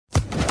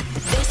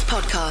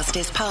podcast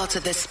is part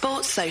of the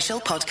Sports Social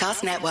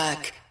Podcast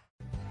Network.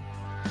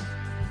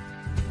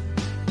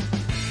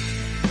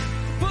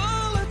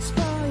 Bullets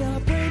fire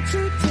brain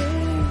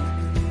today,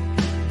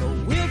 but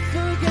we'll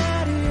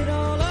forget it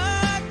all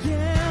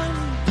again.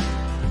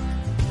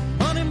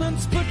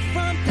 Monuments put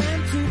from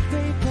pen to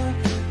paper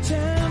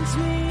turns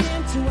me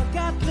into a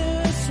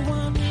godless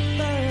wonder.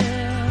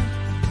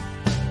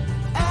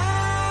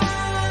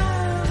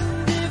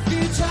 And if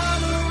you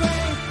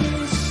tolerate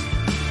this,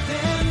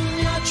 then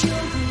your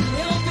children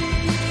will be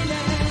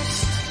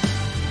next.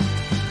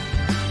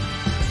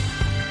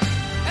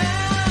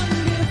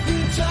 And if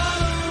you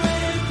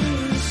tolerate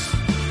this,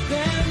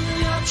 then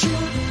your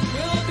children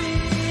will be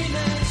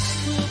next.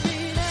 Will be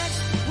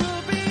next.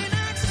 Will be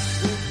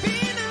next. Will be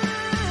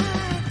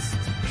next.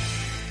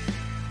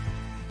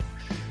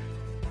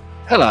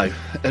 Hello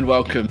and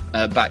welcome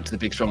back to the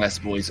Big Strong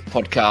Leicester Boys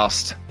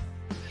podcast.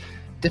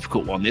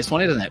 Difficult one, this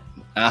one, isn't it?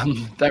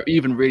 Don't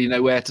even really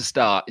know where to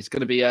start. It's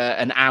going to be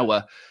an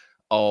hour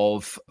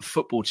of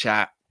football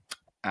chat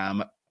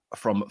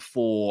from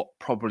four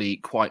probably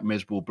quite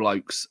miserable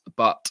blokes,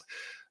 but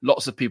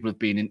lots of people have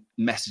been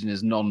messaging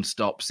us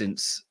non-stop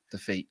since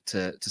defeat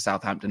to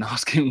Southampton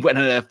asking when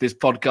on earth this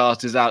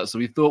podcast is out, so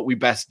we thought we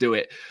best do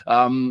it.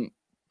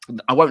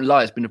 I won't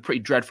lie, it's been a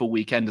pretty dreadful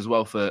weekend as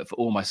well for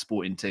all my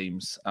sporting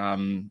teams.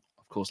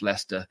 Of course,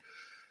 Leicester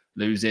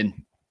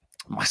losing,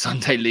 my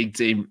Sunday league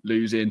team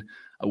losing.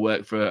 I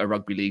work for a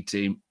rugby league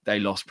team. They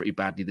lost pretty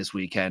badly this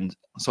weekend.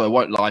 So I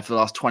won't lie, for the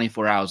last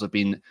 24 hours, I've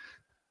been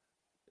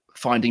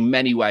finding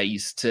many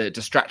ways to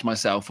distract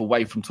myself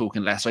away from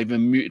talking Leicester. I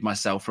even muted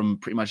myself from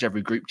pretty much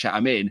every group chat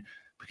I'm in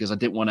because I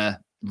didn't want to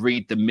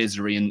read the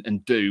misery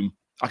and doom.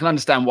 I can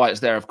understand why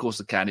it's there. Of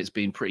course I can. It's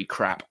been pretty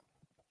crap.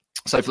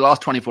 So for the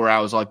last 24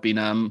 hours, I've been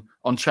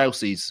on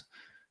Chelsea's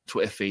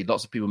Twitter feed.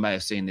 Lots of people may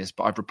have seen this,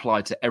 but I've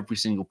replied to every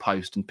single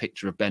post and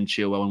picture of Ben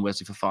Chilwell and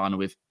Wesley Fofana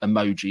with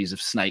emojis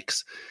of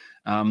snakes.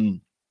 And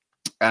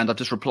I've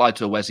just replied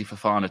to a Wesley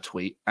Fofana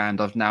tweet,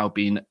 and I've now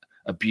been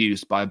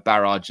abused by a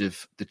barrage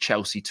of the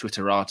Chelsea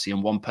Twitterati,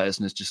 and one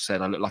person has just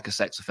said I look like a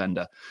sex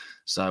offender.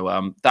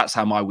 So that's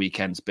how my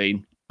weekend's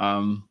been.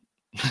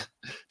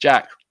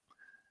 Jack,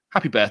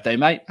 happy birthday,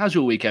 mate. How's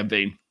your weekend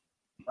been?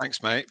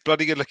 Thanks, mate.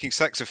 Bloody good-looking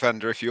sex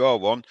offender if you are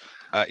one.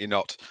 You're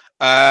not.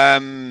 Or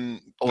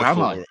am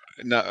I?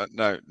 No,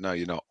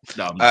 you're not.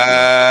 No, I'm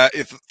not.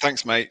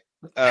 Thanks, mate.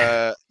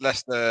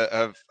 Leicester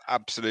have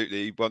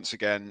absolutely once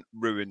again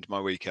ruined my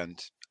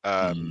weekend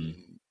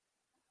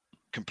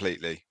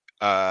completely.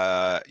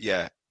 I feel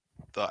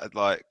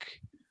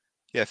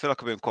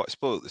like I've been quite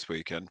spoiled this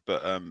weekend,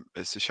 but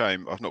it's a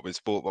shame I've not been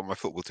spoiled by my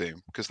football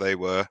team because they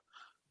were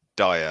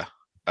dire.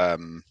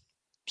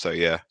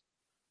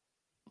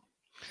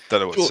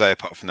 Don't know what to say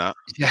apart from that.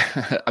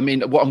 Yeah, I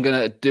mean, what I'm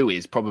going to do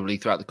is probably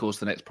throughout the course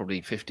of the next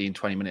probably 15,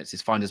 20 minutes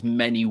is find as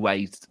many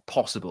ways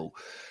possible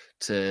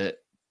to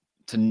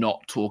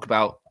not talk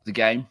about the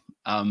game.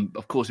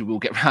 Of course, we will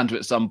get round to it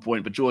at some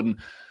point. But Jordan,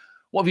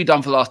 what have you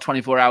done for the last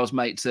 24 hours,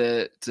 mate,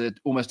 to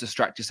almost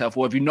distract yourself?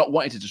 Or have you not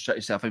wanted to distract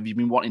yourself? Have you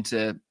been wanting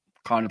to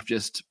kind of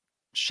just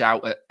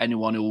shout at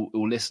anyone who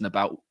will listen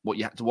about what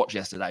you had to watch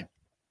yesterday?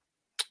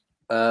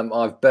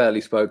 I've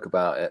barely spoke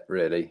about it,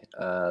 really.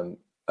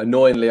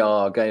 Annoyingly,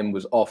 our game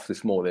was off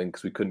this morning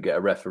because we couldn't get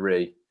a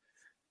referee.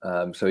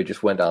 So we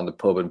just went down the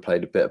pub and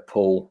played a bit of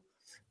pool.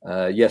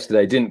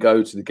 Yesterday, didn't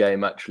go to the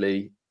game,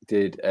 actually.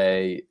 Did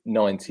a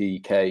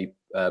 90k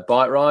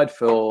bike ride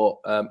for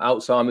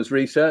Alzheimer's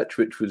research,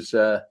 which was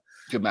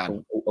Good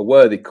man. a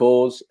worthy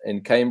cause in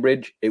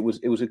Cambridge. It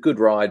was a good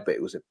ride, but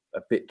it was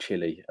a bit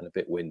chilly and a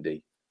bit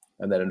windy.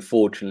 And then,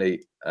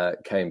 unfortunately,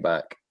 came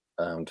back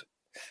and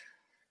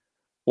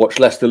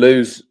watched Leicester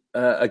lose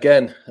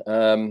again.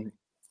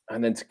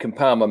 And then to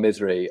compound my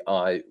misery,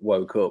 I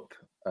woke up.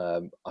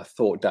 I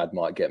thought Dad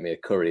might get me a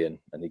curry and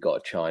he got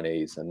a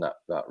Chinese, and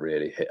that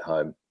really hit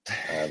home.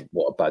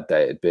 What a bad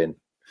day it had been.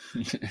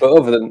 But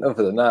other than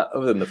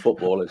the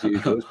football, as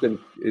usual,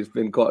 it's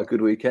been quite a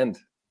good weekend.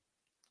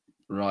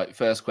 Right,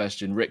 first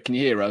question. Rick, can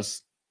you hear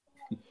us?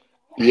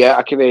 Yeah,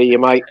 I can hear you,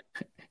 mate.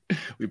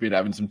 We've been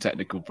having some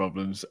technical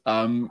problems.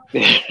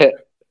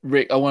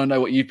 Rick, I want to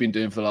know what you've been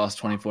doing for the last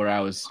 24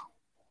 hours.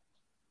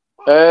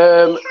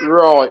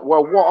 Right.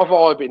 Well, what have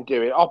I been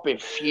doing? I've been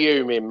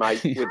fuming,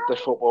 mate, with the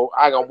football.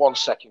 Hang on 1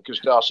 second, because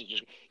Darcy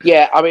just...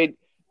 Yeah, I mean,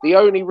 the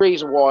only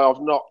reason why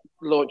I've not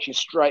launching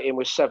straight in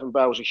with 7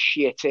 bales of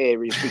shit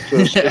here is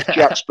because it's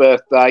Jack's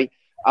birthday,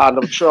 and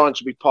I'm trying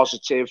to be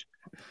positive,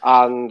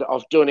 and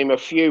I've done him a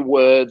few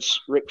words,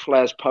 Ric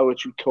Flair's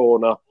Poetry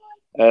Corner.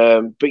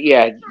 But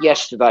yeah,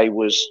 yesterday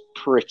was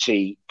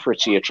pretty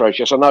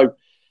atrocious. I know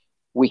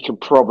we can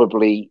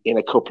probably, in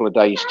a couple of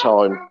days'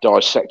 time,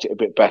 dissect it a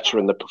bit better,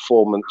 and the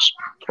performance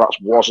perhaps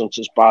wasn't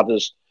as bad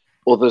as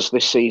others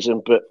this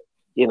season. But,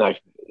 you know,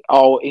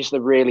 is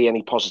there really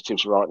any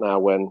positives right now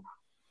when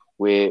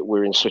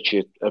we're in such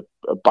a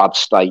bad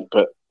state?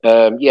 But,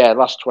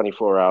 last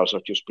 24 hours,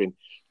 I've just been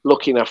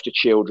looking after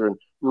children,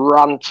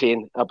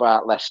 ranting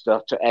about Leicester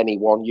to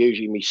anyone,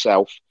 usually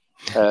myself.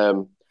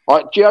 Do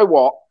you know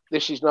what?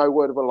 this is no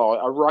word of a lie.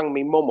 I rang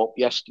my mum up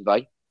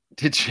yesterday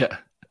Did you?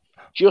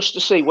 just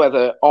to see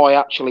whether I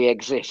actually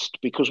exist,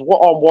 because what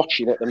I'm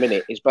watching at the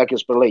minute is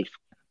beggars belief.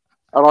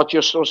 And I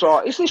was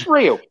like, is this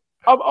real?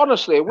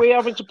 Honestly, are we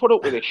having to put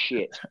up with this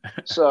shit?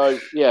 So,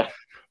 yeah.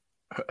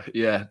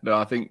 Yeah, no,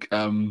 I think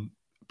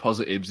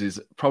positives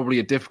is probably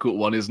a difficult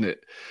one, isn't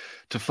it,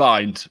 to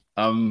find?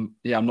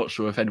 Yeah, I'm not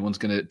sure if anyone's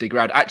going to dig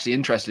around. Actually,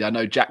 interestingly, I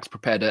know Jack's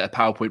prepared a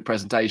PowerPoint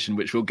presentation,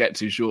 which we'll get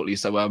to shortly.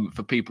 So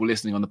for people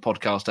listening on the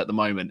podcast at the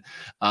moment,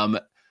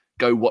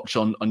 go watch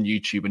on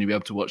YouTube and you'll be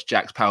able to watch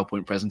Jack's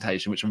PowerPoint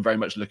presentation, which I'm very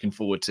much looking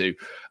forward to.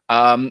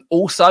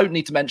 Also,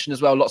 need to mention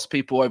as well, lots of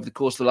people over the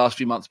course of the last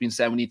few months have been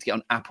saying we need to get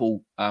on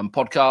Apple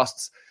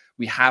podcasts.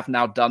 We have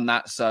now done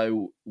that.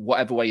 So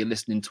whatever way you're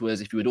listening to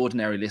us, if you would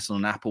ordinarily listen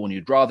on Apple and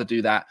you'd rather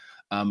do that,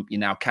 you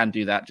now can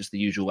do that just the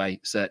usual way.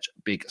 Search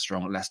Big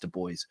Strong Leicester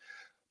Boys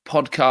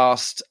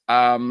podcast.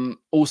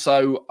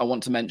 Also, I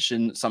want to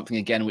mention something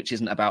again, which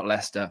isn't about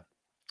Leicester,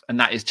 and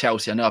that is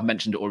Chelsea. I know I've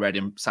mentioned it already.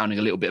 I'm sounding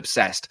a little bit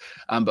obsessed.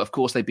 But of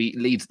course, they beat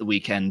Leeds at the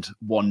weekend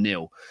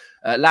 1-0.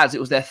 Lads, it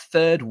was their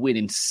third win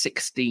in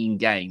 16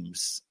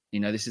 games. You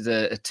know, this is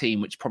a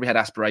team which probably had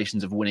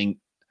aspirations of winning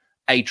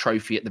a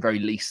trophy at the very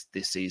least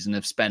this season,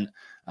 have spent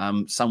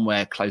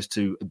somewhere close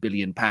to £1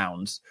 billion.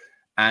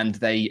 And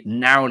they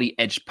narrowly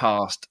edged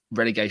past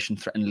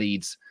relegation-threatened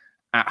Leeds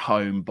at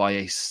home by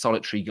a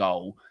solitary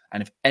goal.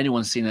 And if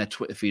anyone's seen their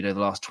Twitter feed over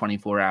the last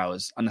 24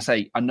 hours, and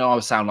I know I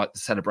sound like the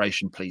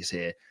celebration police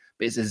here,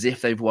 but it's as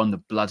if they've won the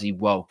bloody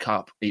World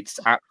Cup. It's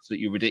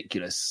absolutely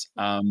ridiculous.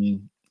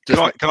 Can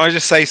I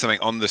just say something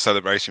on the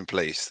celebration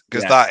police?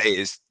 Because that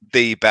is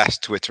the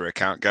best Twitter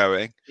account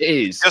going. It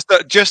is.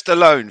 Just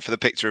alone for the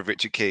picture of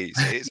Richard Keys.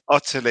 It's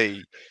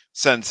utterly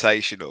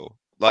sensational.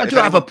 Like, I do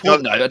have a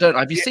point, though. I don't.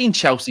 Have you seen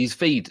Chelsea's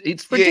feed?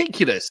 It's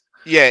ridiculous.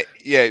 Yeah.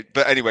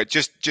 But anyway,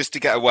 just to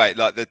get away,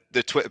 like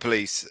the Twitter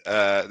police,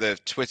 the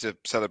Twitter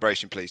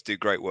celebration police do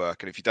great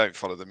work. And if you don't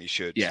follow them, you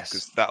should. Yes.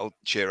 Because that'll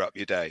cheer up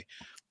your day.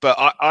 But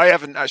I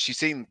haven't actually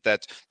seen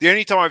that. The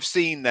only time I've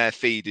seen their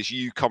feed is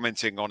you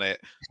commenting on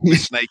it with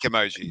snake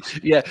emojis.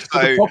 Yeah. So,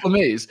 but the problem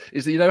is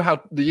that you know how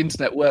the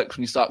internet works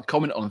when you start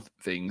commenting on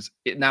things.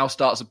 It now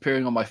starts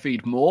appearing on my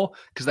feed more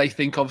because they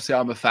think obviously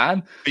I'm a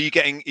fan. Are you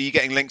getting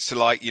links to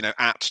like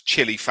at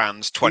Chili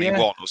Fans 21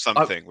 or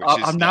something?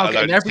 I'm now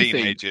getting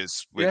everything.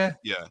 Teenagers with,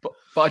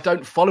 But I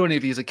don't follow any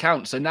of these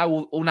accounts. So now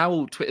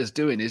all Twitter's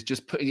doing is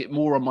just putting it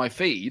more on my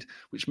feed,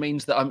 which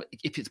means that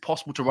if it's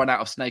possible to run out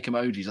of snake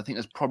emojis, I think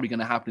that's probably going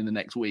to happen in the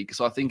next week.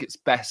 So I think it's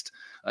best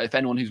if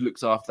anyone who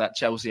looks after that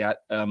Chelsea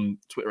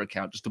Twitter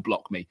account just to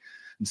block me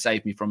and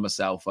save me from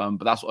myself. But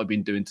that's what I've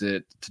been doing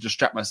to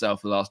distract myself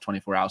for the last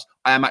 24 hours.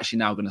 I am actually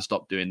now going to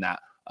stop doing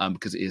that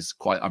because it is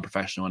quite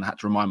unprofessional, and I had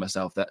to remind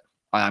myself that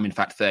I am in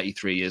fact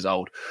 33 years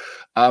old.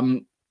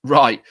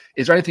 Right.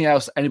 Is there anything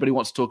else anybody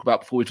wants to talk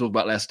about before we talk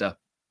about Leicester?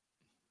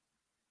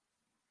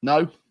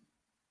 No?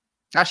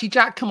 Actually,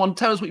 Jack, come on,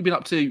 tell us what you've been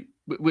up to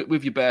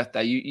with your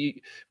birthday.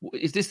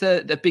 Is this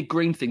the big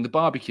green thing, the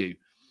barbecue?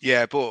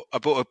 Yeah, I bought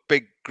a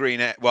big green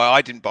egg. Well,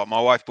 I didn't buy.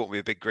 My wife bought me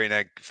a big green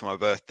egg for my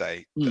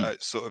birthday. I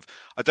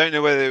don't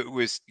know whether it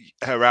was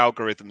her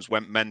algorithms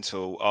went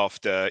mental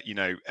after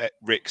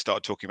Rick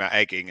started talking about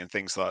egging and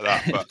things like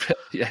that. But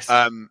yes,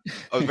 I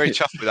was very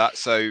chuffed with that.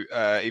 So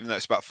even though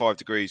it's about 5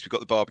 degrees, we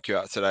got the barbecue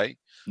out today.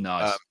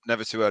 Nice.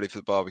 Never too early for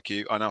the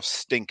barbecue. I now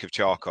stink of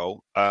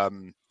charcoal.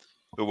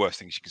 The worst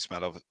things you can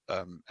smell of.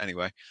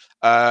 Anyway,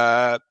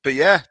 but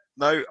yeah,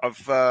 no,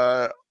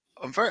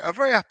 I'm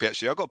very happy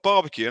actually. I got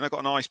barbecue and I got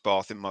an ice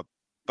bath in my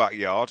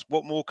backyard.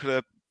 What more could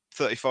a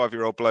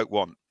 35-year-old bloke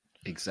want?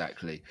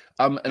 Exactly.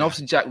 And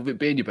obviously, Jack, with it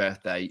being your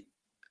birthday,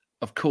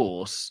 of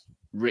course,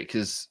 Rick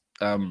has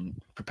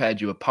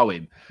prepared you a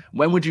poem.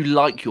 When would you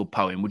like your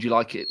poem? Would you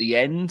like it at the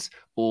end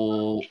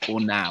or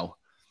now?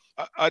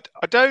 I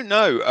don't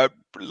know.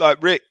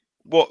 Like Rick,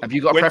 what have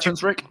you got a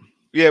preference, Rick?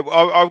 Yeah,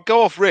 I'll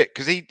go off Rick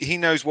because he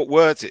knows what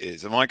words it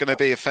is. Am I going to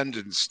be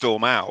offended and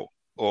storm out?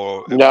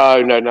 Or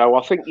No.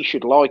 I think you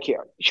should like it.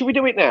 Should we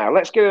do it now?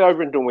 Let's get it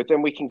over and done with.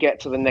 Then we can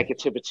get to the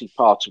negativity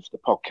part of the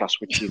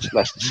podcast, which is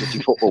Leicester City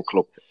Football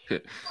Club.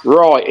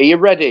 Right, are you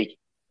ready?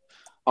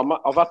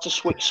 I've had to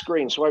switch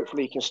screens, so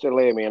hopefully you can still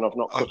hear me and I've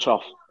not cut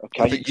off.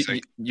 Okay.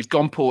 You've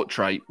gone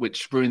portrait,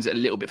 which ruins it a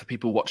little bit for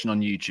people watching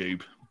on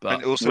YouTube. But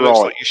and it also looks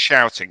like you're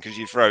shouting because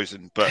you're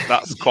frozen, but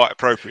that's quite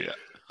appropriate.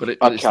 But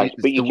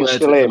you can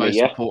still hear me, the most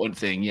important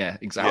thing. Yeah,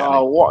 exactly.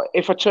 Oh, what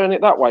if I turn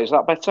it that way? Is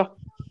that better?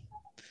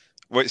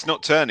 Well, it's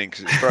not turning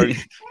because it's frozen.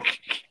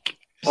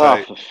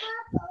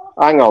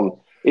 Hang on.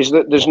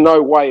 There's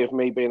no way of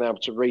me being able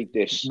to read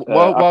this.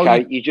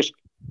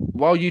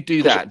 While you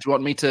do that, do you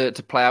want me to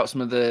play out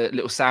some of the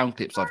little sound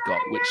clips I've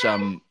got? Which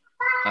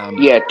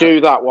yeah,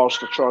 do that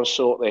whilst I try and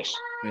sort this.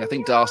 I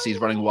think Darcy's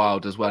running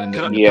wild as well.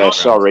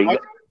 Sorry.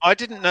 I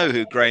didn't know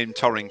who Graham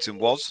Torrington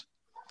was.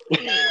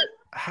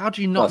 How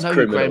do you not know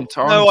who Graham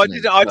Torrington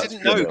is? No, I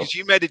didn't know because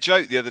you made a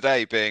joke the other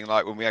day being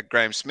like when we had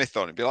Graham Smith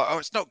on, it'd be like, oh,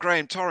 it's not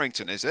Graham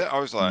Torrington, is it? I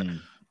was like,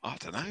 I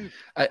don't know.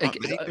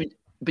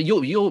 But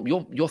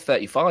you're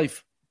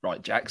 35,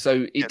 right, Jack?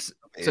 So it's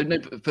So no,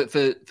 but for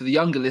the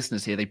younger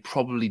listeners here, they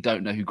probably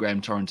don't know who Graham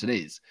Torrington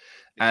is,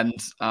 and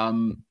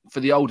for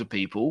the older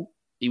people,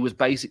 he was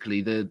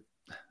basically the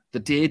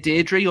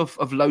Deirdre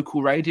of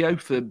local radio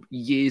for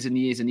years and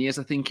years and years.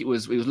 I think it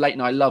was Late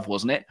Night Love,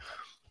 wasn't it?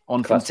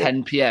 On Classic. From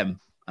 10 p.m.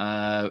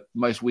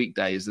 Most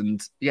weekdays,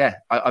 and yeah,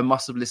 I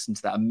must have listened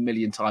to that a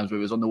million times. Where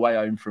it was on the way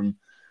home from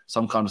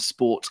some kind of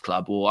sports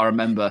club, or I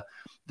remember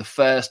the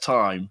first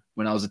time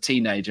when I was a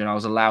teenager and I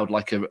was allowed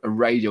like a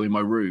radio in my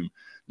room,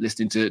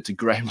 listening to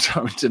Graham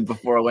Torrington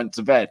before I went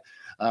to bed.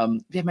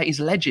 Yeah, mate, he's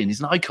a legend.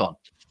 He's an icon.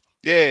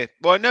 Yeah,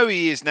 well, I know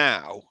he is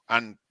now,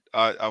 and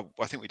I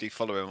think we do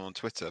follow him on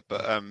Twitter.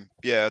 But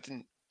yeah, I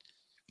didn't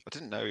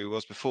know who he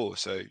was before.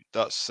 So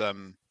that's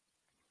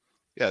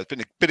yeah, it's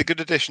been a good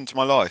addition to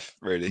my life,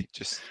 really.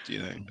 Just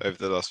over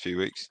the last few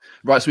weeks.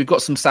 Right, so we've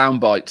got some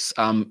sound bites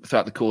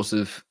throughout the course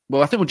of.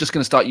 Well, I think we're just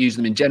going to start using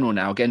them in general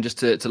now, again, just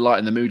to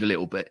lighten the mood a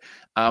little bit.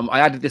 I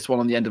added this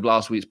one on the end of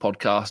last week's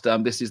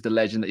podcast. This is the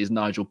legend that is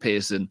Nigel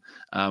Pearson,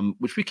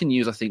 which we can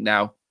use, I think,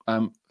 now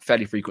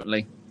fairly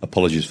frequently.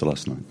 Apologies for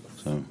last night.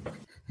 So,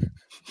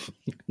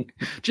 do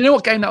you know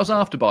what game that was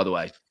after, by the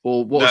way,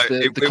 or what was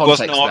the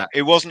context of that?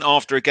 It wasn't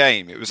after a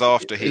game. It was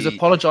after he was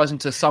apologising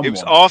to someone. It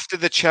was after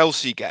the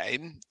Chelsea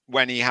game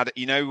when he had,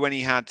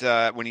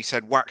 when he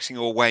said "waxing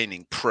or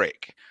waning,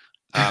 prick."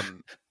 I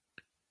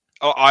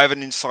have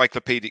an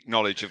encyclopedic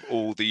knowledge of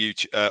all the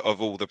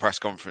of all the press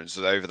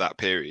conferences over that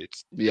period.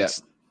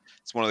 Yes,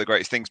 it's one of the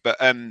greatest things. But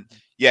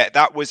yeah,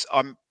 that was.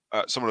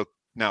 Someone will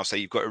now say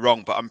you've got it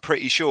wrong, but I'm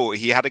pretty sure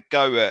he had a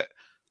go at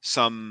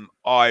some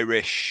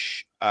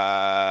Irish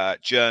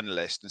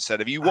journalist and said,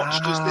 "Have you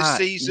watched us this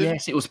season?"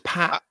 Yes, it was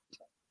Pat.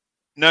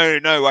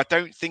 No, I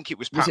don't think it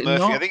was Pat Murphy.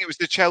 Not? I think it was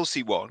the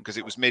Chelsea one because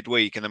it was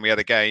midweek, and then we had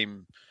a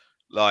game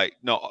like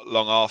not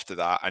long after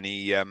that, and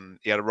he had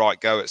a right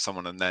go at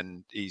someone, and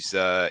then he's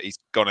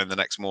gone in the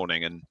next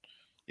morning and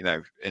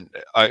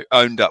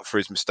owned up for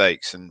his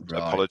mistakes and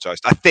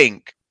apologised. I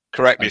think.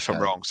 Correct me if I'm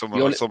wrong.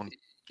 Someone.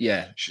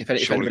 Yeah, if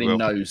anybody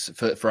knows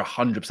for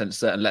 100%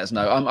 certain, let us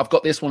know. I've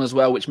got this one as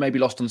well, which may be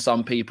lost on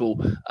some people,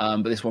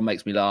 but this one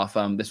makes me laugh.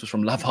 This was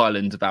from Love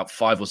Island about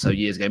 5 or so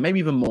years ago, maybe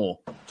even more.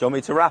 Do you want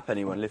me to rap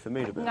anyone? Live for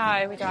mood a bit?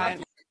 No, we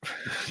don't.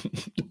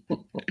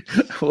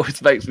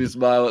 Always makes me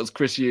smile. It was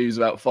Chris Hughes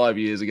about 5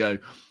 years ago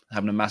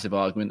having a massive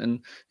argument,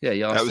 and yeah,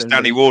 that was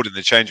Danny Ward in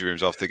the changing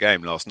rooms after the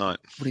game last night.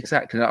 Well,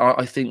 exactly.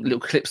 I think little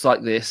clips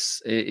like this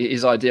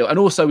is ideal, and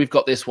also we've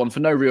got this one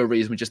for no real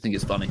reason. We just think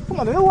it's funny. Come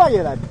on, who are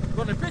you then?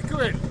 Ronnie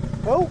Pickering.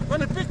 Who?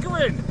 Ronnie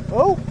Pickering.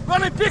 Who?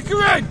 Ronnie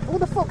Pickering. Who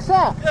the fuck's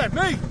that? Yeah,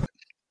 me.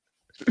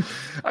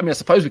 I mean, I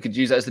suppose we could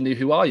use that as the new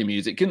 "Who Are You"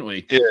 music, couldn't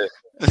we? Yeah.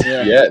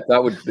 Yeah,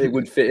 it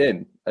would fit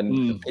in,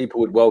 and people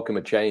would welcome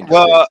a change.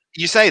 Well,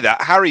 you say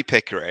that Harry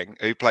Pickering,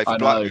 who played for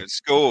Blackburn,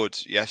 scored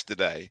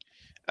yesterday,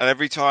 and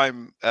every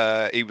time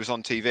he was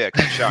on TV, I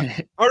kept shouting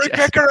Harry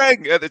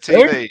Pickering at the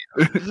TV.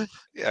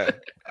 Yeah.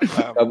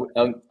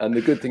 And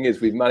the good thing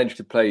is we've managed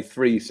to play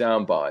 3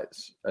 sound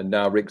bites, and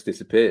now Rick's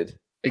disappeared.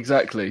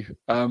 Exactly.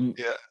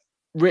 Yeah.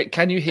 Rick,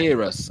 can you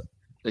hear us?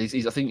 I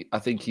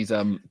think he's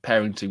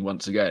parenting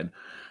once again.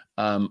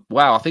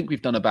 Wow, I think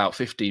we've done about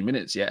 15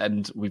 minutes yet,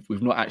 and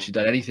we've not actually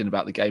done anything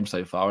about the game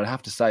so far. And I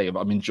have to say,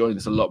 I'm enjoying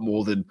this a lot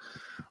more than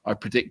I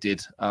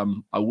predicted I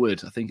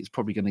would. I think it's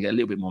probably going to get a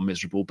little bit more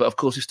miserable, but of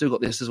course we've still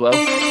got this as well.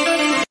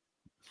 the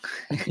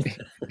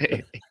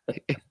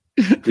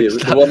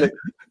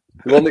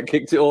one that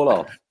kicked it all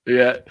off.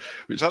 Yeah.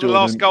 Was that the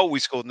last goal we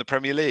scored in the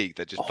Premier League?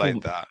 They just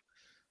played that.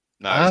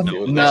 No, they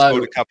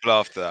scored a couple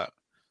after that.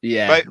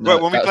 Yeah,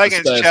 but when we play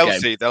against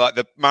Chelsea, they're like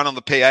the man on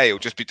the PA will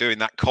just be doing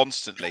that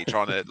constantly,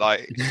 trying to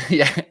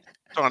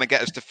trying to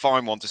get us to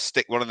find one to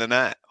stick one in the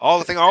net.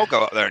 I think I'll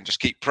go up there and just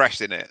keep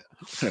pressing it.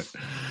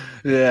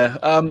 Yeah.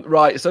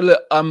 Right. So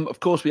look, of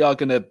course we are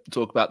going to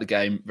talk about the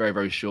game very,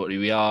 very shortly.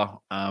 We are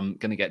going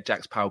to get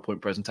Jack's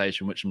PowerPoint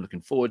presentation, which I'm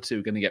looking forward to.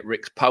 We're going to get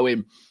Rick's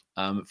poem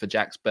for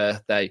Jack's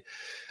birthday.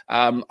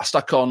 I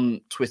stuck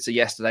on Twitter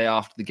yesterday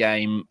after the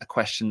game a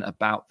question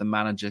about the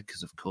manager,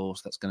 because of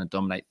course that's going to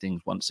dominate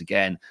things once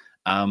again.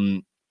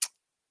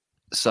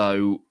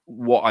 So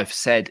what I've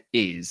said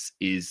is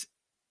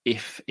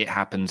if it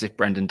happens, if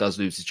Brendan does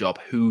lose his job,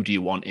 who do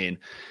you want in?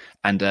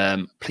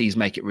 And please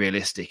make it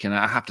realistic. And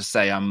I have to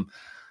say,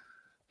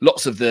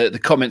 lots of the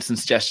comments and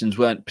suggestions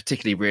weren't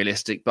particularly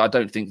realistic, but I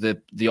don't think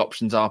the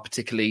options are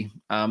particularly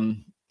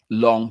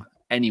long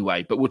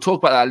anyway. But we'll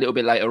talk about that a little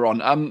bit later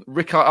on.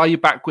 Rick, are you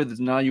back with us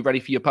now? Are you ready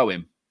for your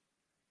poem?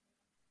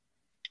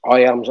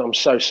 I am. I'm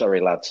so sorry,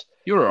 lads.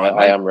 You're all right.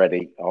 I am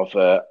ready.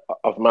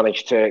 I've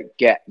managed to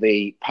get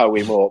the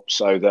poem up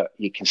so that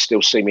you can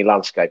still see me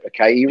landscape.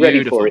 Okay, are you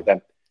ready for it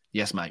then?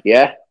 Yes, mate.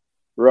 Yeah?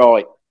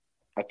 Right.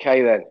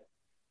 Okay, then.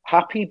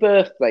 Happy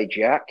birthday,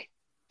 Jack.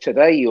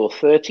 Today you're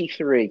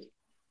 33.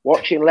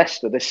 Watching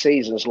Leicester this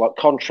season's like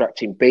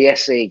contracting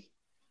BSE.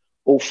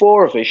 All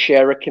 4 of us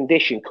share a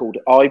condition called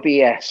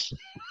IBS,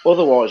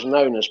 otherwise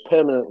known as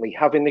permanently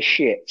having the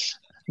shits.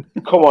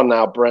 Come on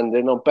now,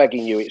 Brendan. I'm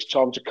begging you. It's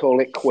time to call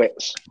it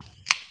quits.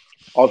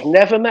 I've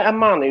never met a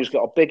man who's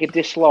got a bigger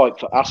dislike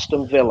for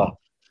Aston Villa.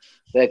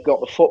 they've got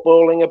the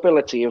footballing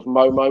ability of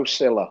Momo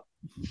Silla.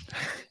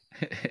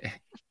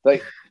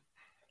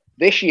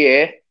 This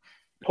year,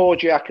 poor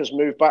Jack has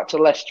moved back to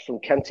Leicester from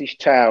Kentish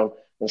Town,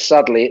 and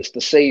sadly, it's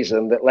the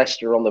season that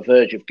Leicester are on the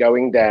verge of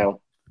going down.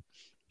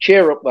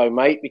 Cheer up, though,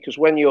 mate, because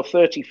when you're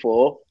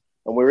 34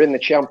 and we're in the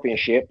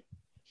Championship,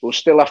 we'll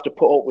still have to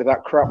put up with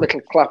that crap little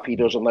clap he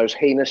does on those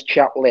heinous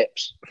chap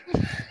lips.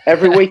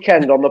 Every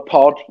weekend on the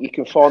pod, you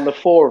can find the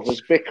four of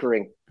us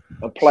bickering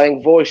and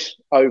playing voice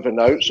over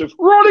notes of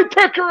Ronnie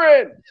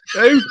Pickering!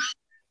 Who?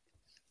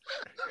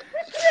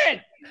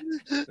 Pickering!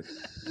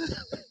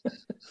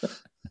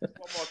 Well,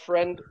 my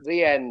friend,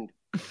 the end.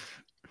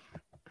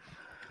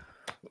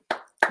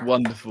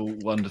 Wonderful,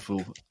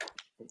 wonderful.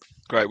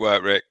 Great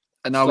work, Rick.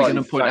 And now we're going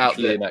to point out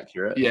that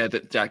inaccurate.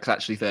 that Jack's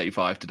actually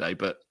 35 today,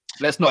 but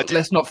let's not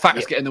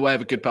facts get in the way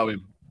of a good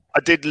poem. I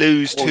did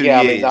lose 2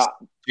 years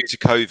due to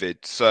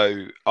COVID,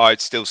 so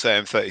I'd still say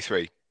I'm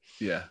 33.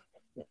 Yeah.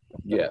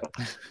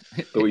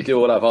 But we do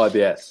all have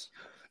IBS.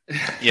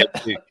 Yeah.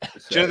 Do you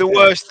know the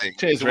worst thing?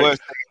 Cheers, the Rick.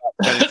 worst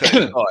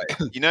thing about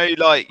 35. You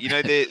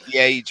know the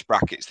age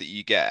brackets that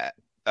you get,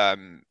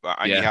 and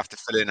you have to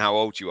fill in how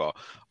old you are.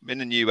 I'm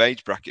in a new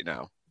age bracket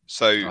now.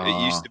 So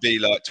it used to be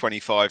like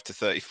 25 to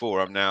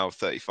 34. I'm now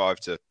 35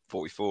 to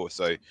 44.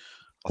 So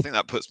I think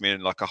that puts me in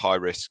like a high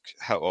risk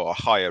or a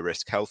higher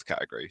risk health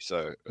category.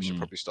 So I should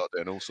probably start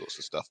doing all sorts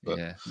of stuff. But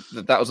yeah,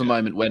 that was a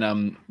moment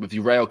when with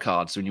your rail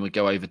cards, when you would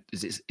go over,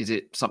 is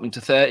it something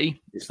to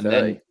 30? It's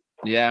 30.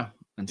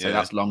 And so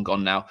that's long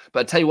gone now.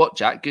 But I tell you what,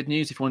 Jack, good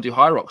news. If you want to do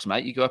high rocks,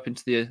 mate, you go up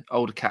into the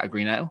older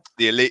category now.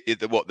 The elite,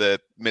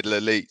 the middle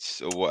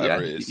elites or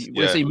whatever it is.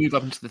 We'll see you move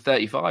up into the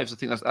 35s. I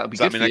think that'll be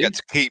good. I get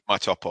to keep my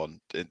top on.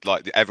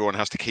 Like everyone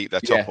has to keep their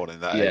top on in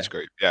that age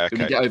group. Yeah, okay.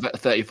 When you get over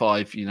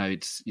 35,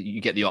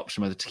 you get the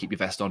option whether to keep your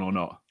vest on or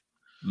not.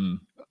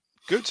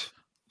 Good.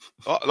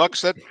 Like I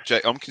said,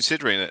 Jake, I'm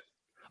considering it.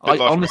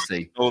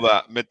 Honestly, all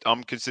that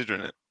I'm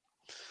considering it.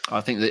 I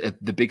think that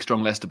the Big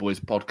Strong Leicester Boys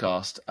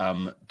podcast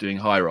doing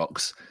high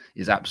rocks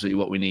is absolutely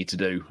what we need to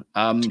do.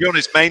 To be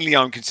honest, mainly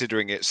I'm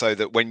considering it so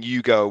that when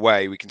you go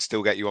away, we can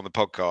still get you on the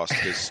podcast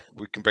because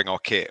we can bring our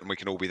kit and we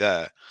can all be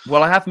there.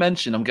 Well, I have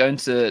mentioned I'm going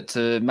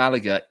to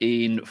Malaga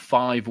in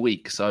 5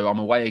 weeks, so I'm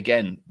away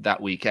again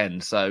that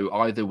weekend. So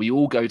either we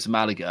all go to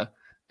Malaga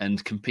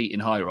and compete in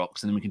high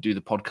rocks and then we can do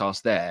the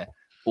podcast there,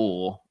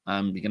 or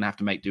you're going to have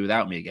to make do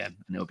without me again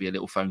and it'll be a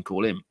little phone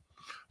call in.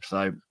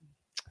 So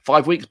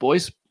 5 weeks,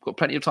 boys. Got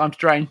plenty of time to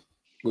train.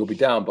 We'll be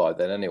down by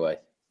then anyway.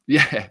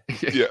 Yeah.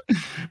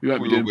 We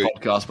won't be doing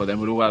podcasts by then.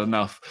 We'll all have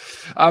enough.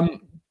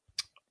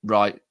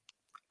 Right.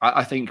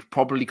 I think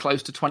probably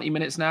close to 20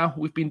 minutes now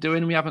we've been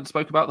doing. We haven't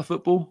spoke about the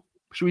football.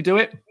 Should we do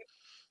it?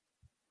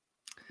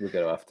 We're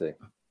going to have to.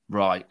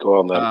 Right. Go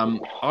on then.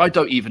 I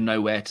don't even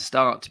know where to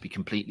start, to be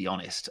completely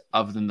honest,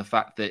 other than the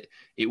fact that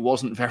it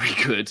wasn't very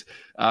good.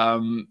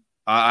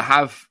 I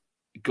have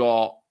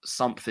got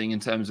something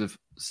in terms of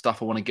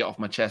stuff I want to get off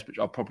my chest, which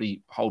I'll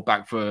probably hold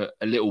back for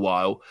a little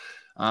while.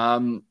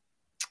 I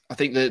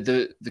think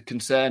the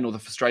concern or the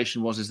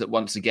frustration is that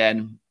once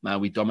again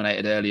we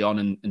dominated early on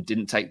and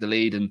didn't take the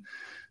lead, and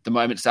the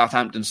moment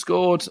Southampton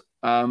scored,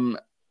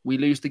 we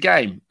lose the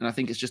game. And I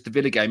think it's just the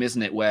Villa game,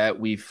 isn't it, where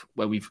we've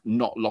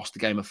not lost the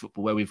game of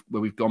football, where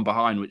we've gone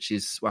behind, which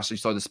is actually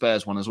saw the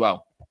Spurs one as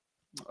well.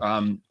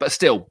 But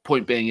still,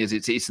 point being is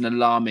it's an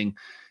alarming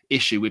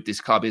issue with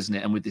this club, isn't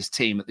it, and with this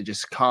team, that they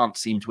just can't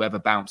seem to ever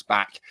bounce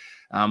back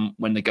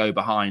when they go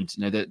behind.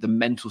 The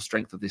mental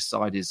strength of this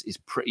side is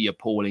pretty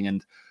appalling,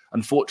 and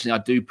unfortunately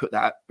I do put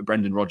that at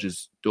Brendan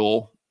Rodgers'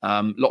 door.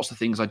 Lots of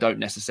things I don't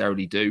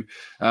necessarily do,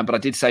 but I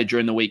did say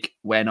during the week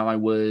when I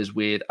was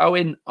with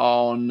Owen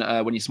on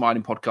When You're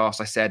Smiling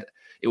podcast, I said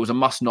it was a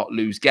must not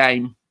lose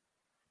game.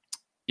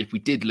 If we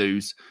did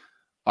lose,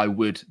 I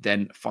would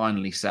then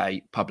finally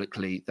say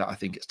publicly that I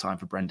think it's time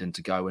for Brendan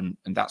to go, and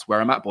that's where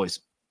I'm at,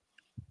 boys.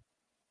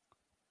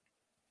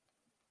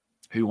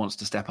 Who wants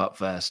to step up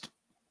first?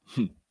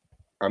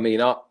 I mean,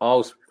 I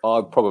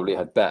probably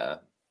had better,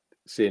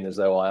 seeing as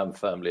though I am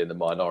firmly in the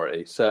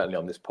minority, certainly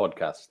on this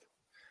podcast.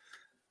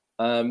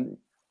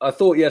 I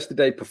thought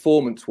yesterday,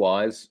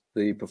 performance-wise,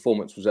 the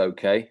performance was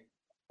okay.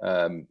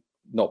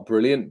 Not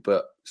brilliant,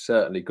 but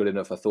certainly good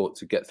enough, I thought,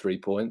 to get 3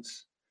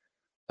 points.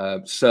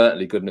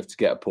 Certainly good enough to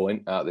get a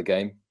point out of the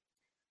game.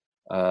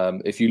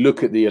 If you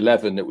look at the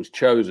 11 that was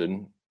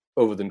chosen,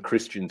 other than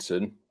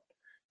Christensen,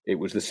 it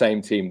was the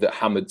same team that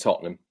hammered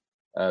Tottenham.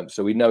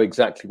 So we know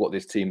exactly what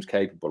this team's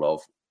capable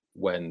of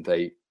when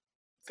they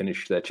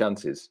finish their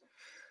chances.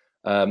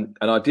 And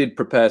I did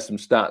prepare some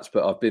stats,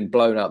 but I've been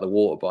blown out the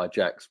water by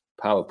Jack's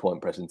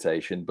PowerPoint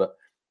presentation. But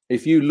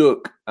if you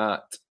look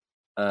at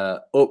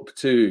up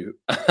to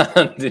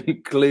and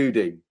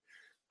including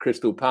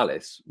Crystal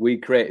Palace, we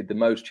created the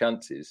most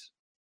chances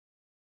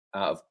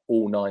out of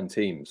all 9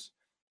 teams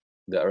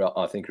that are,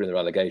 I think, are in the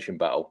relegation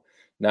battle.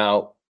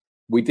 Now,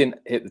 we didn't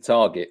hit the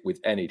target with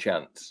any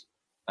chance,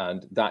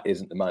 and that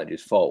isn't the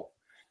manager's fault.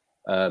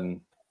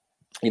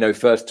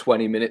 First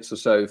 20 minutes or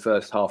so,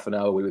 first half an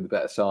hour, we were the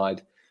better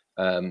side.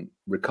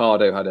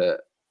 Ricardo had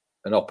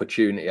an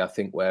opportunity, I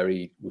think, where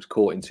he was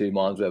caught in two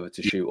minds whether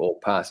to shoot or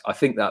pass. I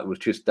think that was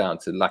just down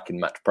to lacking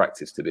match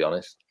practice, to be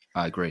honest.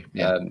 I agree.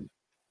 Yeah.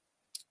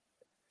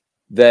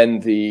 Then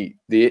the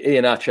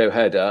Iheanacho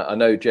header, I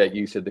know, Jake,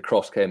 you said the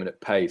cross came in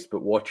at pace,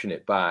 but watching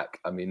it back,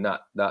 I mean,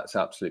 that's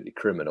absolutely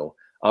criminal.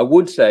 I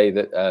would say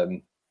that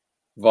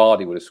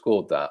Vardy would have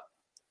scored that.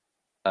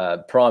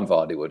 Prime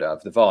Vardy would have.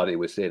 The Vardy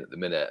we're seeing at the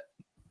minute,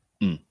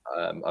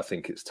 I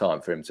think it's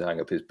time for him to hang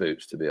up his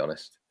boots, to be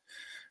honest,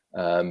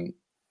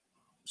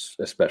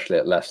 especially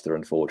at Leicester,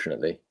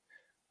 unfortunately.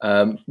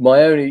 Not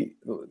my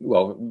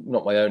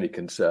only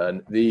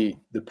concern, the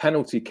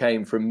penalty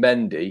came from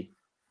Mendy,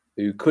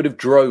 who could have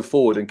drove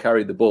forward and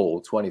carried the ball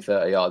 20,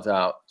 30 yards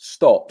out,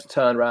 stopped,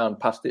 turned around,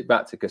 passed it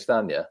back to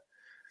Castagna.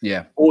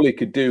 Yeah. All he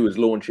could do was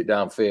launch it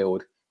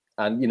downfield.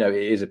 And, it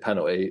is a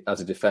penalty. As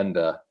a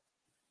defender,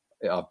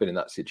 I've been in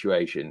that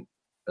situation.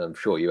 I'm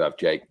sure you have,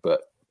 Jake,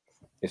 but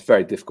it's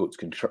very difficult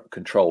to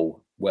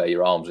control where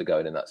your arms are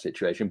going in that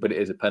situation. But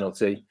it is a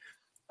penalty.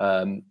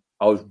 I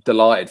was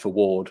delighted for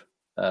Ward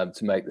to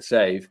make the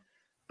save.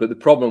 But the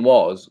problem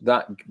was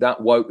that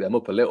woke them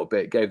up a little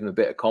bit, gave them a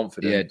bit of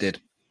confidence. Yeah, it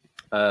did.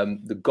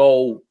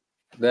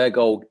 Their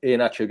goal,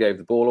 Iheanacho gave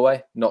the ball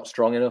away, not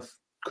strong enough,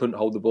 couldn't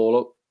hold the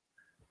ball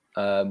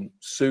up.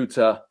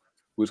 Suter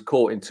was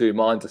caught in two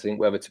minds, I think,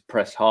 whether to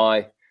press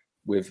high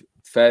with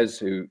Fez,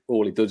 who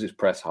all he does is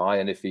press high,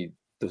 and if he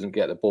doesn't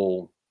get the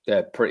ball,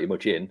 they're pretty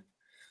much in.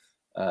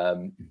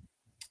 And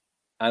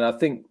I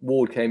think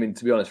Ward came in,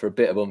 to be honest, for a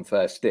bit of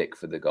unfair stick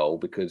for the goal,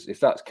 because if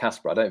that's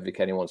Casper, I don't think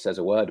anyone says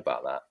a word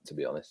about that, to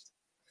be honest.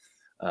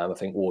 I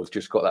think Ward's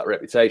just got that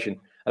reputation.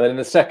 And then in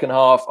the second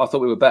half, I thought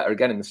we were better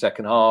again in the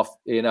second half.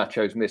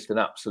 Iheanacho's missed an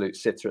absolute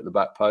sitter at the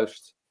back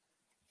post.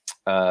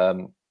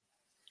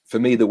 For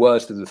me, the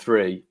worst of the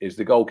three is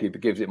the goalkeeper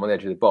gives it on the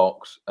edge of the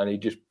box and he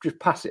just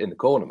pass it in the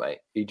corner, mate.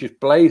 He just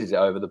blazes it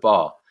over the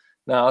bar.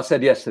 Now, I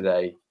said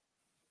yesterday,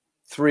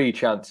 3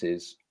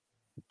 chances,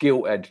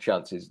 gilt-edged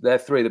chances. They're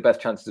 3 of the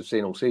best chances I've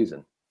seen all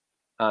season.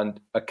 And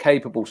a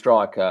capable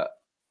striker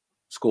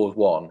scores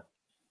 1.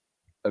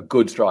 A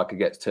good striker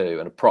gets 2.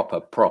 And a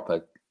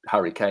proper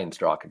Harry Kane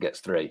striker gets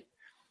 3.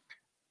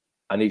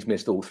 And he's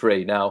missed all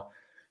 3. Now,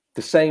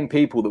 the same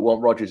people that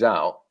want Rodgers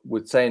out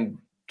were saying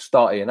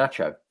start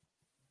Iheanacho.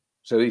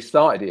 So he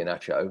started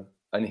Iheanacho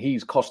and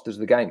he's cost us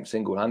the game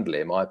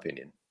single-handedly, in my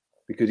opinion,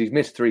 because he's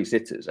missed 3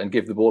 sitters and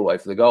give the ball away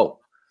for the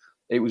goal.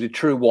 It was a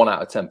true 1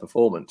 out of 10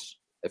 performance,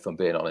 if I'm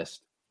being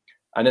honest.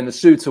 And then the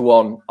Suter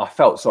one, I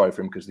felt sorry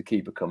for him because the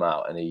keeper come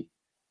out and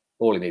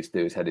all he needs to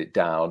do is head it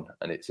down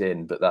and it's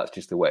in, but that's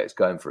just the way it's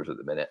going for us at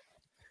the minute.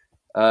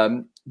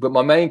 But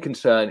my main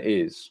concern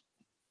is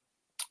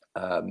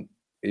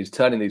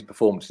turning these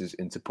performances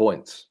into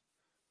points.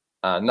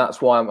 And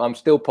that's why I'm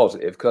still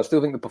positive, because I still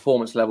think the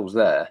performance level's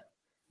there.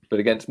 But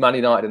against Man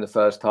United in the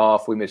first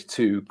half, we missed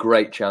 2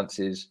 great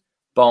chances.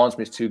 Barnes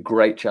missed 2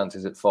 great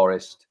chances at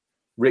Forest.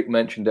 Rick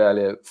mentioned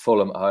earlier,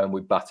 Fulham at home, we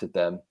battered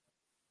them.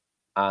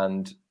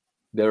 And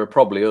there are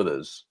probably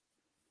others.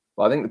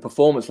 But I think the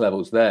performance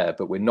level's there,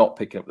 but we're not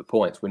picking up the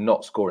points. We're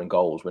not scoring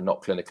goals. We're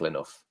not clinical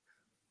enough.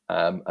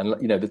 And,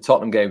 the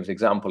Tottenham game is an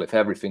example, if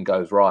everything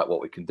goes right,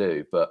 what we can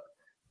do. But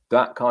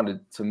that kind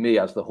of, to me,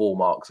 has the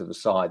hallmarks of a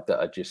side that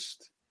are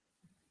just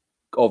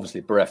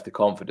obviously bereft of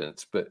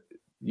confidence. But,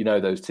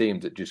 those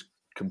teams that just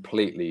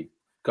completely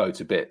go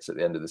to bits at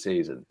the end of the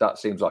season, that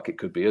seems like it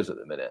could be us at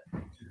the minute.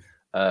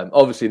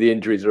 Obviously, the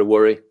injuries are a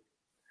worry.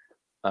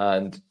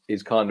 And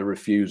his kind of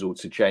refusal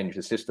to change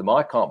the system.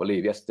 I can't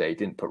believe yesterday he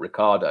didn't put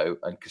Ricardo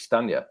and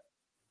Castagna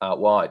out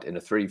wide in a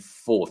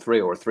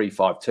 3-4-3 or a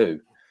 3-5-2,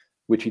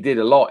 which he did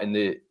a lot in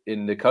the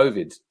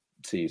COVID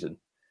season.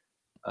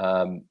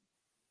 And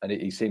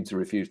he seemed to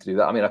refuse to do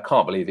that. I mean, I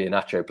can't believe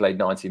Iheanacho played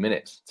 90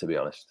 minutes, to be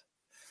honest.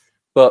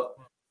 But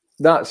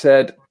that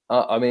said,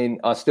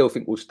 I still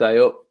think we'll stay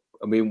up.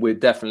 I mean, we're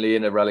definitely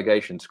in a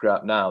relegation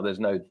scrap now. There's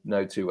no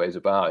 2 ways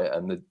about it.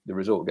 And the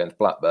result against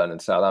Blackburn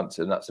and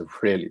Southampton, that's a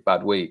really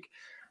bad week.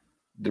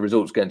 The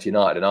results against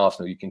United and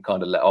Arsenal, you can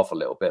kind of let off a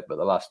little bit, but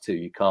the last 2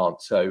 you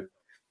can't. So,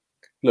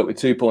 look, with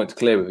 2 points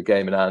clear with a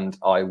game in hand,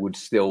 I would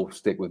still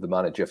stick with the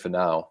manager for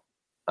now.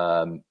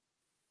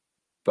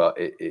 But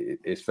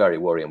it's very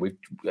worrying.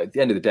 At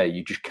the end of the day,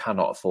 you just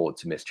cannot afford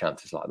to miss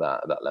chances like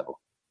that at that level.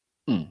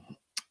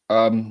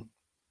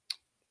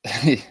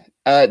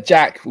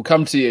 Jack, we'll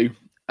come to you.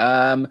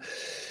 Do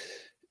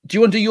you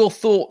want to do your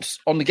thoughts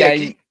on the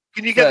game?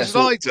 Can you get the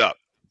slides up?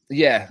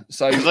 Yeah.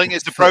 So I think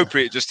it's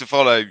appropriate just to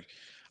follow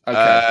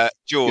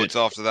George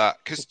after that,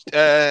 because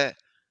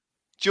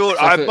George,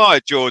 I admire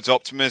George's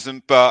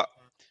optimism, but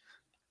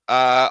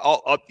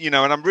and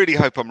I really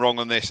hope I'm wrong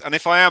on this. And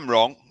if I am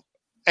wrong,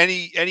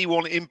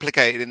 anyone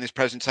implicated in this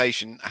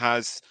presentation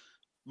has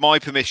my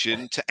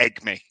permission to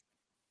egg me.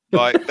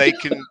 Like, they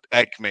can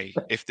egg me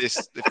if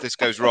this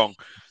goes wrong.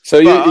 So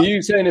are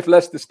you saying if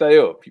Leicester stay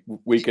up,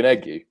 we can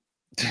egg you?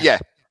 Yeah,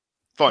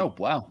 fine. Oh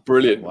wow,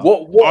 brilliant! Wow.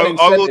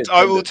 What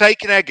I will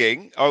take an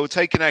egging. I will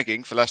take an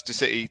egging for Leicester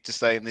City to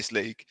stay in this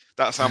league.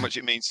 That's how much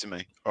it means to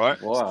me. All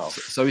right. Wow.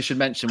 So we should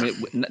mention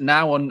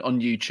now on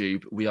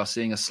YouTube we are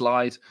seeing a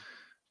slide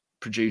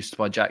produced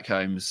by Jack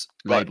Holmes,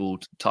 Right.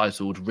 labelled,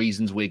 titled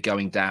 "Reasons We're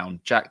Going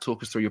Down." Jack,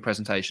 talk us through your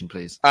presentation,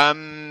 please.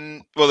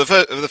 Well,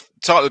 the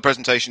title of the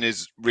presentation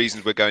is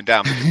 "Reasons We're Going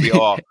Down," because we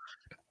are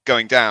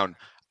going down.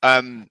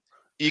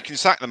 You can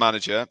sack the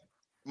manager,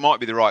 might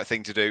be the right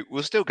thing to do.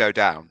 We'll still go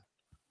down.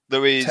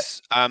 There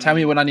is. Tell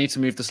me when I need to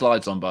move the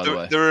slides on. By the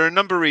way, there are a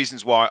number of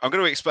reasons why. I'm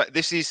going to explain.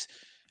 This is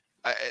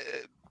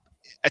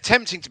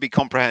attempting to be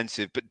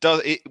comprehensive, but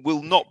it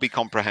will not be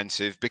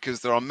comprehensive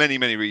because there are many,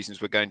 many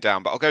reasons we're going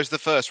down. But I'll go to the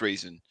first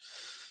reason.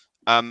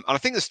 And I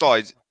think the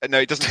slide, no,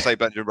 it doesn't say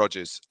Brendan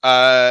Rodgers.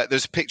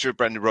 There's a picture of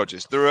Brendan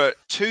Rodgers. There are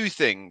two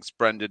things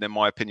Brendan, in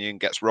my opinion,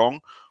 gets wrong.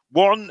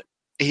 One,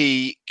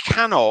 he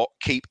cannot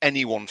keep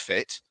anyone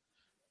fit.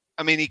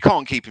 I mean, he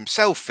can't keep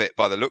himself fit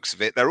by the looks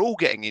of it. They're all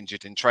getting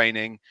injured in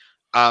training.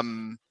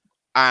 And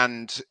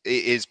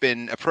it has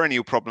been a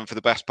perennial problem for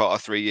the best part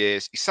of 3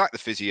 years. He sacked the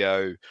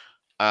physio.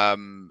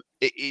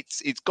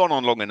 It's gone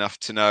on long enough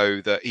to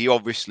know that he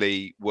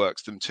obviously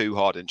works them too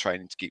hard in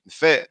training to keep them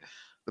fit.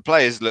 The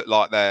players look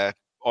like they're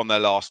on their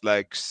last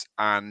legs,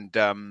 and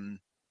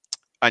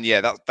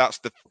yeah, that's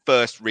the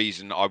first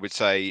reason I would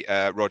say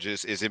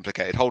Rodgers is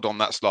implicated. Hold on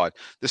that slide.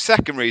 The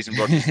second reason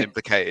Rodgers is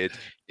implicated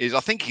is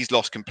I think he's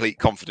lost complete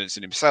confidence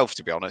in himself,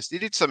 to be honest. He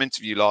did some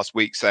interview last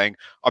week saying,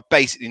 I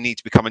basically need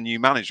to become a new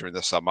manager in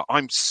the summer.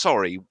 I'm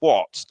sorry,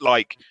 what?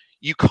 Like,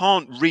 you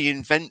can't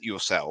reinvent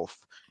yourself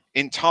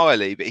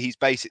entirely, but he's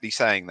basically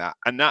saying that.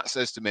 And that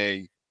says to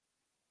me,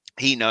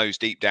 he knows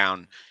deep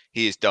down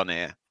he is done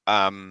here.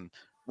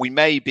 We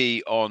may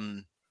be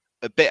on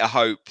a bit of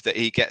hope that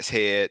he gets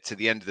here to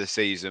the end of the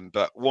season,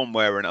 but one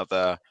way or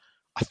another,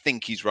 I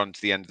think he's run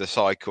to the end of the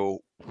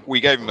cycle. We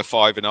gave him a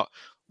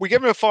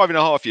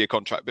 5.5 year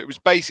contract, but it was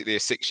basically a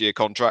 6-year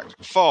contract.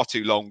 Far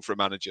too long for a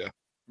manager,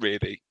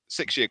 really.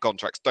 6-year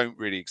contracts don't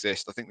really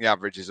exist. I think the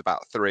average is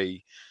about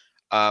 3.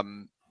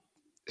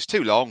 It's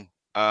too long.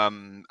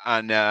 And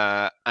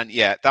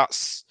yeah,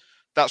 that's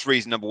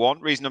reason number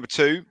one. Reason number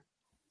two.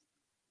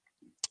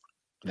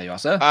 There you are,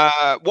 sir.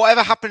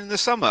 Whatever happened in the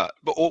summer,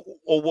 or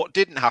what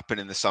didn't happen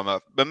in the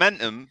summer,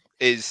 momentum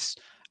is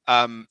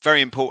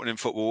very important in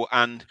football,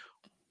 and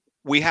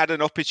we had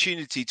an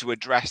opportunity to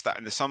address that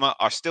in the summer.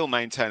 I still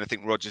maintain I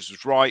think Rodgers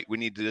was right. We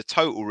needed a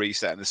total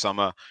reset in the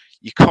summer.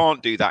 You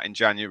can't do that in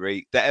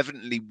January. There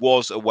evidently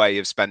was a way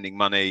of spending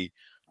money.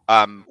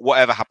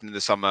 Whatever happened in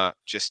the summer,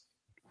 just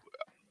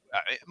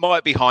it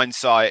might be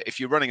hindsight.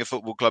 If you're running a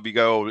football club, you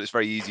go, oh, it's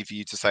very easy for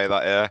you to say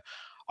that here.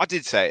 I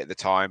did say it at the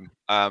time.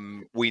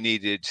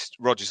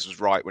 Rodgers was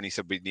right when he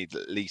said we need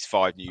at least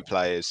 5 new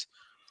players.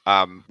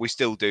 We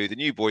still do. The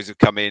new boys have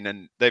come in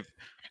and they've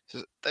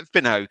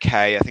been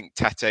okay. I think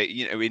Tete,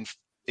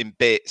 in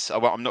bits.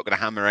 I'm not going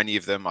to hammer any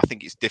of them. I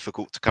think it's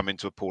difficult to come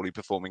into a poorly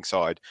performing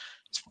side.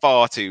 It's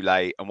far too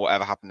late. And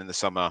whatever happened in the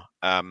summer,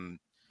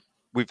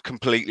 we've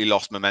completely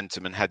lost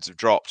momentum and heads have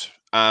dropped.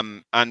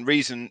 And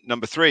reason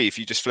number 3, if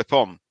you just flip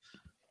on.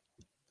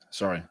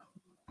 Sorry.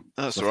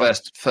 That's the all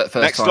right. First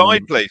Next time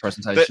slide, please.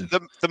 Presentation.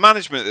 The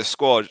management of the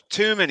squad,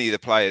 too many of the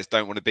players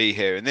don't want to be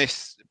here. And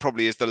this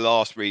probably is the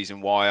last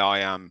reason why I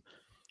am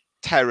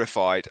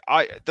terrified.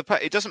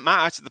 It doesn't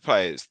matter to the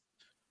players.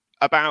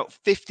 About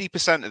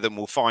 50% of them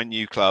will find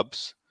new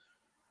clubs.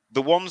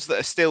 The ones that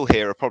are still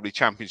here are probably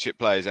championship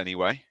players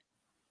anyway.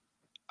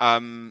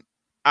 And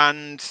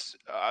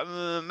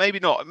maybe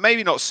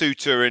not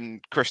Suter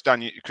and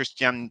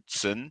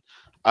Christiansen.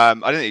 I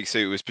don't think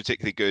Suter was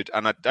particularly good.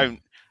 And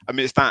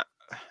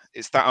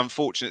it's that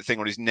unfortunate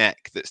thing on his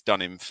neck that's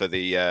done him for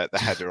the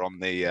header on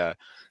that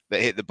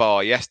hit the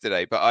bar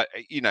yesterday. But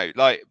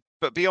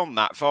but beyond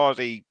that,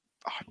 Vardy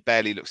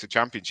barely looks a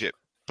championship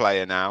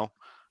player now.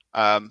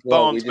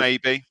 Barnes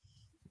maybe.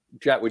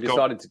 Jack, we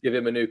decided to give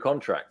him a new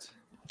contract.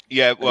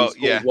 Yeah, well,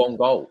 he scored 1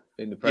 goal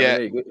in the Premier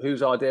League.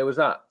 Whose idea was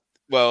that?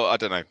 Well, I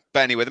don't know.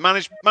 But anyway, the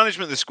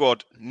management of the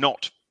squad,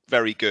 not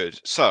very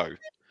good. So,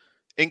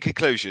 in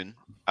conclusion,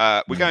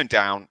 we're going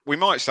down. We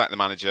might sack the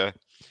manager,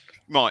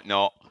 might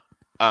not.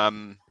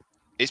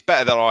 It's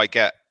better that I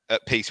get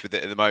at peace with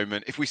it at the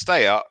moment. If we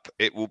stay up,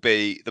 it will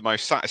be the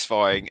most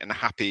satisfying and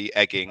happy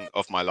egging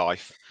of my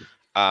life.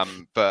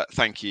 But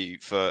thank you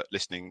for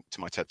listening to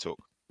my TED Talk.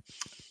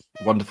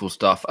 Wonderful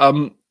stuff.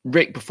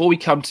 Rick, before we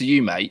come to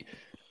you, mate.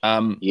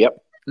 Yep.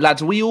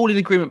 Lads, are we all in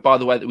agreement, by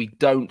the way, that we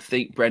don't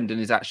think Brendan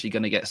is actually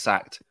going to get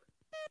sacked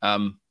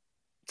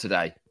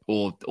today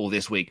or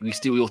this week?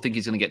 We all think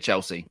he's going to get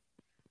Chelsea.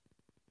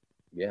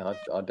 Yeah,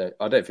 I don't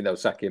think they'll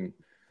sack him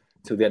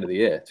till the end of the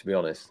year, to be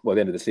honest. Well,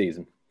 the end of the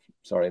season.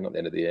 Sorry, not the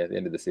end of the year, the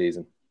end of the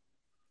season.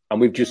 And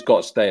we've just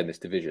got to stay in this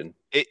division.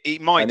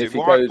 It might do.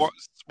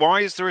 Why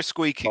is there a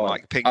squeaking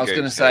like ping? I was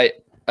going to say,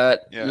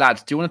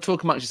 lads, do you want to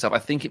talk amongst yourself? I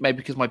think it may be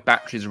because my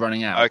battery's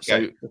running out.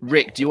 Okay. So,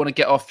 Rick, do you want to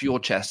get off your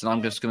chest? And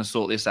I'm just going to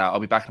sort this out. I'll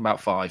be back in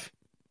about 5.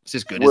 This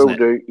is good, isn't it?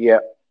 Will do, yeah.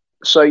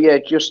 So,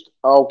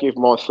 I'll give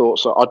my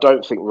thoughts. I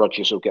don't think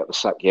Rodgers will get the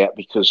sack yet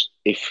because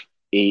if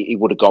he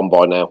would have gone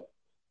by now.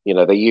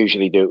 They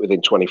usually do it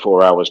within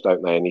 24 hours,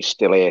 don't they? And he's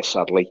still here,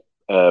 sadly.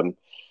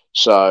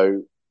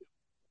 So,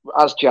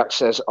 as Jack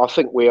says, I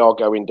think we are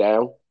going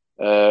down.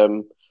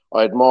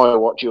 I admire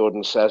what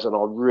Jordan says, and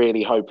I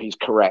really hope he's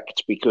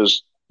correct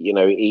because,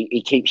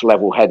 he keeps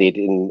level-headed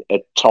in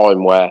a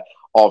time where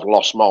I've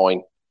lost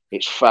mine.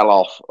 It's fell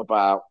off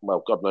about,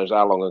 well, God knows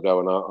how long ago,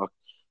 and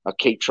I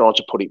keep trying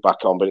to put it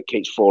back on, but it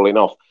keeps falling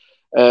off.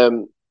 I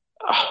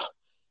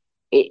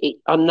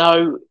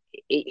know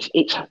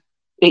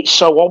it's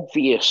so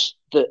obvious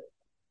that,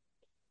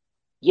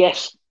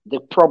 yes, the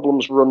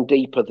problems run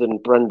deeper than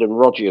Brendan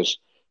Rodgers,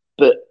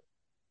 but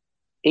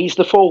he's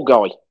the fall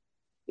guy.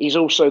 He's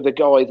also the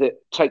guy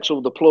that takes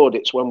all the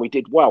plaudits when we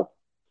did well.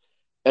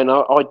 And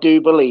I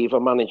do believe a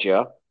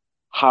manager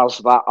has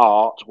that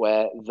art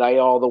where they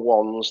are the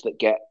ones that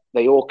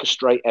they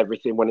orchestrate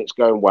everything when it's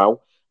going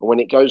well. And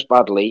when it goes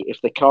badly, if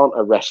they can't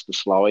arrest the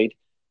slide,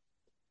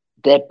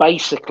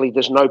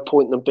 there's no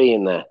point in them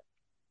being there.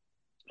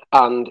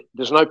 And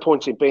there's no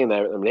point in being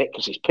there at the minute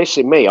because he's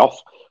pissing me off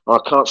and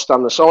I can't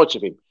stand the sight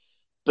of him.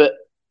 But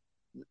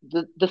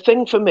the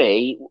thing for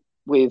me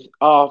with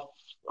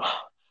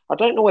I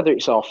don't know whether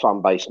it's our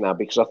fan base now,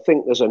 because I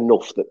think there's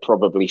enough that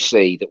probably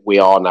see that we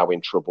are now in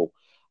trouble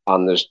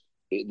and there's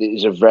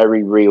a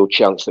very real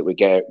chance that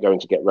we're going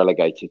to get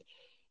relegated.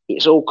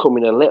 It's all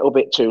coming a little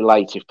bit too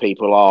late if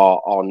people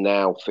are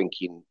now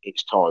thinking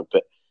it's time.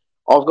 But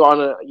I've got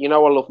I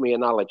love me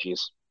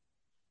analogies,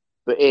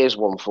 but here's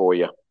one for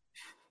you.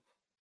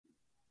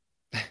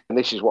 And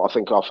this is what I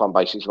think our fan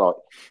base is like.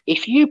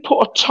 If you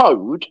put a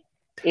toad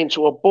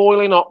into a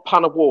boiling hot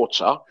pan of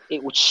water,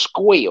 it would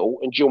squeal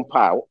and jump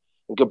out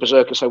and go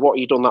berserk and say, "What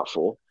have you done that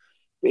for?"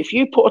 But if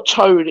you put a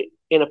toad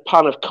in a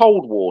pan of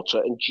cold water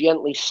and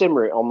gently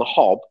simmer it on the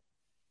hob,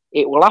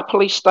 it will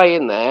happily stay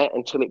in there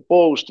until it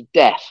boils to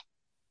death.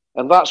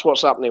 And that's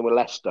what's happening with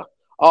Leicester.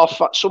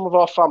 Some of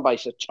our fan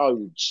base are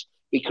toads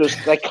because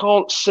they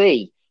can't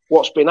see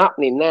what's been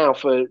happening now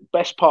for the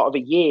best part of a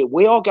year.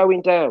 We are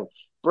going down.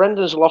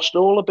 Brendan's lost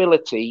all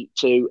ability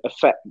to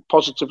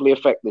positively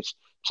affect this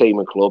team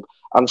and club.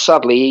 And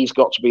sadly, he's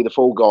got to be the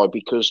fall guy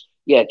because,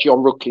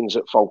 John Rudkin's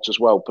at fault as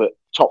well, but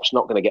Top's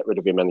not going to get rid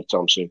of him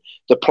anytime soon.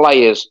 The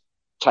players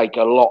take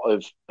a lot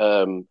of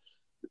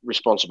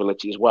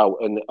responsibility as well,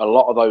 and a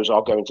lot of those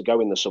are going to go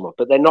in the summer,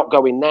 but they're not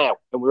going now,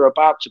 and we're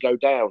about to go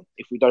down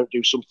if we don't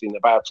do something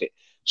about it.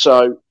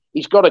 So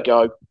he's got to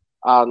go,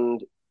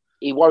 and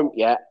he won't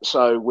yet,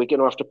 so we're going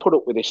to have to put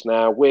up with this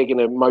now. We're going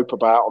to mope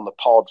about on the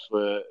pod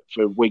for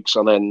weeks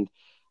on end,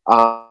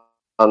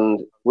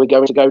 and we're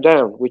going to go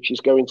down, which is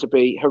going to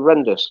be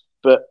horrendous.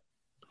 But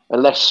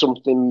unless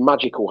something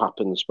magical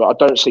happens, but I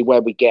don't see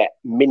where we get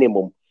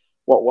minimum.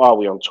 What are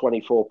we on?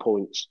 24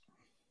 points.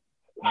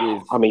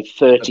 I mean,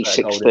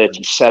 36,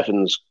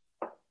 37's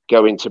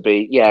going to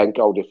be, and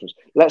goal difference.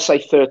 Let's say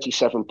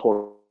 37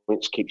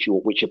 points keeps you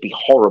up, which would be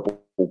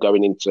horrible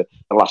going into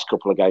the last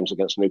couple of games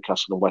against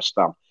Newcastle and West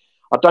Ham.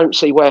 I don't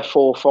see where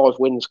 4 or 5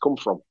 wins come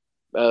from.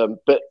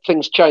 But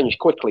things change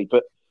quickly.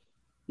 But,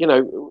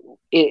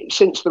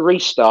 since the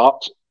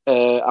restart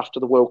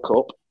after the World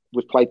Cup,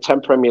 we've played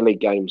 10 Premier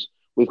League games.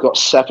 We've got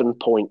 7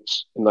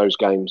 points in those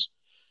games.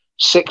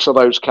 6 of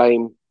those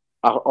came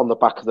on the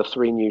back of the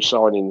 3 new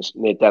signings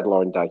near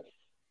deadline day.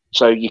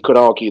 So you could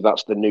argue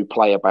that's the new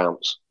player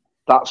bounce.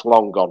 That's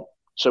long gone.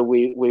 So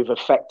we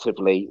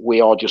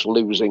are just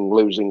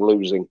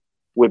losing.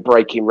 We're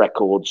breaking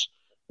records.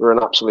 We're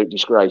an absolute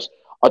disgrace.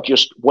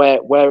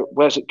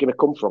 Where's it going to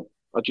come from?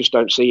 I just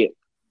don't see it.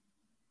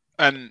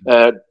 And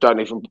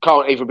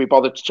can't even be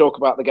bothered to talk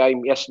about the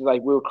game yesterday.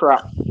 We were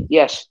crap.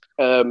 Yes,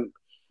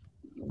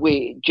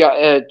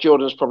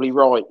 Jordan's probably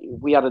right.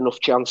 We had enough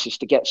chances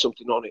to get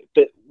something on it,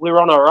 but we're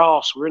on our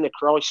arse. We're in a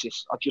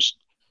crisis.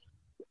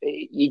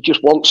 You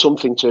just want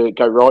something to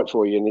go right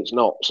for you, and it's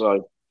not.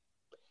 So,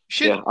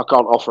 I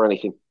can't offer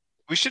anything.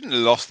 We shouldn't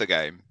have lost the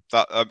game.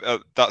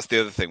 That's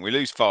the other thing. We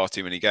lose far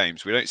too many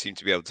games. We don't seem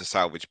to be able to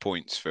salvage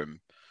points from.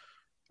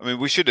 I mean,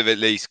 we should have at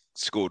least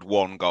scored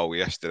 1 goal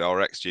yesterday.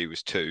 Our XG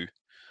was 2,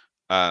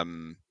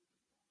 and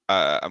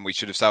we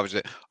should have salvaged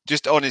it.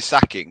 Just on his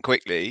sacking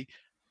quickly.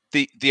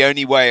 The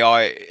only way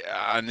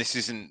and this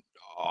isn't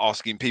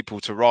asking people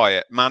to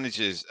riot,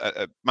 managers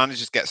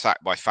get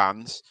sacked by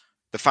fans.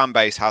 The fan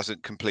base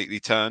hasn't completely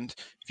turned.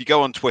 If you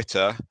go on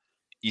Twitter,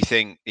 you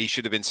think he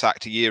should have been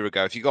sacked a year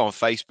ago. If you go on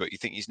Facebook, you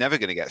think he's never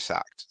going to get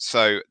sacked.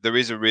 So there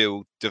is a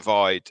real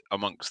divide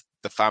amongst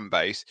the fan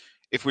base.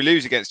 If we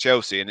lose against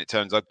Chelsea and it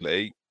turns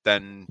ugly,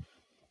 then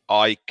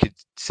I could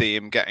see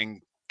him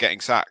getting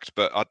sacked.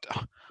 But I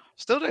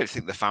still don't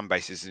think the fan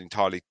base is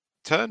entirely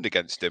turned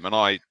against him. And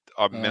I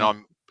mean,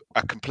 I'm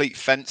a complete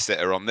fence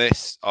sitter on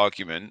this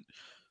argument,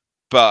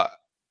 but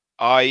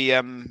I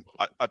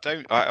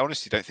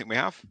honestly don't think we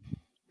have.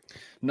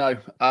 No.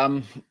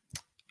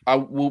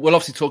 We'll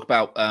obviously talk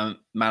about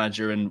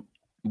manager and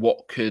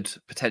what could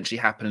potentially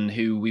happen and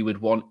who we would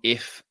want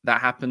if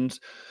that happened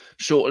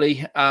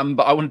shortly.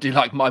 But I want to do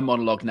like my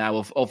monologue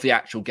now of the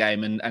actual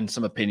game and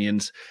some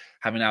opinions.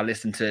 having now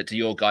listened to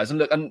your guys. And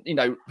look, and you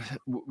know,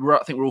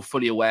 I think we're all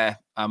fully aware,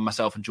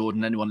 myself and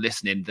Jordan, anyone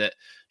listening, that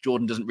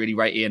Jordan doesn't really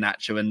rate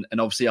Iheanacho,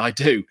 and obviously I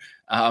do.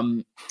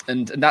 And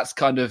that's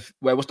kind of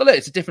where we're still.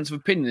 It's a difference of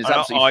opinion. It's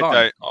absolutely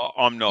fine.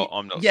 I'm not.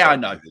 Yeah, I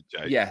know.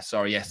 Yeah,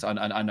 sorry. Yes,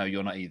 I know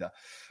you're not either.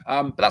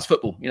 But that's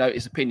football. You know,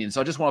 it's opinion.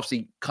 So I just want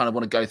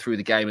to go through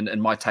the game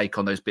and my take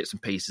on those bits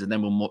and pieces, and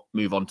then we'll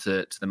move on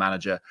to the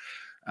manager.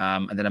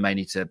 And then I may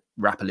need to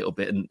rap a little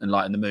bit and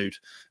lighten the mood.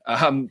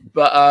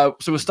 So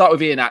we'll start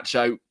with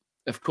Iheanacho.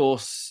 Of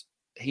course,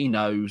 he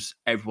knows,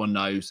 everyone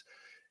knows,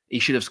 he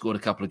should have scored a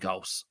couple of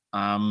goals.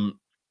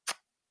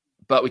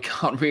 But we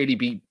can't really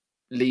be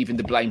leaving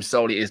the blame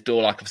solely at his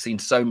door like I've seen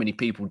so many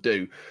people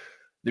do.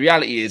 The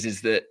reality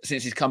is that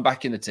since he's come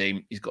back in the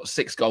team, he's got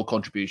 6 goal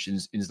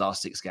contributions in his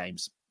last 6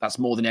 games. That's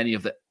more than any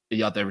of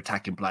the other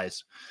attacking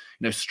players.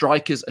 You know,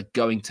 strikers are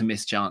going to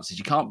miss chances.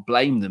 You can't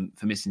blame them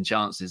for missing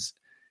chances.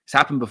 It's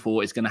happened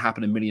before. It's going to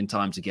happen a million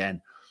times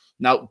again.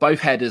 Now, both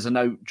headers, I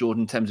know,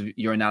 Jordan, in terms of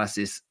your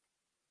analysis,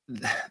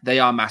 they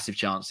are massive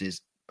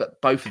chances, but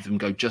both of them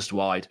go just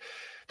wide.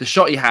 The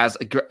shot he has,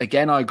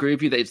 again, I agree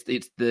with you that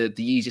it's the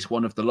easiest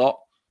one of the lot,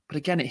 but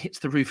again, it hits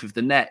the roof of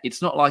the net.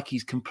 It's not like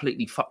he's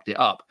completely fucked it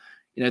up.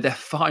 You know, they're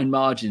fine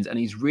margins, and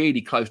he's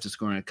really close to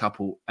scoring a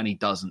couple, and he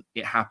doesn't.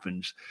 It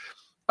happens.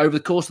 Over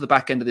the course of the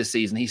back end of this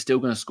season, he's still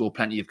going to score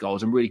plenty of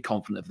goals. I'm really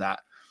confident of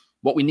that.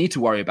 What we need to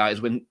worry about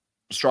is when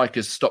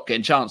strikers stop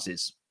getting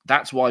chances.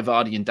 That's why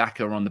Vardy and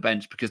Daka are on the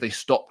bench, because they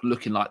stopped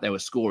looking like they were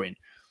scoring.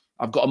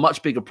 I've got a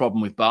much bigger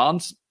problem with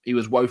Barnes. He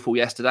was woeful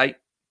yesterday,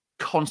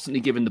 constantly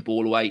giving the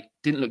ball away,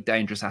 didn't look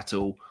dangerous at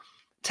all.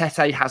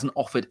 Tete hasn't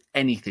offered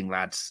anything,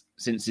 lads,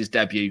 since his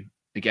debut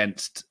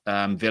against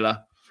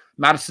Villa.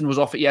 Maddison was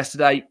off it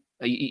yesterday.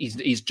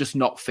 He's just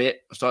not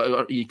fit,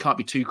 so you can't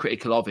be too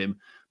critical of him.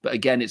 But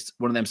again, it's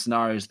one of them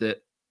scenarios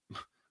that,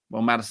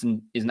 well,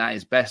 Maddison isn't at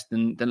his best,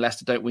 then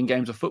Leicester don't win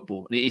games of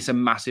football. It's a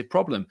massive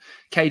problem.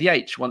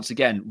 KDH, once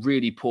again,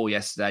 really poor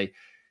yesterday.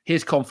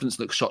 His confidence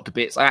looks shot to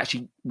bits. I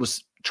actually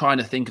was trying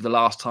to think of the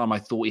last time I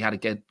thought he had a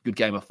good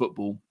game of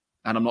football,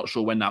 and I'm not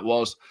sure when that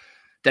was.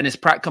 Dennis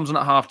Pratt comes on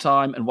at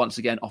half-time and once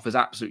again offers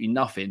absolutely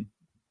nothing.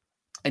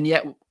 And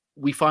yet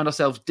we find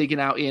ourselves digging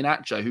out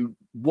Iheanacho, who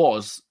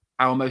was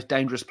our most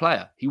dangerous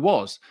player. He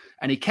was.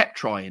 And he kept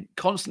trying,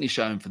 constantly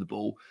showing for the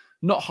ball,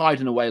 not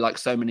hiding away like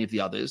so many of the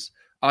others.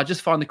 I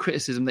just find the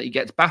criticism that he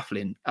gets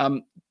baffling.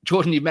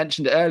 Jordan, you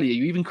mentioned it earlier.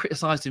 You even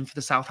criticised him for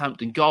the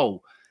Southampton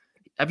goal.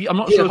 I'm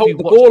not sure if you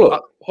watched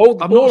it. Hold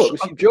the ball up.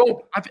 It's your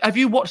job. Have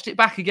you watched it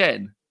back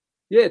again?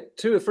 Yeah,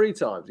 2 or 3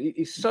 times.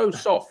 He's so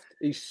soft.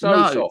 He's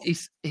soft.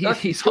 He's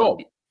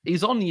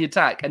on the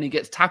attack and he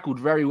gets tackled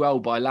very well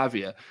by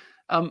Lavia.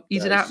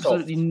 He's in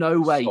absolutely no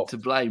way to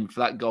blame for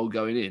that goal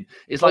going in.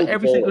 It's like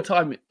every single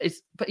time.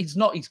 But he's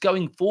not. He's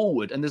going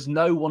forward and there's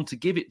no one to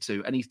give it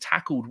to, and he's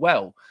tackled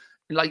well.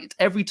 Like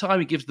every time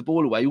he gives the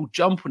ball away, you'll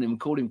jump on him and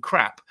call him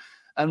crap.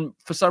 And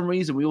for some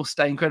reason, we all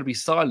stay incredibly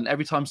silent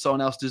every time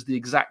someone else does the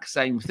exact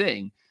same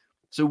thing.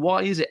 So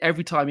why is it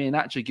every time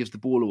Iheanacho gives the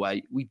ball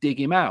away, we dig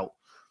him out?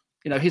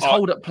 You know, his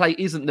hold-up play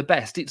isn't the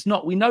best. It's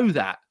not. We know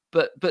that.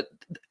 But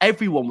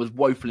everyone was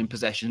woeful in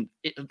possession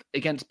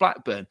against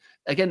Blackburn,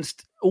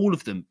 against all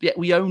of them. Yet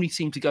we only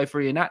seem to go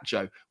for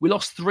Iheanacho. We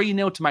lost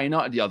 3-0 to Man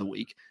United the other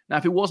week. Now,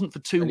 if it wasn't for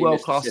 2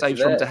 world-class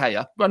saves from De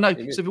Gea,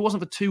 so if it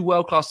wasn't for 2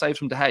 world-class saves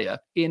from De Gea,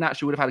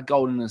 Iheanacho would have had a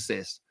goal and an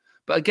assist.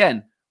 But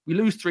again, we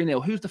lose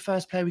 3-0. Who's the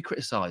first player we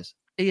criticise?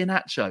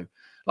 Iheanacho.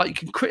 Like, you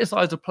can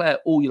criticise a player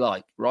all you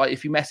like, right?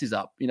 If he messes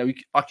up, you know,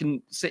 I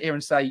can sit here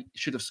and say he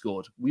should have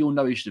scored. We all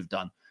know he should have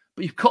done.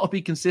 But you've got to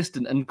be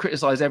consistent and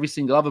criticise every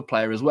single other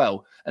player as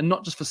well. And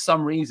not just for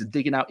some reason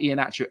digging out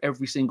Iheanacho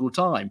every single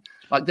time.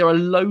 Like, there are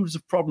loads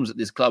of problems at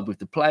this club with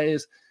the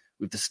players,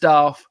 with the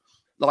staff.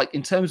 Like,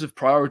 in terms of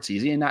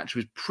priorities, Iheanacho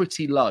is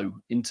pretty low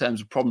in terms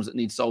of problems that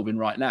need solving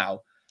right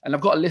now. And I've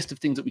got a list of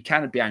things that we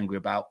can be angry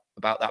about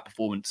that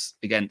performance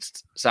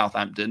against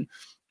Southampton.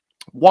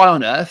 Why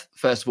on earth,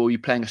 first of all, are you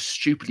playing a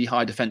stupidly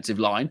high defensive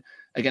line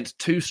against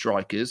 2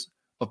 strikers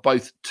of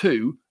both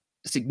 2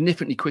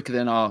 significantly quicker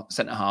than our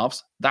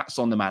centre-halves? That's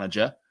on the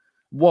manager.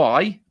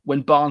 Why,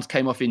 when Barnes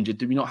came off injured,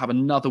 did we not have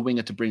another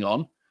winger to bring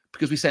on?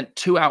 Because we sent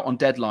 2 out on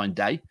deadline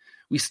day.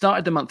 We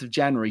started the month of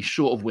January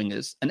short of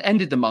wingers and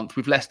ended the month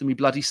with less than we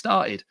bloody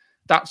started.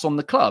 That's on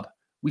the club.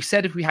 We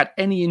said if we had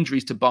any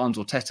injuries to Barnes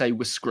or Tete,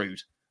 we're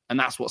screwed. And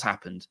that's what's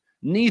happened.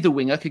 Neither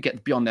winger could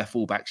get beyond their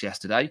fullbacks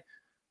yesterday,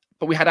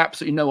 but we had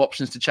absolutely no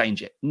options to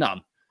change it.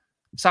 None.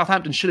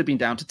 Southampton should have been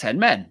down to 10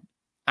 men.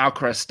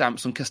 Alcaraz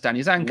stamps on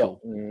Castagne's ankle.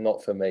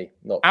 Not for me.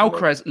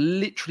 Alcaraz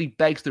literally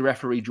begs the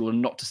referee, Jordan,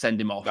 not to send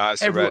him off.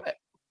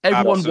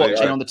 Everyone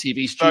watching on the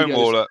TV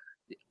studios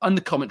and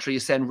the commentary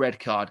is saying red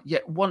card.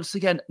 Yet once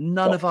again,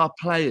 none of our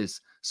players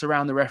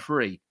surround the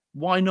referee.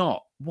 Why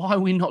not? Why are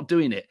we not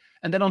doing it?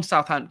 And then on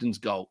Southampton's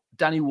goal,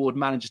 Danny Ward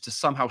manages to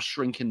somehow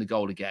shrink in the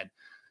goal again.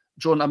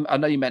 Jordan, I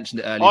know you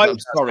mentioned it earlier, but I'm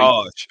sorry.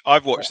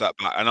 I've watched that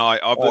back, and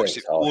I've watched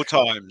it 4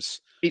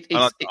 times.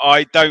 I'm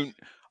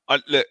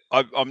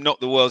not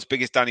the world's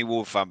biggest Danny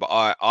Ward fan, but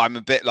I'm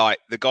a bit like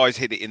the guys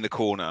hit it in the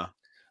corner.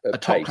 A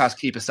top-class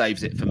keeper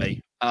saves it for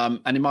me.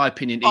 And in my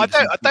opinion, I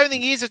don't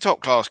think he is a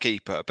top class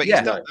keeper, but Yeah.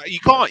 he's not, you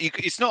can't.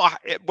 It's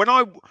not when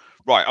I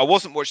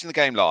wasn't watching the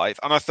game live,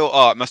 and I thought,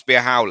 oh, it must be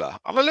a howler,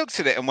 and I looked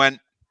at it and went,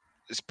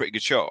 it's a pretty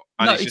good shot,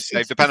 and No, he's just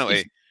saved the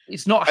penalty.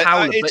 It's not a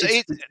howler.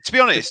 To be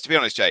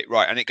honest, Jake,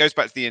 right, and it goes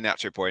back to the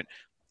Iheanacho point.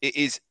 It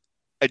is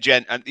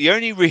and the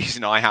only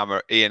reason I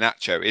hammer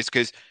Iheanacho is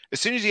because as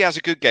soon as he has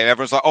a good game,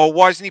 everyone's like, oh,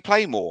 why doesn't he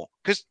play more?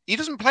 Because he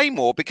doesn't play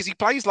more because he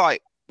plays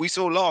like we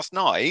saw last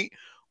night.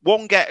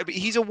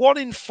 He's a 1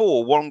 in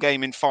 4, 1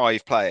 game in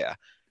 5 player.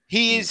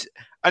 He is,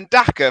 and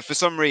Daka for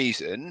some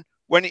reason,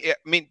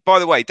 by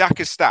the way,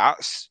 Daka's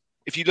stats,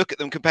 if you look at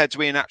them compared to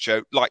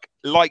Iheanacho,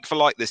 like for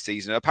like this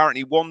season,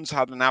 apparently one's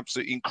had an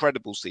absolutely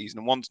incredible season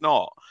and one's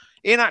not.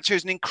 Iheanacho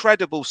is an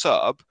incredible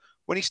sub.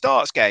 When he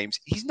starts games,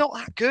 he's not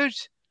that good.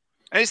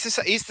 And it's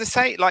the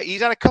same. Like,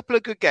 he's had a couple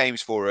of good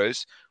games for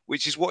us,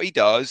 which is what he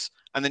does,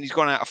 and then he's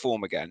gone out of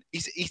form again.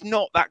 He's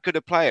not that good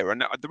a player,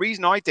 and the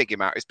reason I dig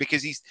him out is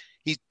because he's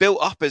built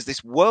up as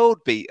this world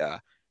beater,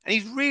 and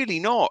he's really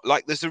not.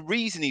 Like, there's a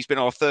reason he's been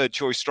our 3rd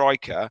choice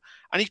striker,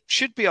 and he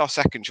should be our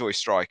 2nd choice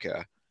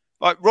striker.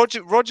 Like,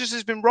 Rodgers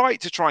has been right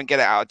to try and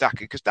get it out of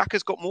Daka, because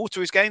Daka's got more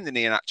to his game than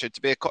Iheanacho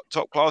to be a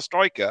top class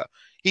striker.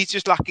 He's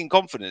just lacking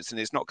confidence, and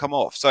it's not come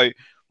off. So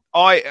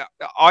I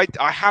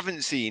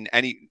haven't seen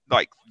any,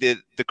 like, the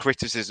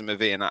criticism of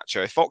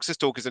Iheanacho. If Fox's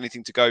talk is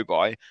anything to go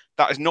by,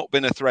 that has not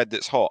been a thread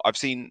that's hot. I've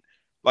seen,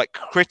 like,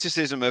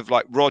 criticism of,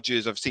 like,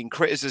 Rodgers. I've seen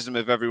criticism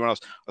of everyone else.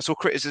 I saw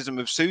criticism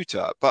of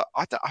Suter, but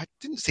I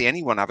didn't see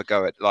anyone have a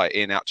go at, like,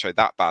 Iheanacho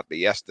that badly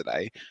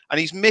yesterday. And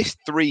he's missed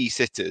 3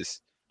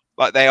 sitters.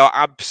 Like, they are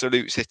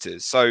absolute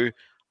sitters. So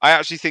I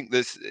actually think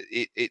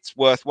it's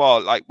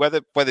worthwhile. Like,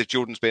 whether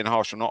Jordan's being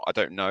harsh or not, I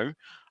don't know.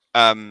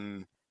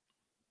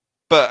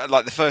 But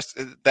like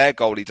their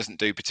goal, he doesn't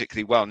do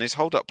particularly well, and his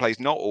hold-up play is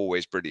not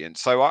always brilliant.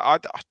 So I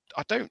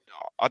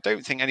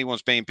don't think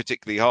anyone's being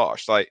particularly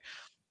harsh. Like,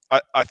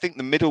 I think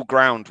the middle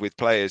ground with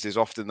players is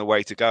often the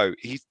way to go.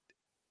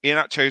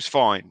 Iheanacho's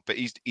fine, but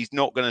he's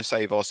not going to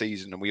save our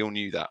season, and we all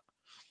knew that.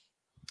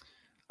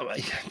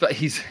 But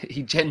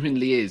he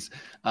genuinely is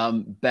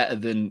better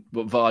than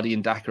what Vardy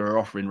and Daka are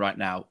offering right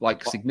now,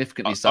 like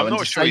significantly so. I'm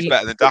not sure he's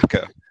better than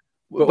Daka.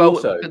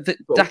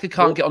 Daka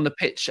can't get on the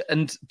pitch,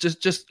 and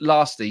just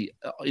lastly,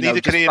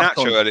 neither can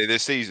Iheanacho earlier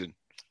this season.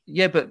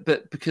 Yeah, but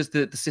because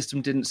the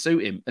system didn't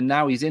suit him, and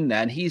now he's in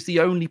there, and he's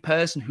the only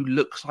person who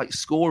looks like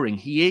scoring.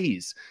 He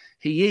is.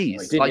 He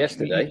did like,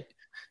 yesterday.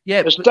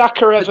 Has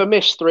Daka ever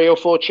missed 3 or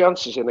 4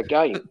 chances in a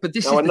game? But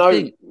this is the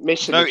thing.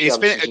 Missing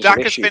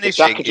Daka's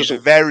finishing is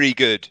very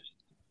good.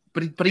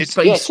 But he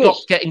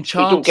stopped getting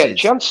chances. He don't get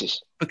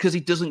chances because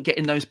he doesn't get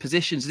in those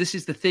positions. This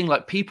is the thing.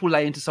 Like, people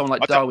lay into someone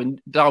like Darwin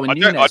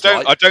Núñez.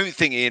 I don't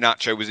think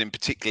Iheanacho was in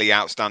particularly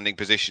outstanding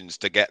positions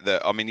to get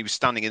the. I mean, he was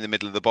standing in the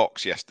middle of the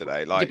box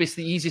yesterday. Like, it's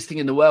the easiest thing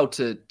in the world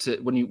to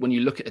when you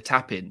look at a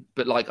tap in.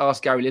 But like,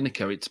 ask Gary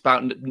Lineker, it's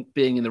about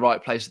being in the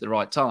right place at the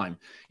right time.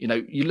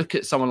 You look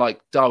at someone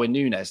like Darwin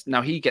Núñez.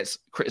 Now, he gets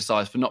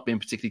criticised for not being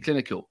particularly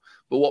clinical.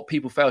 But what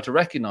people fail to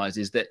recognise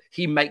is that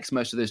he makes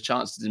most of those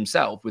chances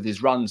himself with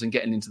his runs and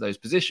getting into those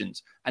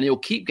positions. And he'll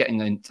keep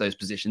getting into those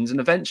positions. And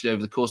eventually,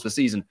 over the course of the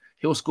season,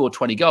 he'll score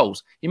 20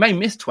 goals. He may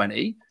miss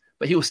 20,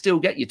 but he'll still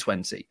get you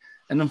 20.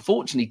 And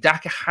unfortunately,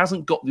 Daka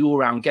hasn't got the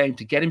all-round game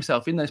to get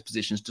himself in those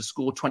positions to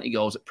score 20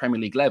 goals at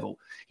Premier League level.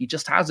 He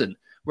just hasn't.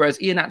 Whereas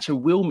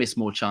Iheanacho will miss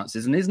more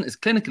chances and isn't as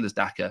clinical as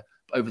Daka.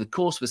 But over the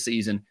course of the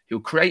season, he'll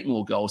create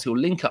more goals, he'll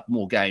link up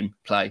more game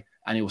play,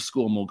 and he'll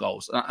score more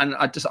goals. And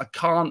I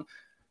can't.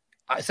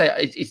 I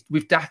say it's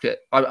with Daka,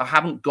 I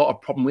haven't got a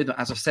problem with him.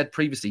 As I've said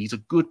previously, he's a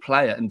good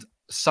player, and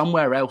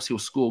somewhere else he'll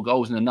score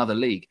goals in another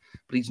league.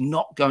 But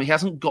he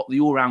hasn't got the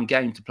all-round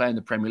game to play in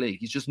the Premier League.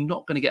 He's just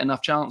not going to get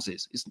enough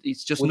chances.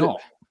 It's just not.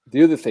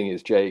 The other thing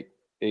is, Jake,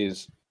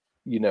 is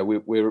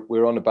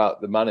we're on about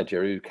the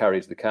manager who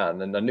carries the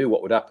can, and I knew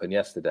what would happen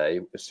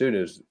yesterday. As soon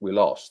as we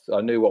lost,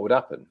 I knew what would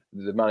happen.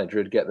 The manager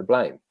would get the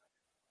blame.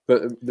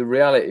 But the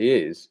reality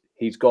is,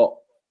 he's got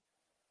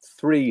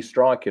 3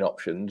 striking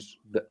options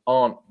that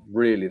aren't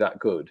really that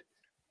good,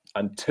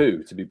 and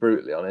 2, to be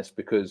brutally honest,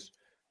 because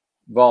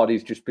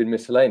Vardy's just been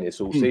miscellaneous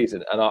all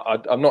season. And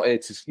I'm not here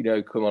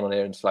to come on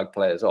here and slag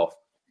players off,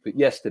 but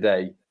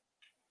yesterday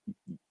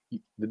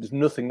there's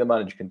nothing the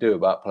manager can do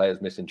about players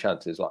missing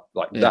chances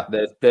like that.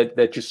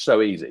 They're just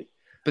so easy.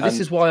 But this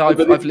is why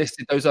I've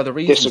listed those other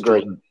reasons.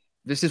 Disagree.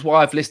 This is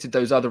why I've listed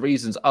those other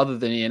reasons other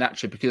than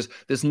Iheanacho, because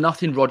there's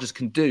nothing Rodgers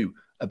can do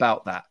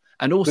about that.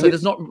 And also,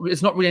 there's not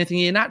really anything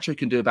Iheanacho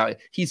can do about it.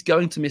 He's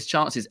going to miss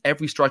chances.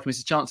 Every striker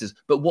misses chances.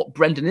 But what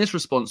Brendan is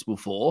responsible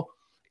for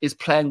is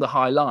playing the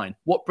high line.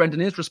 What Brendan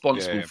is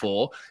responsible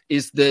for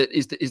is the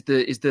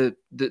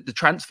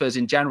transfers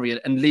in January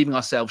and leaving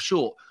ourselves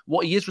short.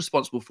 What he is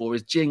responsible for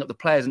is geeing up the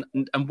players.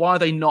 And why are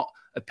they not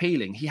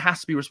appealing? He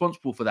has to be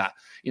responsible for that.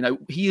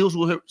 He is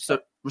also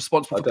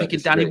responsible for picking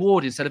Danny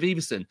Ward instead of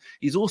Everson.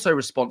 He's also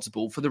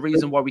responsible for the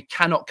reason why we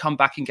cannot come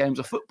back in games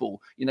of football.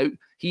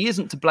 He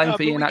isn't to blame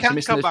for Iheanacho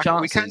missing those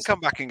chances. We can come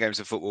back in games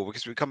of football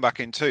because we come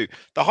back in 2.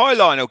 The high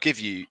line I'll give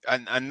you,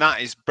 and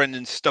that is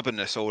Brendan's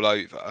stubbornness all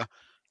over.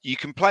 you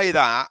can play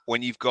that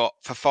when you've got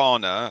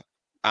Fofana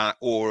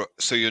or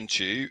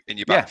Soyuncu in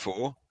your back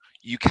four.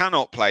 You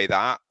cannot play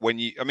that when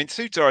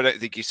Suter, I don't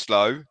think he's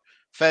slow.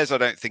 Fez, I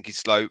don't think he's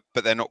slow,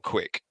 but they're not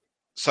quick.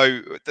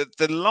 So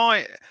the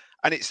line,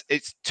 and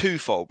it's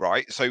twofold,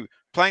 right? So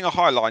playing a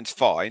high line's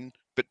fine,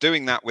 but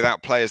doing that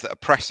without players that are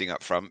pressing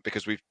up front,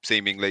 because we've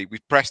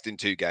pressed in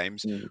 2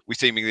 games. We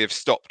seemingly have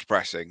stopped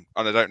pressing,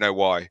 and I don't know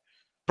why.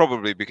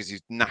 Probably because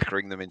he's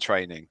knackering them in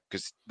training,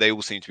 because they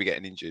all seem to be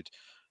getting injured.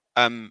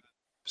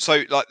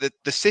 So like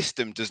the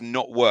system does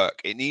not work.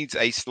 It needs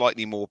a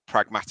slightly more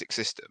pragmatic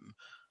system.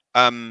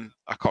 I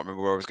can't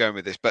remember where I was going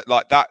with this, but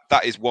like that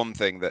is one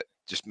thing that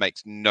just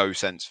makes no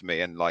sense for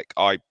me. And like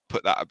I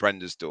put that at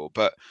Brenda's door.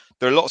 But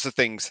there are lots of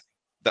things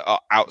that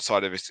are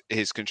outside of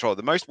his control.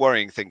 The most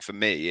worrying thing for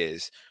me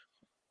is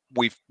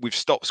we've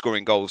stopped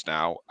scoring goals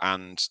now,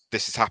 and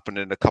this has happened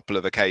in a couple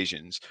of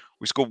occasions.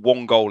 We scored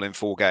 1 goal in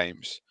 4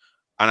 games.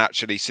 And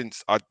actually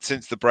since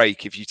the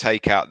break, if you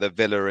take out the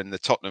Villa and the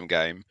Tottenham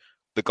game,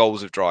 the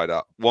goals have dried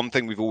up. One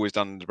thing we've always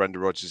done under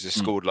Brendan Rodgers is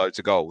scored loads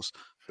of goals.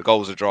 The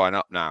goals are drying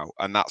up now,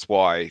 and that's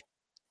why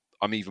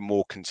I'm even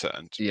more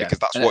concerned, because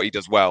that's what he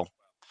does well.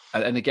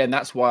 And again,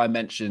 that's why I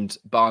mentioned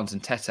Barnes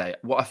and Tete.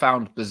 What I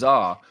found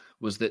bizarre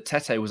was that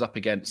Tete was up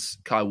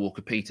against Kyle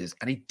Walker-Peters,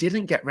 and he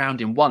didn't get round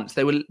him once.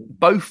 They were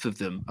both of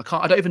them.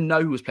 I don't even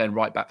know who was playing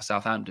right back for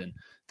Southampton.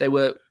 They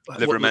were what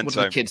do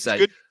the kids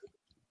say?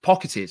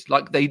 Pocketed.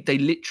 Like they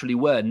literally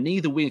were.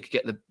 Neither winger could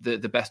get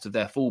the best of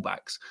their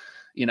fullbacks,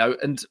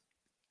 and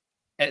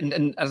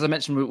as I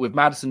mentioned with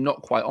Maddison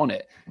not quite on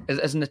it,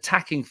 as an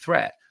attacking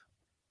threat,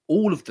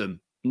 all of them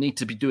need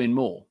to be doing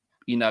more,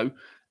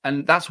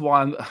 and that's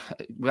why I'm,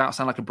 without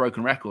sounding like a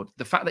broken record,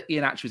 the fact that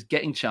Iheanacho is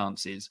getting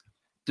chances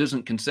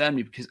doesn't concern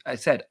me, because I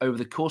said over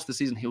the course of the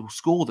season he'll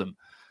score them.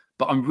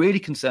 But I'm really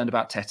concerned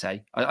about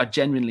Tete. I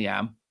genuinely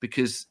am,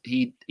 because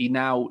he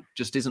now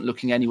just isn't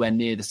looking anywhere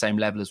near the same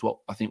level as what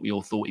I think we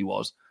all thought he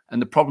was.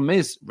 And the problem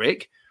is,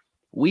 Rick,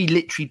 we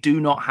literally do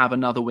not have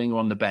another winger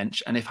on the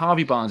bench. And if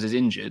Harvey Barnes is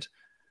injured,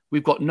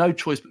 we've got no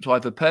choice but to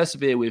either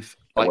persevere with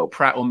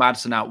Pratt or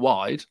Maddison out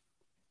wide,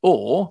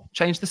 or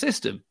change the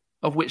system,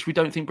 of which we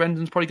don't think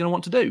Brendan's probably going to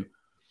want to do.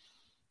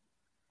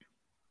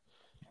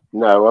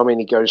 No, I mean,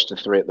 he goes to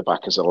 3 at the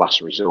back as a last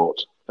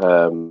resort.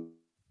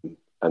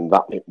 And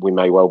that we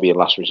may well be in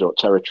last resort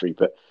territory.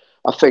 But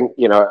I think,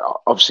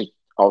 obviously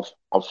I've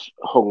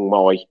hung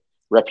my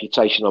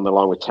reputation on the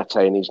line with Tete,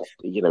 and he's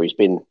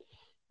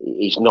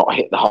not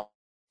hit the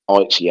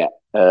heights yet.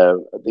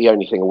 The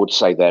only thing I would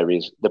say there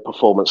is the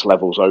performance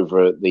levels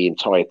over the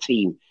entire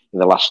team in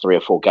the last 3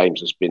 or 4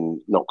 games has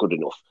been not good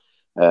enough.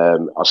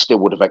 I still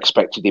would have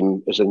expected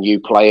him as a new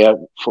player,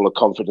 full of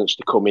confidence,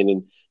 to come in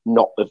and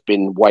not have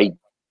been weighed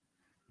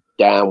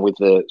down with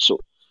the sort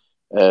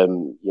of,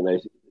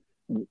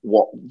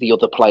 what the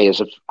other players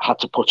have had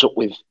to put up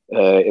with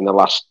in the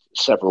last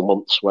several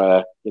months,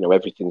 where,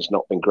 everything's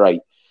not been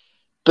great.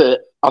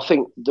 But I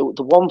think the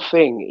one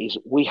thing is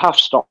we have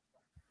stopped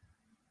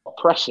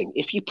pressing.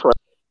 If you press,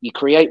 you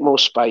create more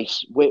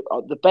space.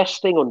 The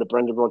best thing under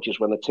Brendan Rodgers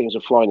when the teams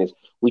are flying is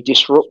we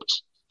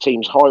disrupt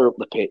teams higher up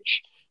the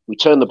pitch. We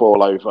turn the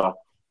ball over.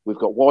 We've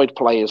got wide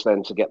players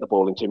then to get the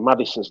ball into.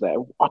 Maddison's there.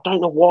 I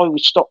don't know why we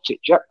stopped it,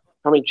 Jack.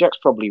 I mean, Jack's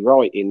probably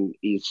right in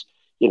his,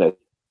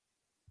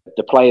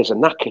 the players are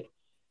knackered.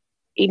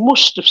 He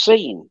must have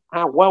seen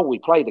how well we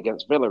played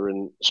against Villa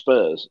and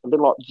Spurs and been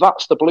like,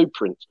 that's the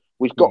blueprint.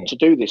 We've got to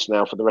do this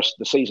now for the rest of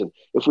the season.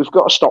 If we've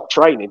got to stop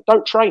training,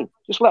 don't train.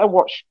 Just let them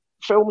watch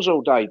films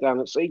all day down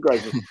at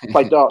Seagraves and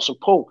play darts and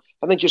pool,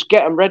 and then just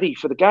get them ready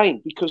for the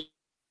game, because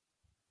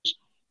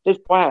they've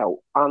out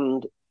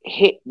and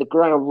hit the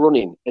ground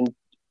running. And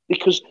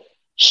because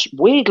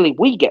weirdly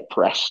we get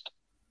pressed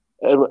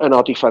and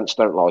our defence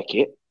don't like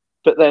it,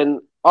 but then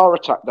our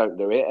attack don't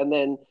do it, and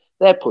then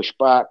they're pushed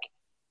back.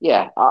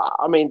 Yeah,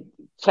 I mean,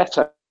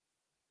 Tete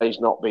has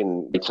not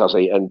been, has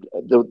he? And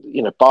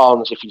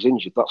Barnes, if he's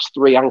injured, that's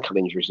 3 ankle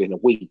injuries in a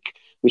week,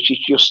 which is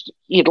just,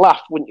 you'd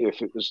laugh, wouldn't you,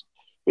 if it was?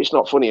 It's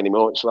not funny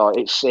anymore. It's like,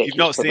 it's sick. You've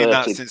not seen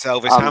that since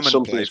Elvis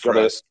Hammond played for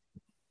us.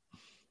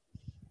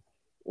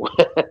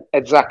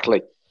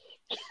 Exactly.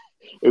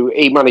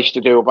 He managed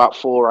to do about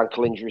 4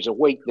 ankle injuries a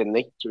week, didn't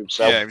he, to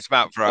himself? Yeah, it was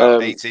about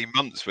for 18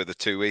 months with a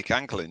 2-week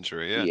ankle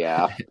injury.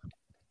 Yeah.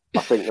 I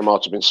think there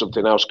might have been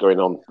something else going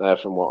on there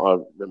from what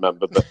I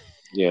remember, but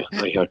yeah,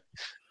 there you go.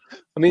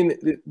 I mean,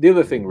 the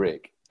other thing,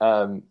 Rick,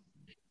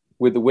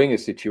 with the winger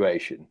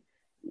situation,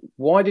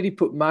 why did he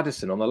put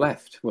Maddison on the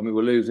left when we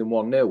were losing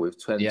 1-0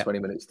 with 20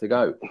 minutes to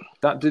go?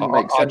 That didn't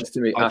make sense to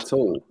me at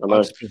all. I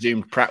just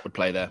presumed Pratt would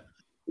play there.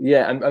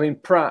 Yeah, and I mean,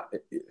 Pratt,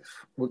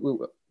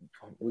 we're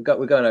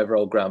going over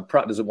old ground.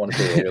 Pratt doesn't want to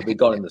be here. He'll be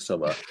gone in the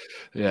summer.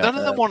 Yeah. None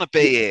of them want to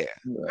be here.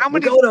 How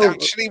many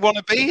actually want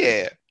to be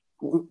here?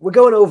 We're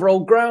going over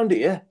old ground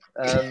here.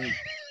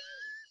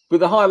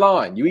 With a high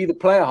line, you either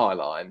play a high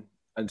line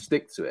and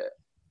stick to it,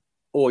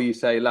 or you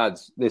say,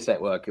 lads, this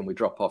ain't working, we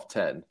drop off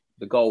 10.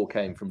 The goal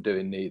came from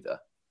doing neither.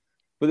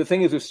 But the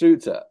thing is with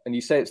Suter, and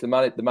you say it's the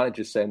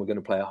manager's saying we're going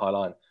to play a high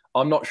line.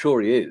 I'm not sure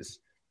he is.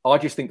 I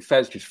just think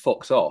Fez just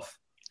fucks off.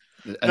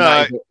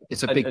 And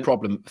it's a big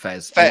problem,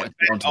 Fez.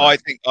 I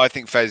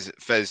think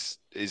Fez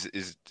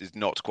is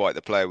not quite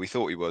the player we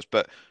thought he was.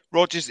 But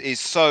Rodgers is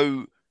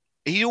so.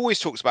 He always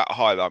talks about a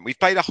high line. We've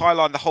played a high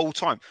line the whole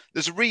time.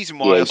 There's a reason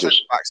why our centre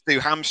backs do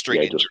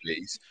hamstring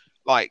injuries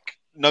like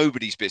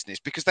nobody's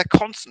business, because they're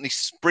constantly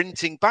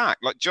sprinting back.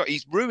 Like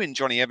he's ruined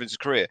Johnny Evans'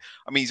 career.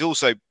 I mean, he's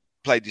also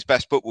played his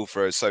best football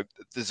for us, so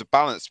there's a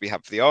balance to be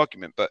had for the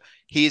argument. But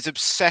he is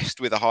obsessed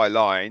with a high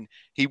line.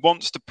 He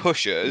wants to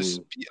push us,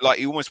 like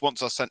he almost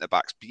wants our centre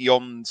backs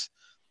beyond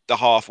the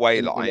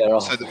halfway line,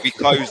 so that we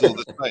close all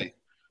the space.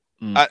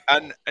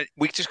 And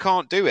we just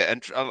can't do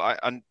it.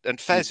 And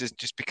Fez has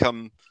just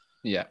become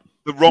the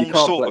wrong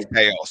sort of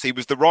chaos. He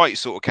was the right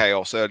sort of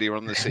chaos earlier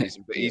on in the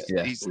season, but he's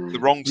the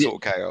wrong sort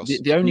of chaos.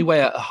 The only way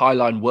a high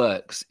line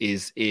works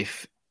is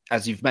if,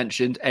 as you've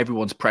mentioned,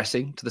 everyone's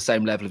pressing to the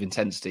same level of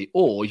intensity,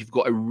 or you've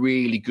got a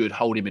really good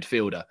holding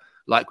midfielder,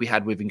 like we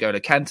had with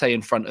N'Golo Kante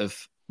in front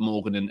of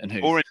Morgan and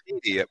Huth. Or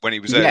Ndidi when he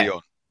was early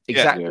on.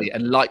 Exactly. Yeah.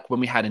 And like when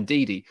we had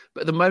Ndidi.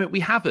 But at the moment we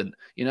haven't,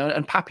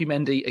 and Papi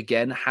Mendy,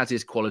 again, has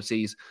his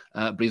qualities,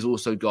 but he's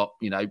also got,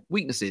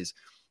 weaknesses.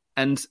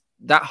 And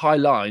that high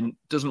line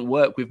doesn't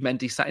work with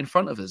Mendy sat in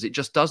front of us. It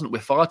just doesn't. We're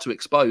far too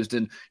exposed.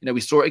 And, we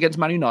saw it against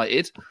Man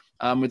United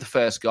with the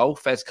first goal.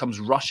 Fez comes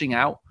rushing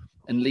out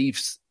and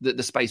leaves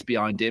the space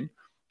behind him.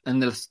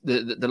 And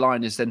the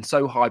line is then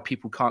so high,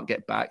 people can't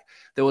get back.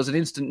 There was an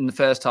instant in the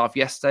first half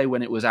yesterday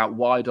when it was out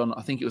wide on,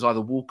 I think it was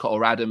either Walcott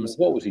or Adams.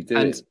 What was he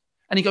doing?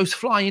 And he goes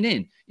flying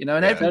in, and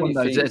everyone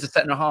knows that as a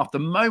centre and a half, the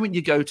moment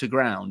you go to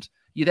ground,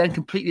 you're then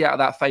completely out of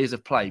that phase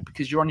of play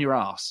because you're on your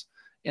arse.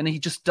 And he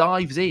just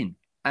dives in.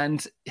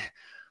 And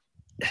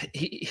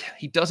he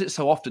does it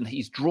so often.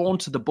 He's drawn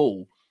to the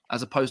ball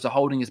as opposed to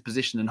holding his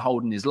position and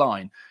holding his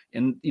line.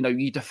 And,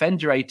 you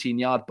defend your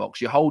 18-yard box,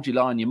 you hold your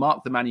line, you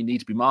mark the man you need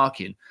to be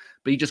marking,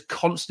 but he just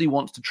constantly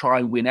wants to try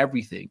and win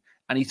everything.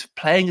 And he's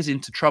playing us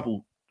into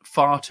trouble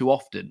far too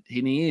often.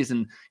 And he is.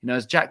 And,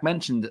 as Jack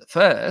mentioned at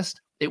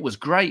first, it was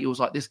great. It was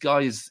like, this guy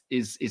is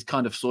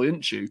kind of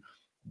Soyuncu,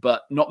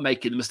 but not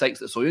making the mistakes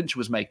that Soyuncu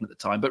was making at the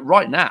time. But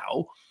right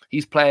now,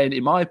 he's playing,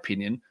 in my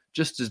opinion,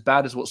 just as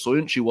bad as what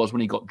Soyuncu was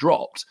when he got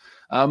dropped.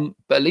 But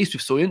at least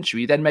with Soyuncu,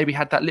 he then maybe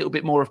had that little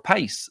bit more of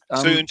pace.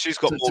 Soyuncu's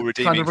got more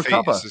redeeming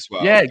features as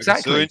well. Yeah,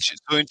 exactly.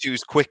 Soyuncu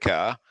is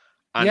quicker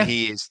and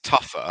he is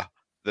tougher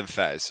than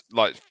Fez.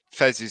 Like,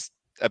 Fez is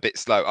a bit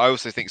slow. I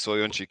also think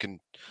Soyuncu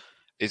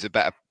is a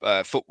better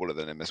footballer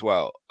than him as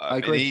well. I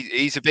agree.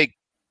 He's a big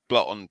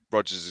blot on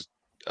Rodgers'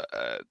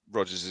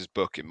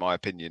 book, in my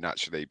opinion,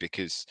 actually,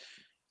 because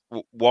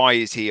why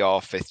is he our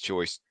fifth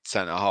choice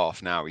centre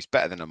half now? He's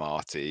better than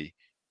Amati.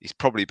 He's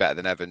probably better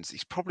than Evans.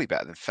 He's probably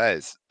better than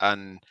Fez.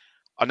 And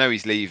I know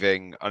he's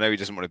leaving. I know he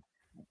doesn't want to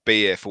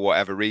be here for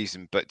whatever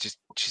reason, but just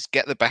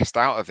get the best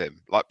out of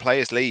him. Like,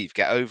 players leave,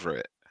 get over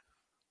it.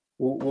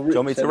 Do you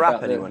want me to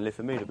rap anyone? Lift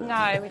the mood a bit.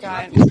 No, we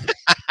don't.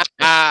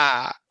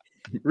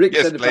 Rick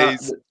said about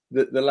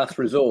the last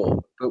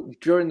resort, but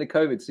during the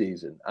COVID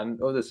season and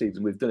other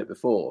seasons, we've done it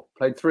before.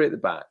 Played three at the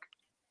back,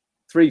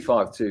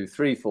 3-5-2,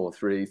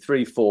 3-4-3,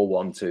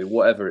 3-4-1-2,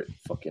 whatever it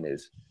fucking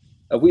is.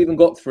 Have we even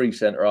got three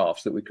centre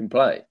halves that we can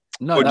play?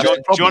 No, well, that's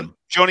the problem.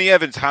 Johnny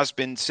Evans has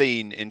been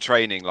seen in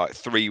training like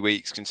 3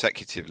 weeks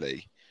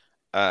consecutively,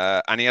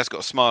 and he has got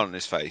a smile on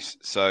his face.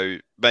 So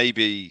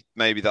maybe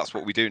that's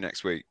what we do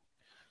next week.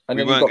 And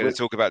we weren't going to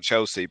talk about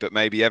Chelsea, but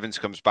maybe Evans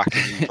comes back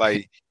and you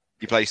play.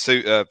 You play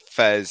Suter,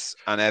 Fez,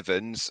 and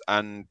Evans,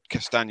 and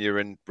Castagna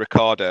and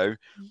Ricardo.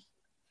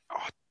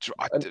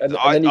 And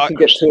then you can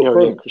get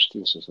to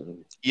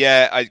Christensen.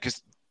 Yeah,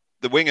 because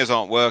the wingers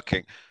aren't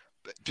working.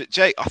 But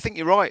Jake, I think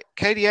you're right.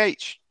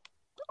 KDH,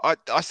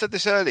 I said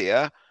this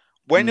earlier.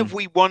 When have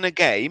we won a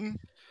game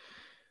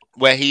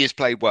where he has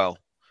played well?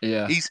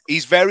 Yeah,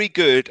 he's very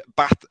good,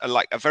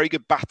 like a very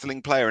good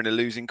battling player in a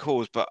losing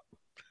cause, but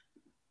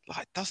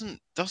like doesn't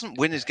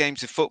win his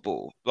games of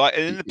football. Like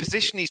in the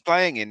position he's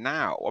playing in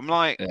now, I'm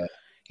like,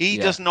 he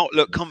does not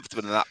look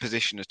comfortable in that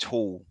position at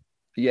all.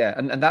 Yeah,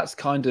 and that's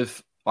kind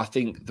of, I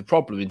think, the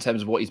problem in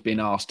terms of what he's been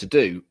asked to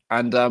do.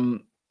 And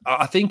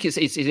I think it's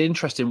an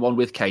interesting one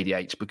with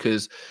KDH,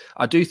 because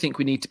I do think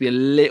we need to be a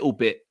little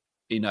bit,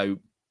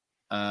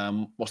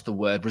 what's the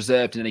word,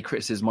 reserved in any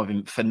criticism of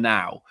him for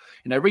now.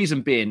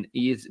 Reason being,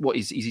 is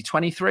he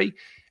 23?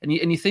 And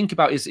you think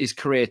about his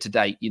career to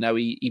date.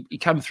 He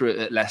came through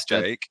at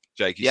Leicester.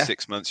 Jake, he's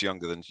 6 months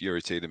younger than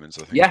Yuri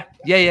Tielemans, I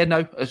think.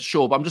 No,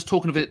 sure. But I'm just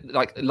talking of it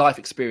like life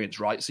experience,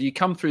 right? So you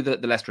come through the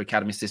Leicester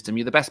Academy system.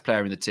 You're the best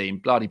player in the team,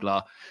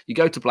 blah-de-blah. You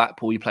go to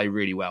Blackpool, you play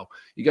really well.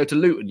 You go to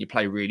Luton, you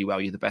play really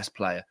well. You're the best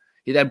player.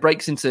 He then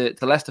breaks into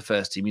the Leicester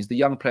first team. He's the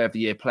young player of the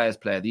year, players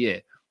player of the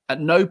year. At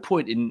no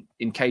point in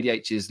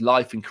KDH's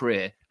life and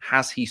career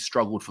has he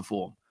struggled for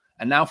form.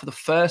 And now for the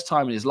first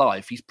time in his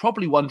life, he's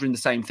probably wondering the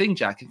same thing,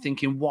 Jack, and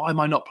thinking, why am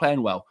I not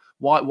playing well?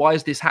 Why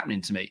is this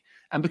happening to me?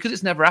 And because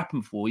it's never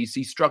happened before,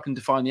 he's struggling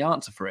to find the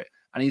answer for it.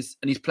 And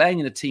he's playing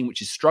in a team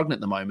which is struggling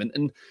at the moment.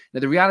 And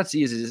the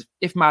reality is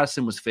if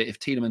Maddison was fit, if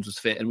Tielemans was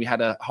fit, and we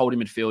had a holding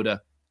midfielder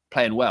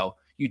playing well,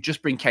 you'd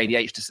just bring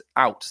KDH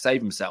out to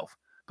save himself.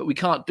 but we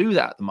can't do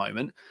that at the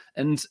moment.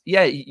 And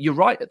yeah, you're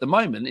right. At the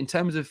moment, in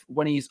terms of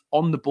when he's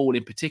on the ball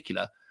in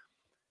particular,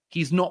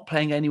 he's not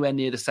playing anywhere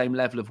near the same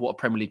level of what a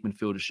Premier League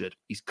midfielder should.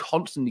 He's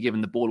constantly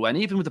giving the ball away. And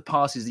even with the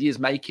passes he is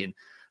making,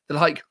 they're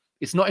like,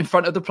 it's not in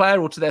front of the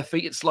player or to their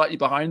feet, it's slightly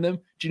behind them.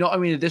 Do you know what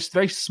I mean? There's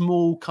very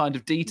small kind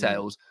of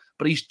details,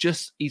 but he's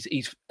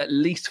at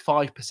least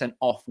 5%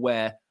 off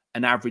where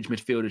an average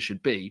midfielder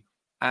should be.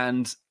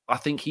 And I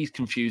think he's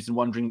confused and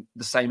wondering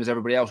the same as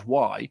everybody else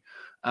why.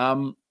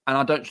 And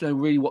I don't know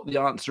really what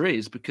the answer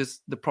is,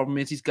 because the problem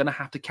is he's going to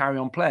have to carry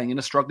on playing in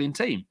a struggling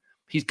team.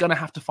 He's going to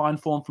have to find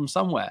form from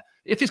somewhere.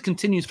 If this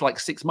continues for like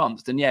 6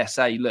 months, then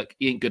say, look,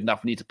 he ain't good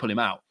enough, we need to pull him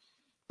out.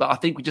 But I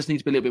think we just need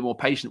to be a little bit more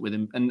patient with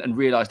him and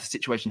realise the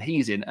situation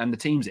he's in and the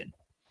team's in.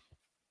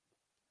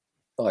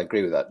 I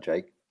agree with that,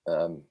 Jake.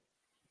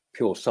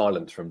 Pure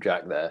silence from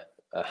Jack there.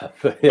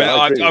 I've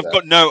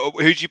got no...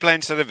 Who do you play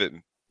instead of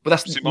him? But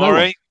that's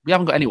Soumare? We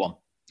haven't got anyone.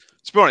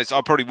 To be honest,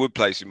 I probably would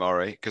play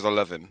Soumare because I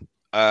love him.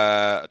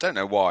 I don't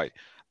know why.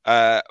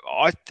 I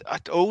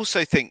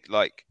also think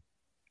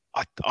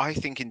I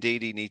think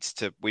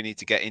Ndidi we need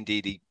to get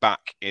Ndidi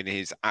back in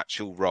his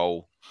actual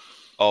role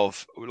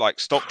of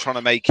stop trying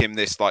to make him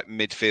this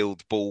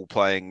midfield ball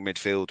playing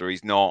midfielder.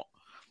 He's not.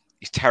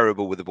 He's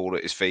terrible with the ball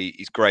at his feet.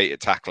 He's great at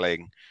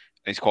tackling. And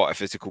he's quite a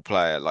physical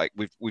player.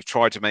 We've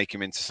tried to make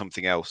him into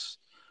something else.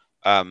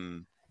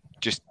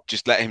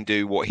 Just let him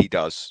do what he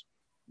does.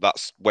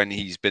 That's when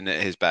he's been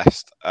at his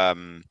best.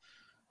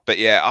 But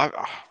yeah,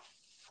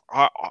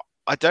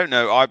 I don't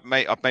know. I'd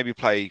maybe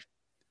play.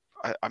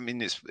 I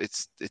mean,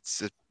 it's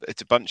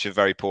a bunch of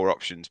very poor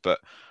options, but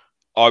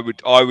I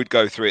would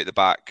go 3 at the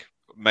back,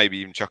 maybe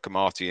even chuck a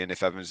Marty in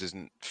if Evans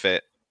isn't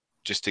fit,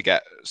 just to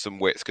get some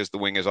width because the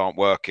wingers aren't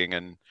working.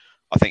 And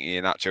I think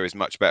Iheanacho is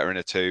much better in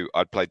a 2.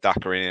 I'd play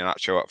Daka and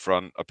Iheanacho up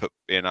front. I'd put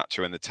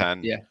Iheanacho in the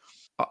 10. Yeah,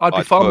 I'd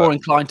be far more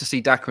inclined to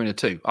see Daka in a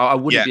 2. I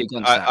wouldn't be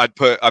against that.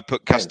 I'd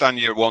put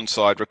Castagna at one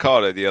side,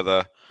 Ricardo the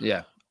other.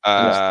 Yeah.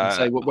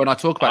 So when I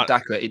talk about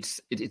Daka, it's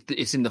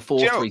in the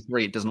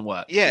 4-3-3. It doesn't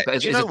work. Yeah, but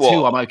as a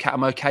 2,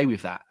 I'm okay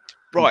with that.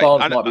 Right,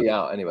 Barnes might be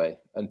out anyway,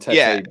 and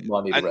Tete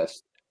might need a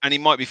rest, and he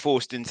might be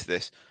forced into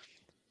this.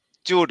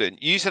 Jordan,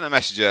 you sent a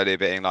message earlier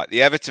being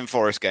the Everton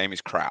Forest game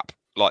is crap.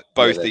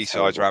 Both these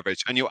sides are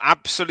average, and you're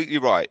absolutely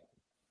right.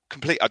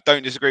 I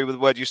don't disagree with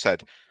the word you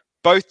said.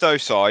 Both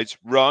those sides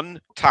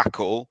run,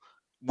 tackle,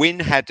 win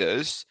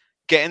headers,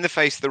 get in the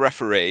face of the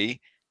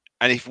referee.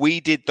 And if we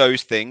did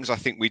those things, I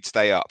think we'd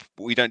stay up.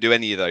 But we don't do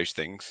any of those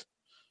things.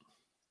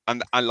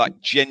 And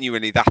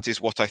genuinely, that is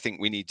what I think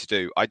we need to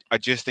do. I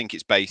just think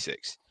it's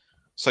basics.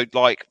 So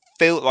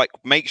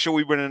make sure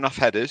we win enough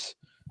headers.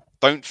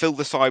 Don't fill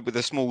the side with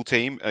a small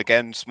team.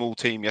 Again, small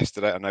team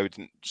yesterday. I know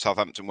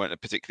Southampton weren't a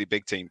particularly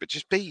big team, but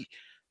just be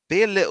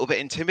a little bit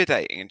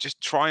intimidating and just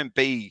try and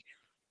be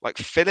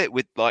fill it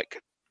with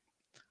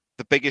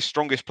the biggest,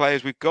 strongest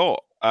players we've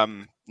got.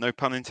 No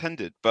pun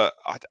intended, but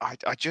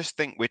I just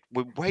think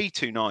we're way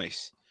too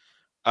nice.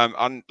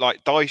 And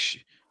Dyche,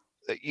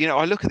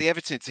 I look at the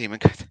Everton team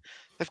and go,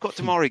 they've got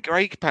Damari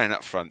Gray playing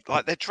up front.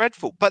 They're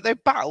dreadful, but they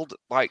battled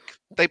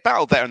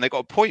there and they got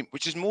a point,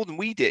 which is more than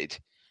we did.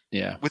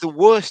 Yeah, with a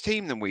worse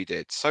team than we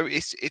did. So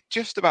it's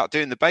just about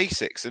doing the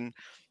basics, and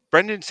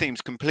Brendan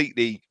seems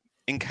completely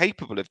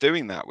incapable of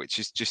doing that, which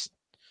is just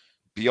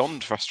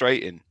beyond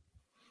frustrating.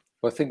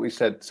 Well, I think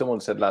someone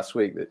said last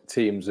week that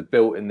teams are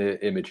built in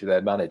the image of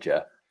their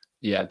manager.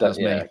 Yeah, that's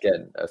me.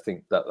 Again, I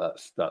think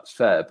that's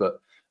fair. But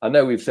I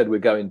know we've said we're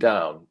going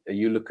down.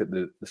 You look at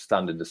the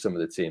standard of some of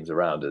the teams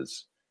around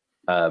us.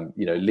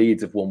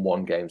 Leeds have won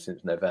 1 game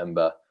since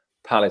November.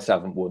 Palace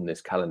haven't won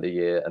this calendar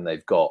year, and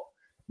they've got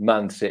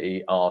Man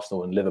City,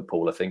 Arsenal, and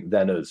Liverpool. I think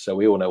then us. So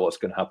we all know what's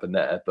going to happen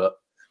there. But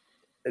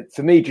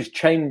for me, just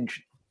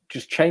change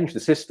the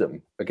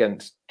system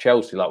against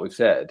Chelsea, like we've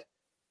said.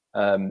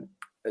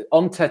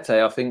 On Tete,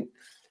 I think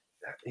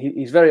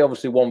he's very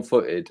obviously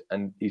one-footed,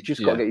 and he's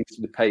just got to get used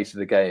to the pace of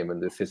the game and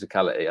the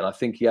physicality. And I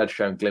think he had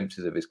shown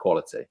glimpses of his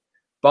quality.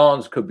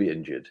 Barnes could be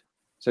injured,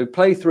 so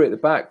play 3 at the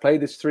back. Play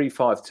this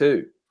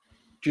 3-5-2.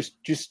 Just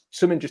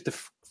something just to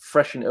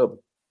freshen it up,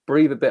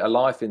 breathe a bit of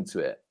life into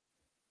it.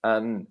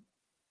 And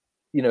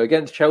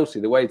against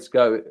Chelsea, the way to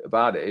go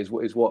about it is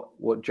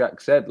what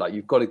Jack said.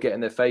 You've got to get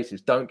in their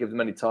faces. Don't give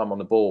them any time on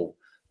the ball.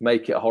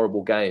 Make it a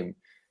horrible game.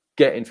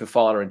 Get in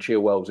Fofana and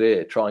Chilwell's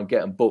ear, try and get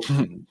them booked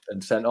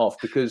and sent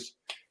off, because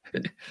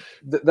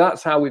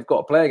that's how we've got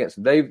to play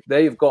against them.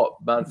 They've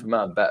got man for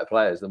man better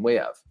players than we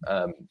have,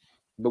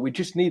 but we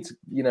just need to,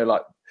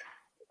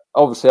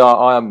 obviously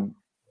I'm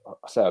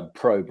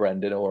pro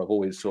Brendan, or I've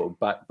always sort of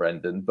backed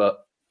Brendan,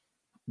 but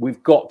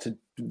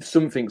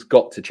something's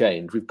got to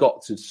change. We've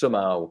got to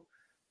somehow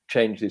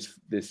change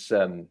this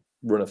run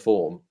of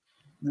form.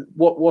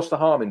 What's the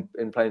harm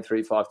in playing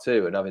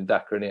 3-5-2 and having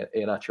Daka and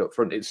Iheanacho up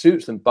front? It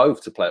suits them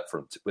both to play up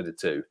front with the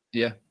 2.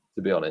 Yeah,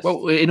 to be honest.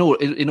 Well, in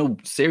all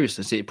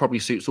seriousness, it probably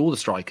suits all the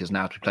strikers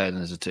now to be playing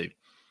as a 2.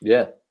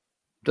 Yeah,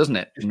 doesn't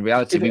it? In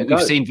reality,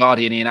 we've seen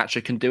Vardy and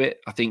Iheanacho can do it.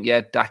 I think,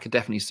 Daka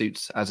definitely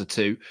suits as a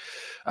 2.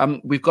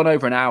 We've gone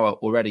over an hour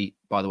already,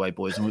 by the way,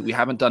 boys, and we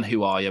haven't done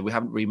Who Are You? We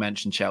haven't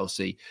re-mentioned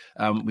Chelsea.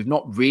 We've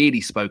not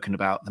really spoken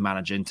about the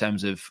manager in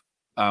terms of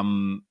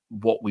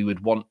what we would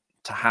want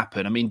to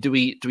happen. I mean, do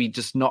we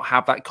just not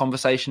have that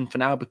conversation for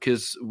now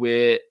because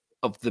we're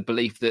of the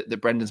belief that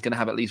Brendan's going to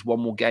have at least one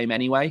more game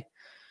anyway?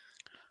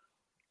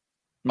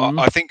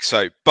 I think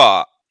so,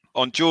 but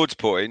on George's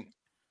point,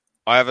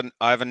 I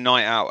have a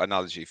night out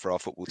analogy for our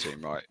football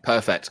team, right?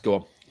 Perfect. Go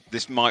on.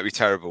 This might be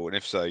terrible, and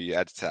if so, you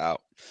edit it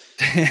out.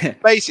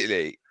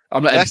 Basically,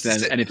 I'm not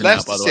editing anything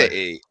out, by the way. Leicester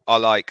City are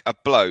like a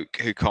bloke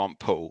who can't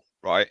pull,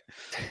 right?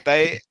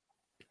 They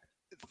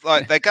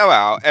go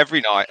out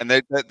every night, and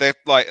they're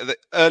like the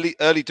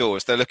early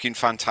doors. They're looking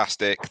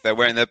fantastic. They're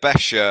wearing their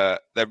best shirt.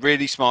 They're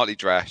really smartly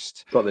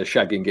dressed. Got their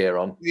shagging gear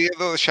on. Yeah,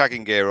 got the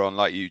shagging gear on,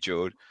 like you,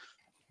 George.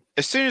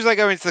 As soon as they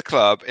go into the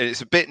club, and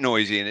it's a bit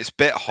noisy and it's a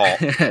bit hot,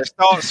 they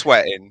start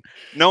sweating.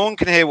 No one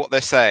can hear what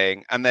they're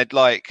saying, and they'd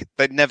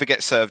never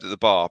get served at the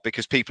bar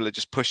because people are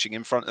just pushing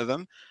in front of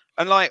them.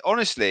 And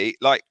honestly,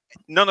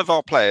 none of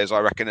our players,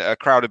 I reckon, at a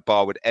crowded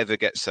bar would ever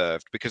get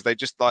served because they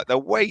just they're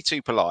way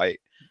too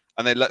polite,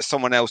 and they let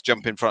someone else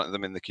jump in front of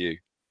them in the queue.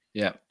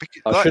 Yeah,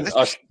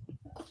 I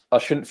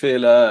shouldn't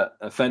feel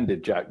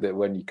offended, Jack, that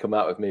when you come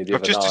out with me the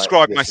I've other just night,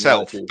 described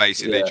myself,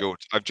 basically,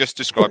 George. I've just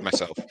described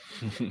myself.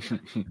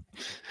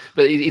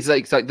 But it's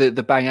like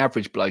the bang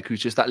average bloke who's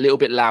just that little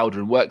bit louder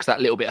and works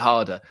that little bit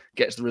harder,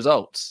 gets the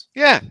results.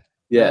 Yeah.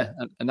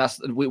 And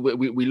that's we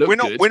look.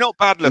 We're not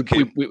bad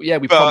looking.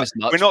 We promise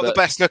much. We're not the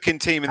best looking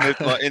team in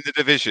the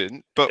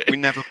division, but we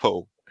never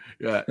pull.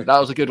 Yeah, that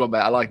was a good one, mate.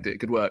 I liked it.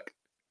 Good work.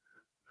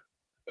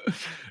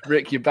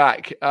 Rick, you're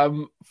back.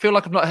 Feel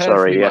like I've not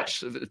heard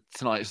much of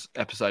tonight's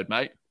episode,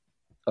 mate.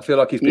 I feel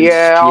like he's been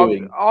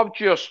stewing. I'm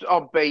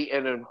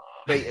beaten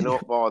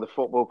up by the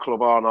football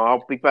club, aren't I?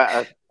 I'll be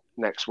better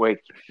next week,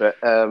 but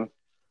I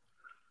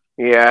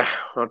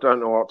don't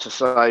know what to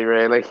say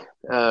really.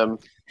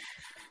 Don't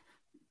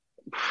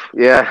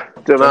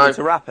know.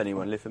 To rap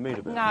anyone, lift the mood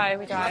a bit. No,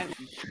 we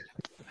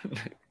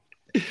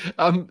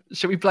don't.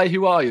 Shall we play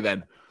Who Are You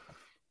then?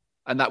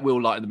 And that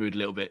will lighten the mood a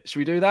little bit. Should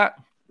we do that?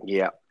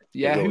 Yeah.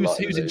 Yeah,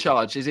 who's in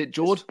charge? Is it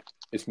George?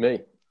 It's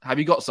me. Have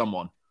you got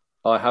someone?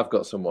 I have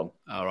got someone.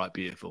 All right,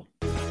 beautiful.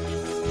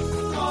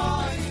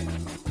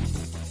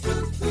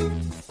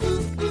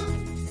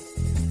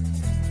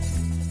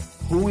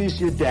 Who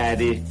is your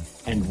daddy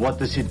and what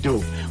does he do?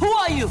 Who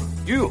are you?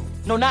 You.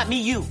 No, not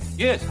me, you.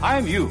 Yes, I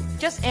am you.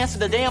 Just answer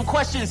the damn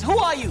questions. Who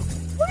are you?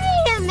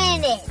 Wait a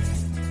minute.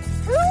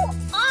 Who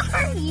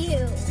are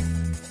you?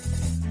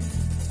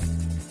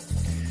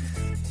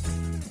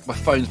 My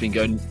phone's been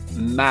going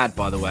mad,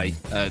 by the way,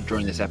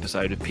 during this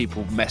episode of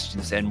people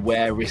messaging saying,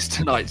 where is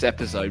tonight's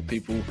episode?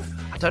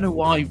 I don't know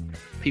why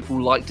people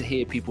like to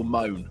hear people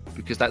moan,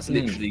 because that's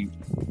literally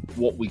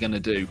what we're going to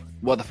do.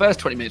 Well, the first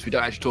 20 minutes, we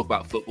don't actually talk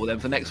about football. Then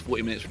for the next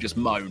 40 minutes, we just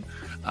moan.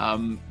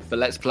 But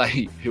let's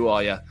play Who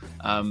Are You?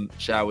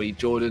 Shall we?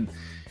 Jordan,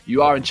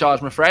 you are in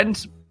charge, my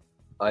friend.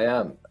 I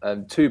am.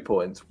 2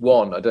 points.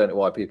 1, I don't know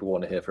why people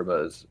want to hear from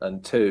us.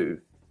 And 2,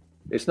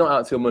 it's not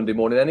out till Monday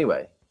morning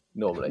anyway.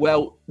 Normally,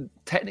 well,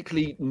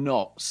 technically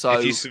not. So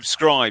if you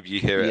subscribe, you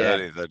hear it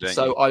earlier, though, don't you?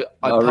 So I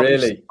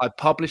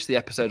publish the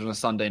episode on a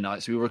Sunday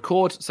night. So we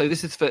record. So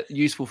this is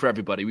useful for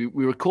everybody.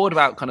 We record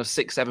about kind of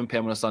 6-7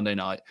 p.m. on a Sunday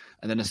night,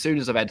 and then as soon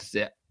as I've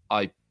edited it,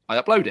 I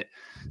upload it.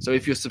 So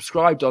if you're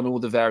subscribed on all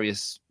the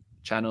various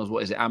channels,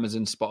 what is it?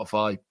 Amazon,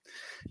 Spotify,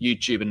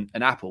 YouTube,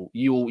 and Apple,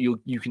 you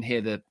can hear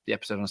the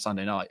episode on a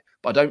Sunday night.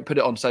 But I don't put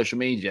it on social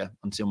media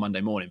until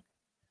Monday morning.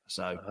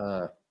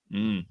 So.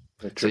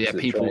 So yeah,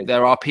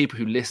 there are people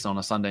who listen on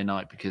a Sunday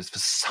night because for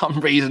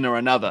some reason or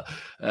another,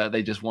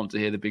 they just want to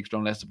hear the Big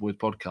Strong Leicester Boys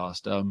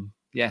podcast. I'm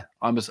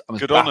as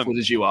baffled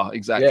as you are.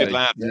 Exactly. Good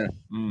lad. Yeah.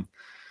 The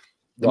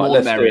right, more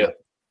the merrier.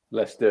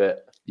 Let's do it.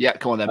 Yeah,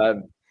 come on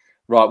then.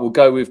 Right, we'll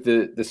go with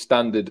the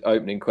standard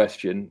opening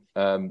question.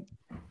 I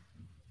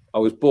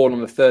was born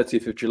on the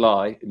 30th of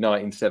July,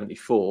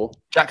 1974.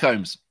 Jack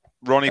Holmes.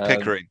 Ronnie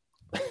Pickering.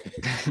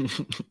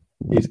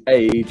 His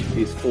age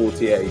is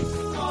 48.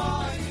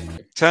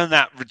 Turn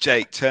that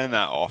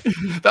off.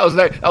 that was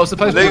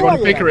supposed to be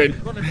Ronnie Pickering.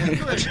 Ronnie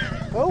Pickering.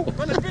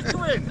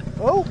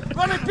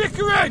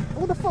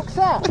 Who the fuck's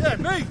that? Yeah,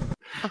 me.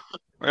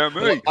 Yeah,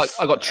 me.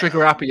 I got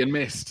trigger happy and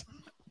missed.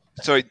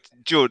 Sorry,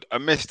 Jude, I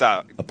missed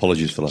out.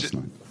 Apologies for last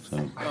night.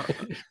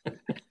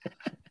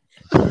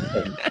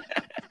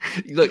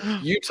 Look,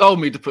 you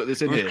told me to put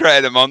this in here. We've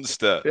created a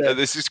monster. Yeah.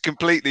 This is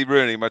completely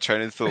ruining my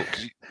train of thought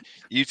because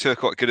you two are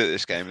quite good at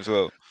this game as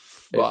well.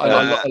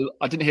 Well,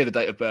 I didn't hear the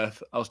date of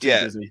birth. I was too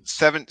busy.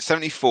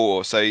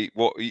 74. So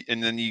what?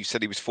 And then you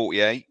said he was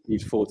 48.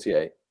 He's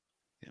 48.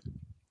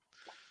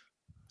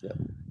 Yeah.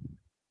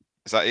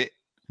 Is that it?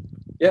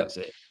 Yeah, that's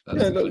it.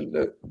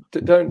 Look,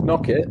 don't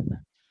knock it.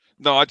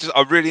 No, I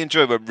really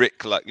enjoy when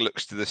Rick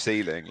looks to the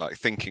ceiling,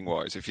 thinking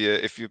wise. If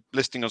you're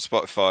listening on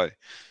Spotify,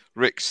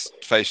 Rick's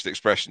facial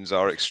expressions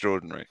are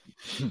extraordinary.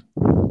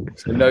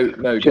 So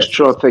no. Just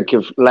trying to think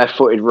of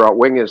left-footed right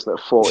wingers that are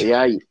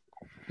 48.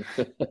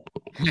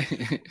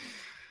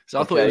 So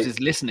I thought it was his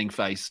listening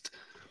face.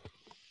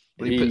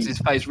 But he puts his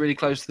face really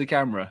close to the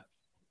camera.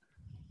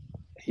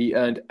 He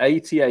earned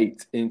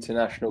 88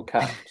 international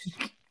caps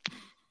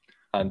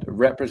and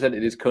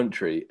represented his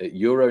country at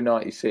Euro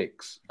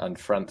 96 and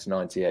France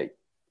 98.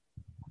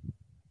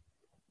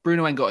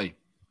 Bruno Ngotti?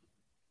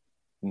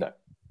 No.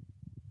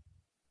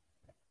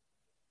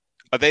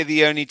 Are they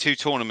the only two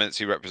tournaments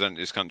he represented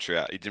his country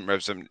at? He didn't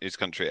represent his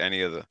country at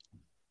any other?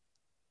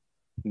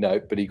 No,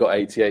 but he got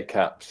 88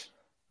 caps.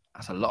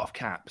 That's a lot of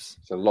caps.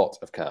 It's a lot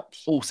of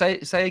caps. Oh, say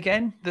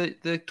again,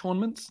 the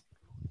tournaments?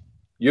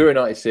 Euro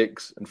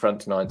 96 and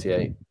France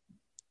 98.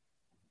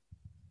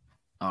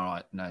 All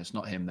right. No, it's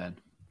not him then.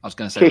 I was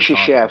going to say...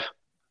 Kishishev.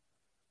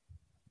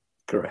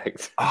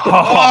 Correct.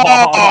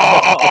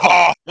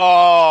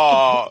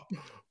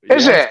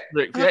 Is it?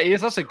 Yeah, he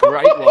is. That's a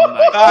great one,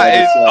 mate.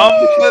 That is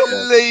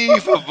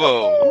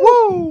unbelievable.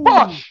 Woo!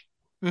 Bosh!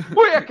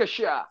 That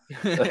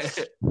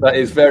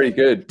is very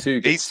good.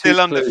 He's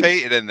still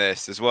undefeated in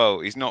this as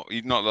well. You've not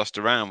lost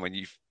a round when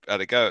you've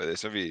had a go at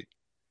this, have you?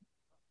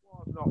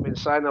 I've not been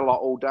saying a lot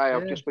all day.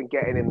 I've just been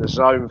getting in the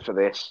zone for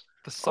this.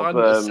 The silent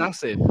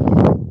assassin.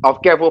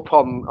 I've given up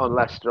on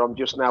Leicester. I'm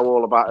just now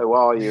all about who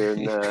are you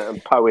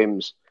and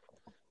poems.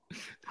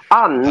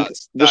 And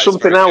there's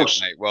something else.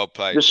 Good, well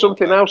played. There's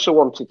something else I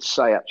wanted to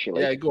say,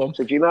 actually. Yeah, go on.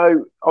 So, do you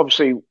know,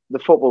 obviously, the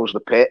football's the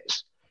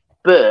pits,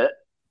 but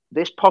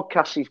this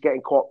podcast is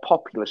getting quite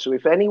popular. So,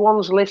 if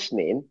anyone's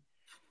listening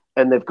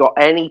and they've got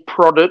any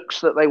products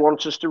that they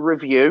want us to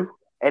review,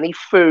 any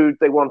food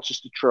they want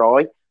us to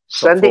try,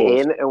 send it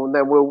in and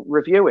then we'll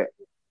review it.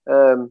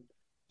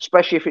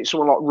 Especially if it's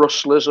someone like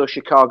Rustlers or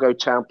Chicago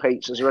Town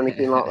Pizzas or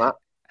anything like that.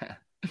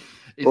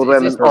 Or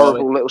them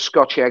horrible little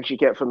Scotch eggs you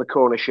get from the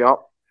corner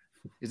shop.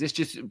 Is this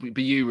just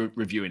be you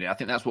reviewing it? I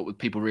think that's what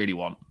people really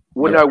want.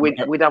 Well, no,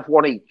 we'd have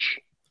one each.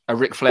 A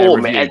Ric Flair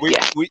review.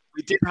 We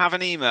did have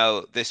an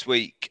email this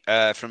week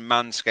from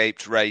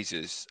Manscaped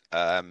Razors,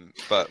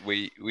 but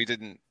we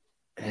didn't.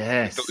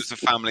 Yes, it was a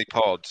family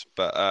pod,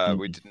 but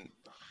we didn't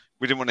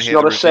want to hear.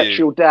 It's not a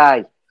sexual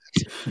day.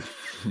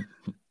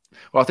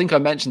 Well, I think I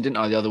mentioned, didn't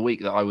I, the other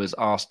week that I was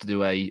asked to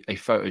do a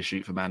photo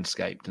shoot for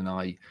Manscaped,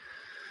 and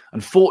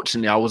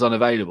unfortunately I was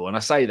unavailable. And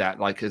I say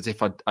that like as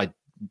if I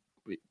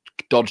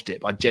dodged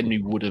it, but I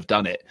genuinely would have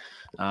done it.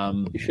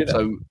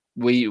 So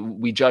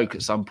we joke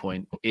at some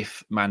point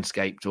if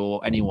Manscaped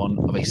or anyone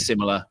of a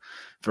similar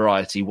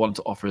variety want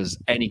to offer us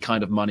any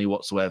kind of money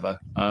whatsoever.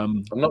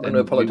 I'm not going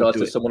to apologise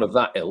to someone of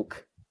that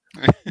ilk.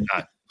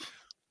 No.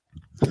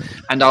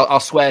 And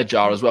our swear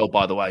jar as well,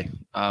 by the way.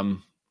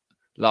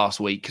 Last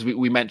week, because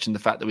we mentioned the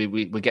fact that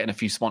we're getting a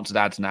few sponsored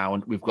ads now,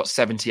 and we've got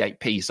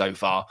 78p so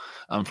far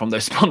from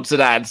those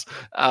sponsored ads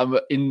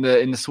in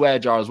the swear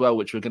jar as well,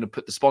 which we're going to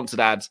put the sponsored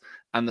ads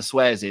and the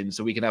swears in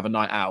so we can have a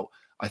night out.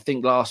 I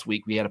think last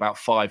week we had about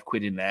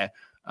 £5 in there,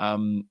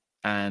 and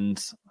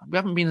we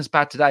haven't been as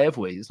bad today, have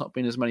we? There's not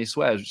been as many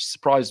swears, which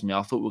surprised me.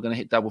 I thought we were going to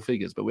hit double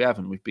figures, but we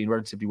haven't. We've been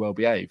relatively well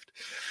behaved.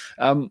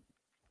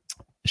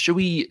 Should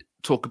we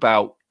talk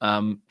about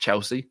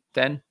Chelsea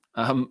then?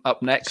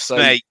 Up next,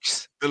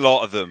 snakes, a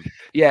lot of them.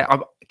 Yeah,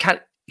 can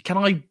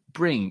I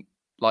bring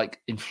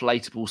like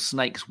inflatable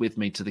snakes with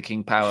me to the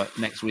King Power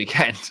next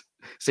weekend?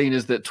 Seeing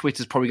as that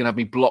Twitter's probably going to have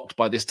me blocked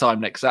by this time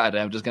next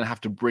Saturday, I'm just going to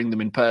have to bring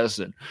them in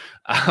person.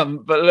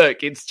 But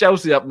look, it's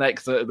Chelsea up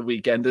next at the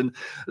weekend, and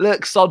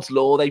look, sod's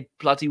law, they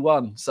bloody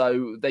won,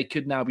 so they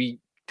could now be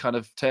kind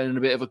of turning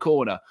a bit of a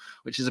corner,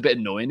 which is a bit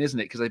annoying, isn't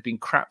it? Because they've been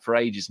crap for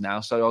ages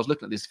now. So I was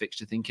looking at this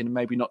fixture thinking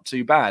maybe not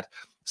too bad.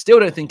 Still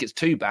don't think it's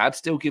too bad.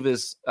 Still give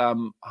us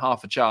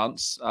half a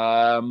chance.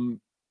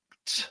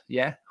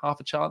 Yeah, half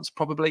a chance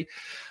probably.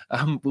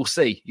 We'll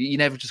see. You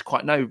never just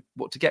quite know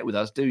what to get with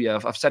us, do you?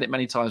 I've said it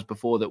many times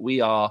before that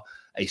we are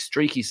a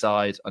streaky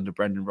side under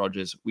Brendan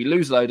Rodgers. We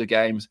lose a load of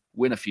games,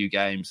 win a few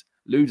games,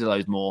 lose a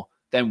load more,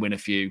 then win a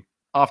few.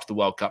 After the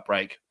World Cup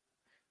break,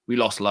 we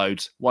lost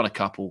loads, won a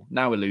couple.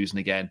 Now we're losing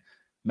again.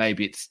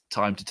 Maybe it's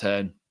time to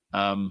turn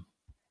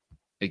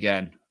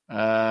again.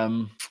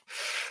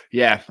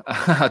 Yeah,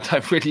 I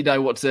don't really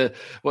know what to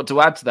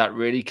add to that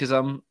really, because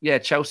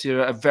Chelsea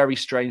are a very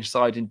strange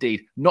side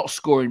indeed. Not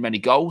scoring many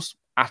goals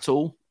at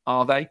all,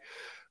 are they?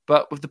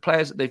 But with the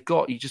players that they've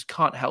got, you just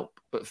can't help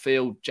but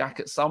feel, Jack,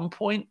 at some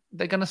point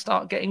they're going to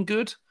start getting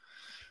good.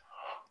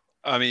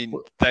 I mean,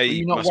 are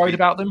you not worried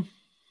about them?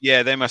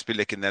 Yeah, they must be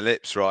licking their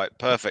lips, right?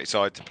 Perfect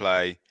side to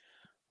play.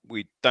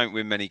 We don't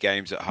win many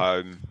games at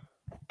home.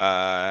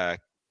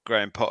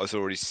 Graham Potter's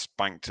already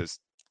spanked us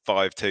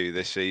 5-2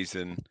 this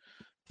season.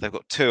 They've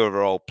got two of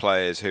our old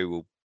players who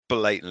will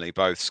blatantly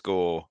both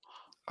score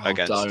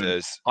against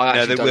us. I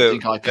actually don't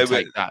think I can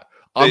take that.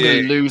 I'm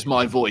going to lose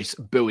my voice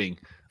booing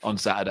on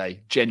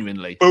Saturday,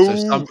 genuinely.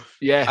 So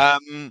yeah.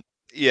 And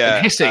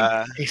hissing.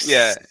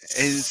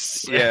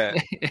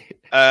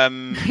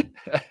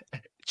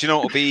 Do you know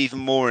what will be even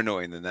more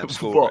annoying than them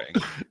scoring?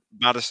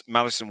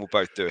 Madison will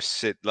both do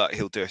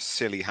he'll do a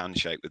silly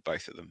handshake with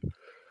both of them.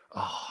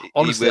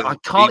 Honestly, I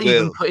can't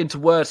even put into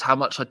words how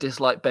much I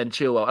dislike Ben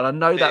Chilwell. And I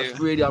know that's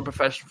really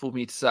unprofessional for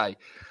me to say,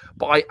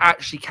 but I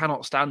actually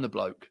cannot stand the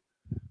bloke.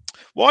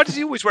 Why does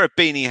he always wear a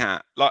beanie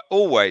hat? Like,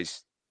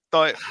 always.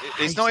 Like,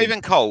 it's not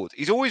even cold.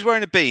 He's always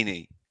wearing a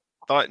beanie.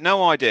 Like,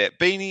 no idea.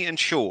 Beanie and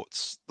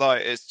shorts.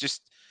 Like, it's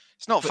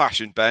not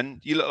fashion, Ben.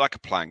 You look like a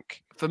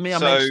plank. For me, I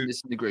mentioned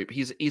this in the group.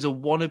 He's a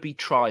wannabe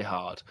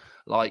tryhard.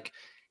 Like,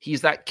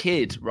 he's that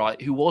kid,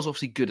 right, who was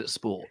obviously good at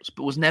sports,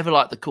 but was never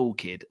like the cool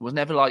kid. Was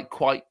never like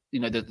quite,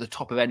 the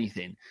top of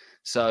anything.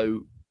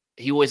 So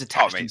he always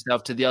attached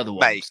himself to the other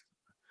ones. Mate,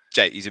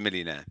 Jake, he's a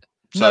millionaire.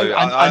 So no,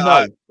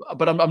 I know,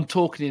 but I'm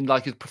talking in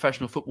like a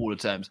professional footballer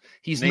terms.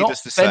 He's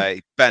needless to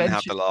say, Ben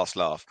had the last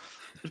laugh.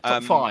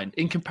 Fine.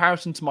 In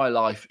comparison to my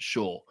life,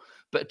 sure.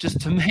 But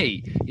just to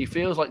me, he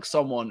feels like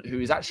someone who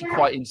is actually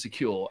quite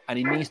insecure and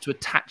he needs to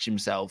attach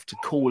himself to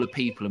cooler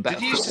people and better.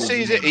 Did you used to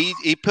see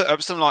he put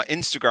up some like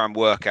Instagram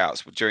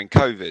workouts during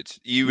COVID?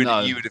 You would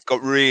have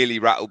got really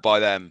rattled by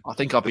them. I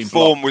think I've been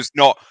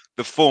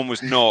the form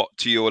was not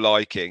to your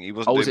liking. He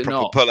wasn't doing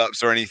proper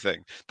pull-ups or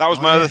anything. That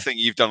was my other thing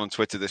you've done on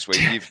Twitter this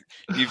week.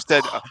 You've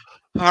said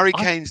Harry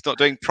Kane's not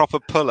doing proper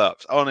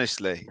pull-ups.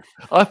 Honestly,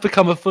 I've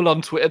become a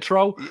full-on Twitter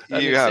troll.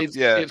 You have,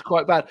 it's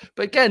quite bad.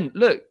 But again,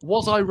 look,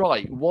 was I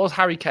right? Was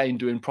Harry Kane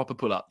doing proper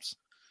pull-ups?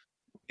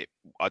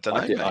 I don't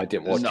know. I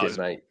didn't watch it,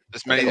 mate.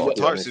 There's many different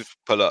types of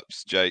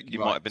pull-ups, Jake. You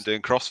might have been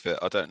doing CrossFit.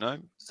 I don't know.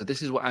 So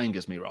this is what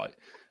angers me, right,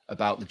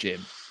 about the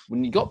gym.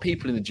 When you got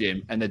people in the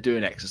gym and they're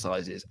doing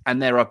exercises and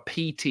there are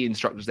PT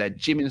instructors there,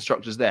 gym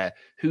instructors there,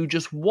 who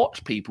just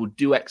watch people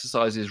do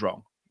exercises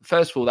wrong.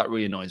 First of all, that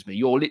really annoys me.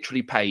 You're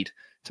literally paid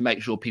to make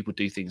sure people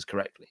do things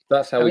correctly.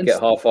 That's how we get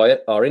half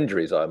our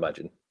injuries, I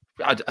imagine.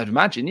 I'd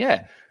imagine,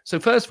 yeah. So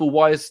first of all,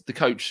 why is the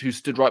coach who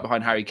stood right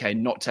behind Harry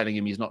Kane not telling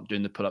him he's not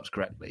doing the pull-ups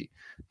correctly?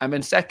 And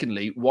then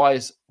secondly, why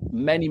is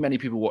many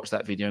people watched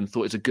that video and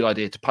thought it's a good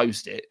idea to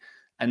post it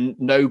and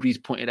nobody's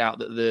pointed out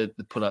that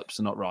the pull-ups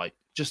are not right?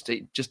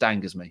 It just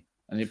angers me.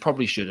 And it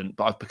probably shouldn't,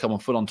 but I've become a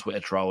full-on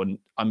Twitter troll.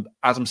 And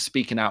as I'm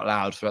speaking out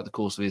loud throughout the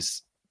course of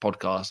this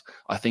podcast,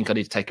 I think I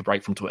need to take a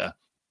break from Twitter.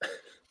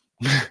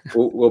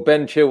 well,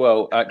 Ben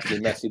Chilwell actually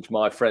messaged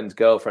my friend's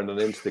girlfriend on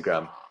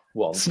Instagram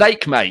once.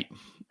 Snake, mate.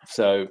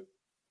 So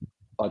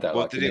I don't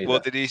what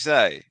did he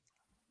say?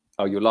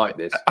 Oh, you'll like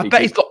this. I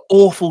bet he's got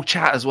awful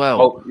chat as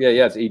well. Oh, yeah,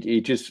 yes.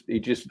 He just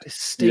you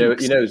know,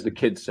 as the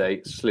kids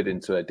say, slid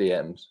into her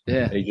DMs.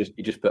 Yeah. He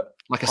just put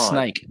like a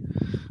snake.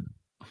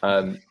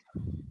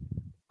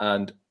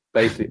 And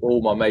basically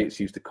all my mates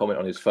used to comment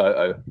on his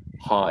photo,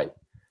 hi.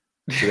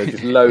 So there's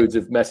just loads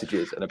of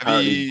messages, and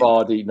apparently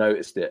Vardy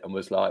noticed it and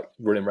was like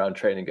running around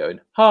training going,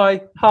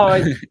 hi.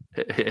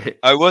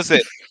 Oh, was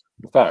it?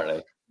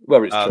 Apparently.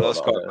 Well, it's true. That's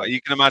quite,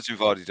 you can imagine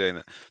Vardy doing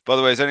that. By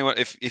the way,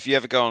 if you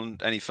ever go on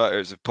any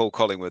photos of Paul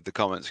Collingwood, the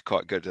comments are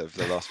quite good over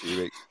the last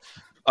few weeks.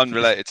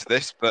 Unrelated to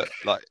this, but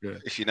like,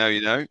 if you know,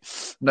 you know.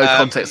 No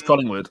context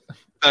Collingwood.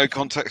 No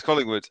context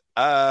Collingwood.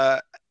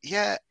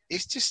 Yeah,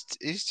 it's just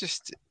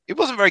it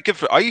wasn't very good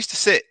for. I used to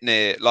sit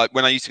near, like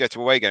when I used to go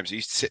to away games, I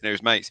used to sit near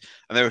his mates,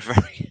 and they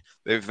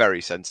were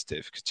very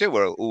sensitive because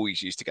Chilwell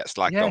always used to get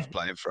slagged off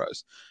playing for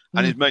us,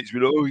 and his mates would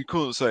be like, "Oh, you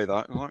can't say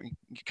that." I'm like,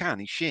 you can.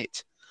 He's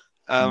shit.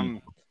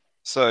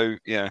 So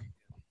yeah,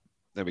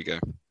 there we go.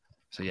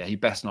 So yeah, he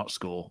best not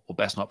score or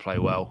best not play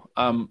well.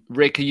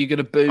 Rick, are you going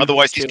to boo?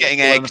 Otherwise, he's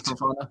getting egged.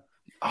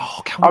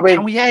 Oh,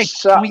 can we egg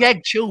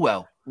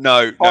Chilwell?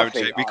 No,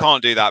 Jake, we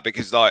can't do that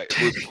because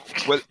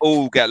we'll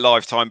all get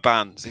lifetime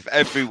bans if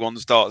everyone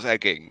starts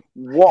egging.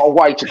 What a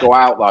way to go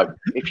out, though!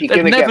 If you're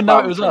going to get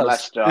banned from us.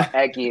 Leicester,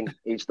 egging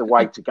is the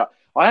way to go.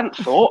 I hadn't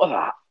thought of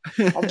that.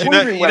 I'm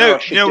wondering whether I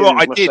should do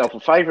myself a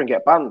favour and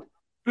get banned.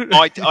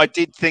 I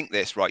did think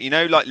this, right? You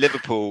know, like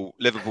Liverpool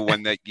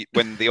when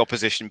the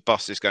opposition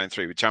bus is going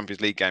through with Champions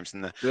League games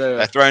and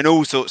they're throwing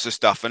all sorts of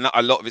stuff, and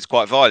a lot of it's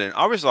quite violent.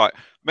 I was like,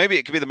 maybe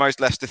it could be the most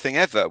Leicester thing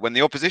ever when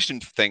the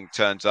opposition thing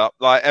turns up.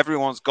 Like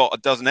everyone's got a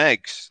dozen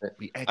eggs,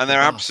 and they're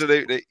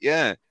absolutely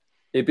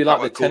It'd be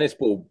like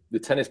the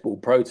tennis ball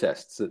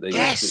protests that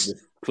the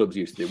clubs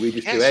used to do. We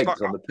just do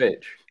eggs on the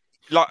pitch.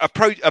 Like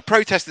a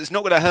protest that's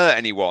not going to hurt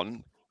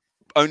anyone.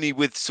 Only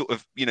with sort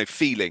of,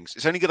 feelings.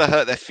 It's only going to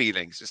hurt their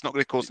feelings. It's not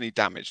going to cause any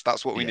damage.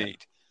 That's what we need.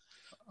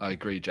 I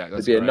agree, Jack.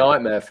 It'd be a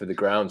nightmare for the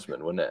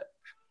groundsman, wouldn't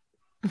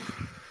it?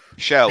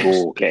 Shells.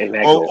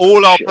 Oh,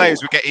 all our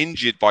players would get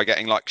injured by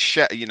getting like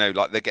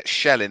like they get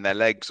shell in their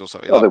legs or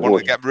something. Like one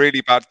would get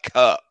really bad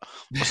cut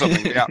or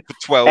something for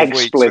 12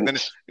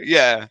 weeks.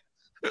 Yeah.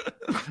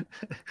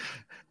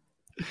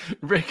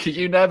 Rick, are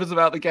you nervous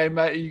about the game,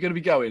 mate? Are you going to be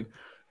going?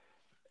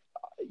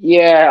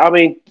 Yeah, I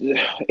mean,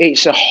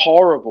 it's a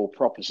horrible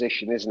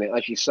proposition, isn't it?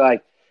 As you say,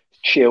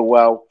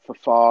 Chilwell,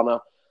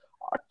 Fofana.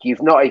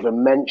 You've not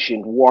even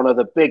mentioned one of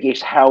the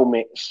biggest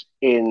helmets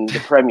in the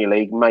Premier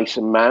League,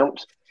 Mason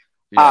Mount.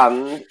 Yeah.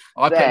 And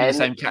I put him in the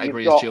same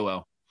category as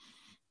Chilwell.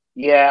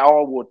 Yeah,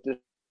 I would.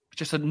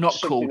 Just a not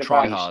cool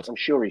try hard. I'm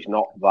sure he's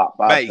not that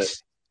bad.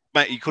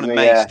 Mate, you call him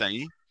Mace, don't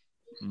you?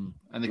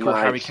 And they call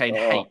Harry Kane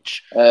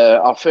H.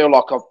 I feel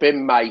like I've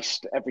been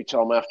maced every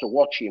time I have to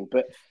watch him.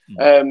 But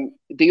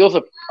the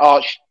other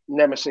arch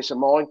nemesis of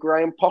mine,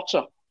 Graham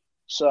Potter.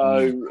 So,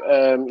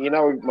 you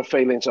know my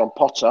feelings on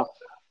Potter.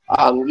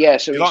 So You're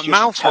he's like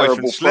just a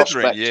terrible Slytherin,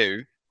 prospect.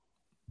 you.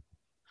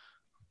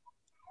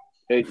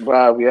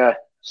 Yeah.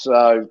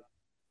 So,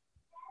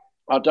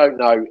 I don't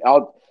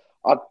know.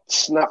 I'd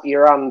snap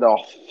your hand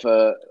off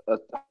for a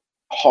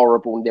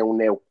horrible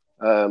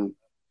 0-0,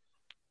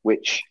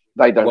 which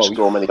they don't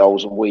score many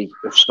goals, and we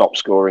have stopped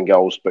scoring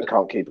goals but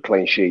can't keep a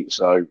clean sheet.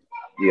 So,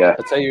 yeah.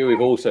 I'll tell you who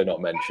we've also not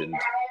mentioned,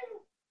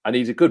 and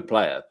he's a good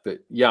player, but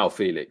João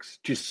Felix,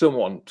 just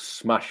someone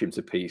smash him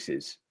to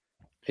pieces.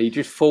 He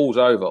just falls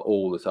over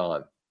all the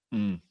time.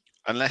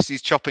 Unless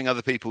he's chopping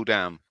other people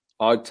down.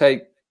 I'd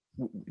take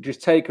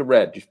a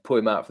red, just put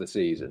him out for the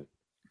season.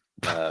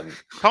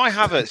 Kai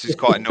Havertz is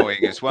quite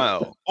annoying as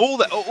well.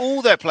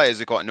 All their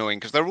players are quite annoying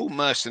because they're all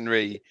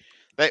mercenary.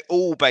 They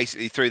all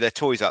basically threw their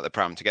toys out the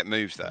pram to get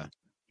moves there.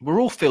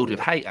 We're all filled with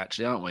hate,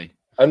 actually, aren't we?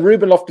 And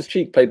Ruben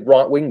Loftus-Cheek played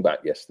right wing back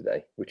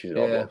yesterday, which is an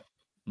odd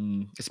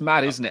one. It's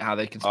mad, isn't it, how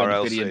they can spend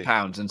RLC. £1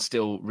 billion and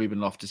still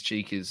Ruben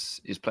Loftus-Cheek is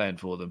playing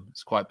for them.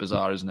 It's quite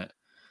bizarre, isn't it?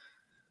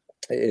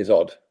 It is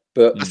odd.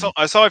 But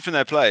aside from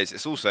their players,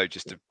 it's also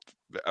just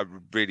a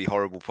really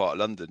horrible part of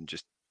London,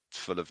 just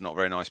full of not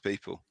very nice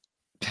people.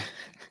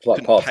 It's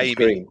like Parsons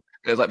Green.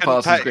 It's like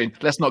Parsons Green.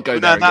 Let's not go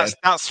there again.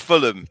 That's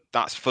Fulham.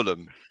 That's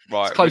Fulham.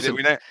 Right. We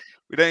don't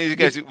need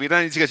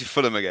to go to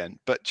Fulham again.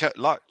 But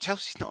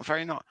Chelsea's not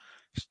very nice.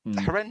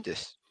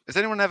 Horrendous. Has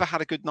anyone ever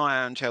had a good night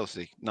out in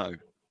Chelsea? No.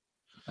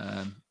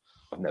 I've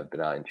never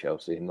been out in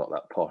Chelsea. I'm not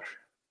that posh.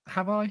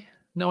 Have I?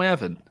 No, I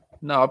haven't.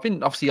 No, I've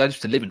been. Obviously, I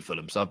used to live in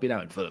Fulham, so I've been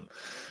out in Fulham.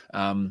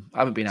 I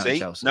haven't been out in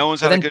Chelsea. No one's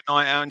had a good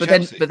night out in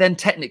Chelsea. But then,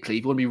 technically,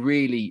 if you want to be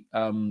really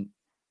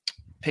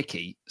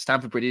picky,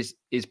 Stamford Bridge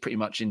is pretty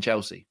much in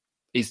Chelsea.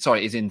 Is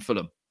in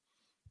Fulham.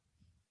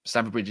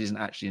 Stamford Bridge isn't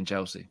actually in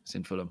Chelsea; it's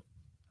in Fulham.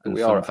 And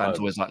Fulham fans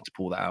always like to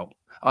pull that out.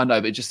 I know,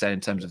 but just saying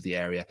in terms of the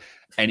area.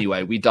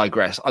 Anyway, we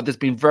digress. There's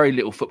been very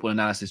little football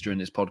analysis during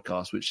this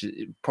podcast, which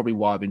is probably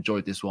why I've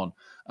enjoyed this one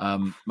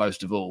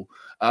most of all.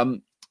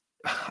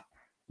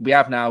 We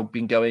have now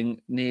been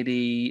going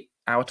nearly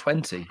hour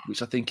 20,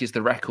 which I think is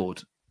the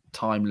record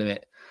time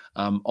limit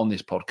on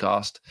this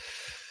podcast.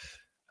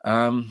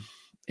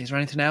 Is there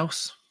anything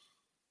else?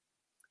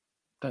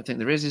 Don't think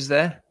there is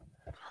there?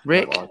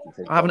 Rick,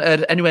 I haven't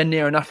heard anywhere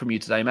near enough from you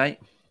today, mate.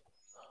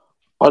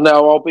 I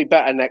know I'll be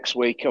better next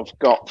week. I've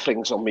got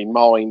things on my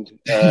mind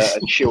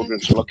and children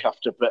to look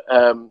after, but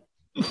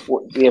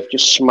they've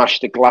just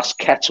smashed a glass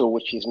kettle,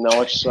 which is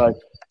nice. So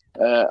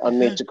I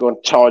need to go and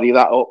tidy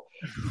that up.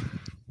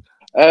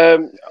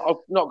 I've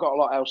not got a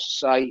lot else to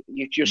say.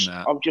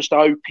 I'm just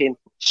hoping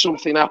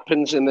something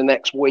happens in the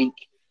next week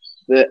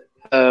that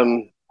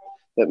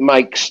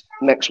makes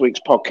next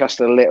week's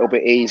podcast a little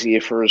bit easier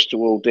for us to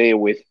all deal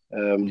with.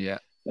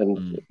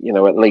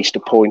 At least a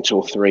point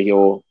or three,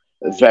 or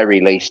at the very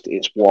least,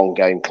 it's one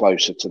game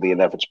closer to the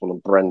inevitable,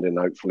 and Brendan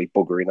hopefully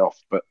buggering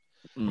off. But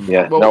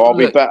I'll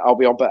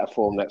be on better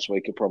form next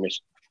week, I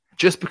promise.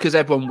 Just because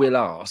everyone will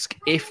ask,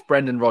 if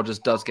Brendan Rodgers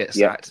does get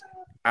sacked,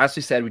 as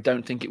we said, we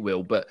don't think it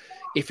will, but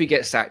if he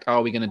gets sacked,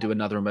 are we going to do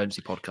another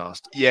emergency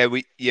podcast? Yeah,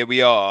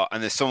 we are,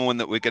 and there's someone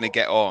that we're going to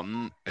get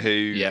on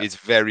who is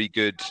very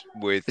good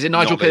with. Is it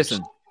Nigel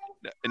Pearson?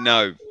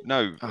 No,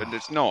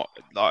 it's not.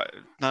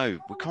 No,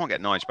 we can't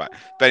get Nigel back.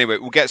 But anyway,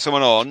 we'll get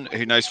someone on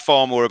who knows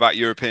far more about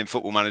European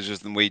football managers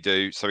than we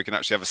do, so we can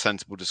actually have a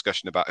sensible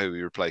discussion about who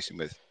we replace him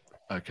with.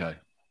 Okay.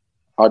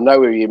 I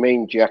know who you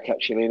mean, Jack,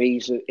 actually. And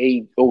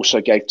he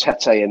also gave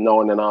Tete a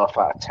 9.5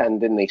 out of 10,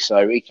 didn't he?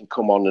 So he can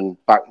come on and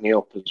back me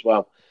up as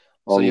well.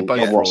 So you're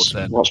both frauds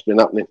then. What's been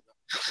happening?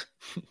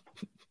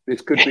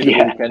 This could be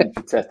the weekend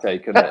for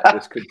Tete, couldn't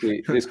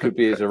it? This could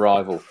be his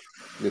arrival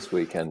this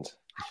weekend.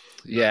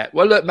 Yeah.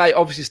 Well, look, mate,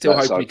 obviously still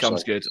hoping he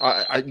comes good.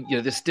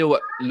 There still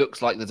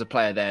looks like there's a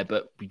player there,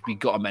 but we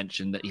got to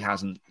mention that he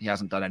hasn't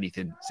done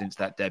anything since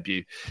that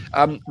debut.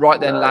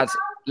 Right then, lads,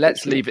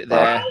 let's leave it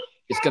there.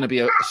 It's going to be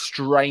a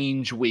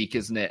strange week,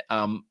 isn't it?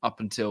 Up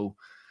until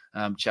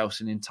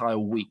Chelsea, an entire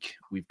week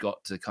we've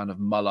got to kind of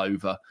mull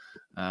over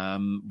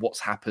what's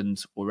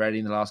happened already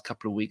in the last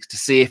couple of weeks to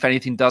see if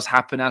anything does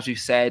happen. As we've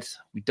said,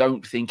 we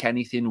don't think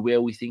anything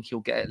will. We think he'll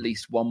get at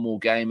least one more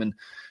game, and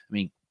I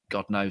mean,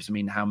 God knows. I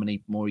mean, how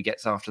many more he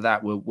gets after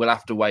that? We'll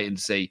have to wait and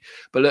see.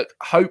 But look,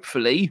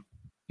 hopefully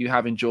you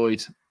have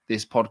enjoyed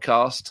this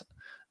podcast.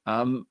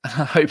 I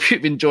hope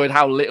you've enjoyed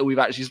how little we've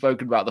actually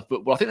spoken about the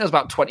football. I think there's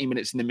about 20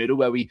 minutes in the middle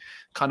where we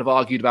kind of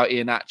argued about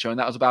Iheanacho, and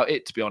that was about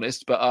it, to be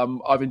honest. But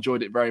I've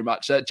enjoyed it very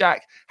much.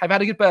 Jack, have you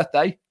had a good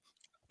birthday?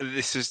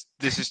 This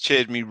has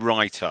cheered me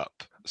right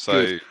up.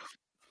 So, good.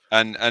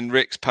 and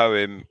Rick's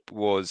poem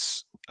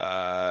was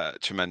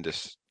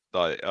tremendous.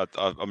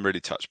 I'm really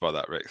touched by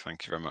that, Rick.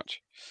 Thank you very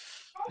much.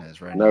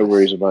 No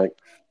worries, mate.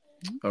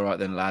 All right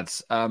then,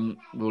 lads.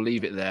 We'll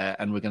leave it there,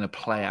 and we're going to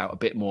play out a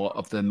bit more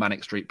of the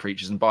Manic Street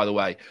Preachers. And by the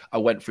way, I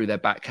went through their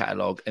back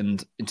catalogue,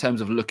 and in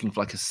terms of looking for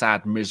like a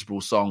sad,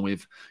 miserable song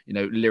with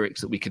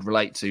lyrics that we could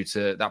relate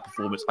to that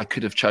performance, I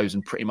could have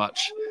chosen pretty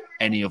much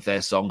any of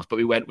their songs, but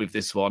we went with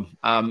this one.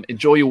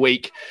 Enjoy your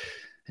week,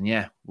 and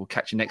yeah, we'll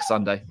catch you next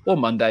Sunday or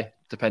Monday,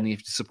 depending if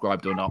you're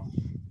subscribed or not.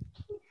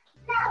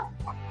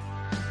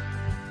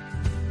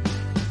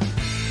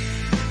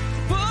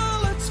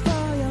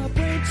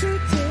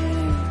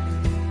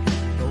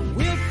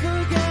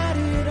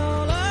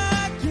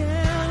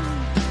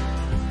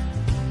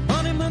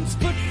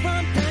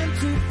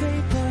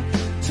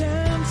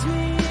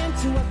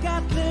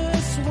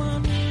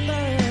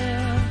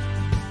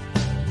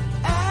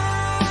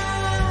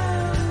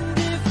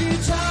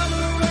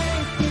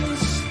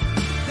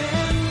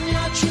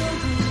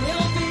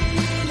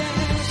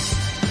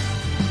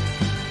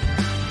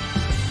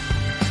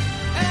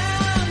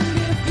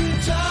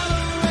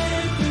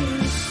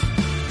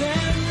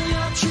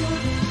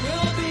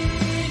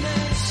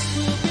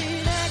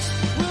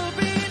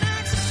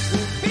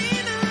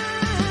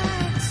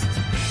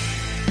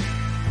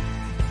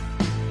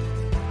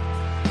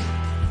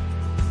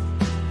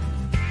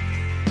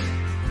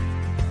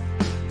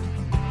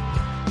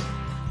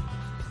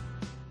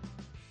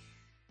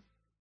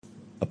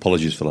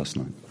 Apologies for last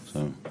night. So,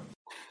 do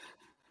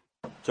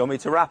you want me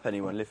to rap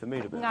anyone? Lift the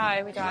mood a bit.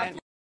 No, we don't.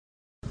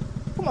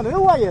 Come on,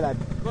 who are you then?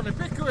 Ronnie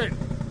Pickering.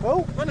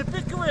 Who? Ronnie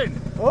Pickering.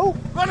 Who?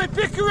 Ronnie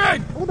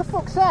Pickering. Who the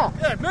fuck's that?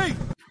 Yeah,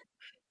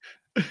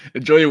 me.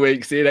 Enjoy your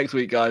week. See you next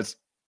week, guys.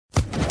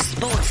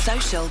 Sports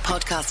Social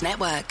Podcast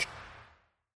Network.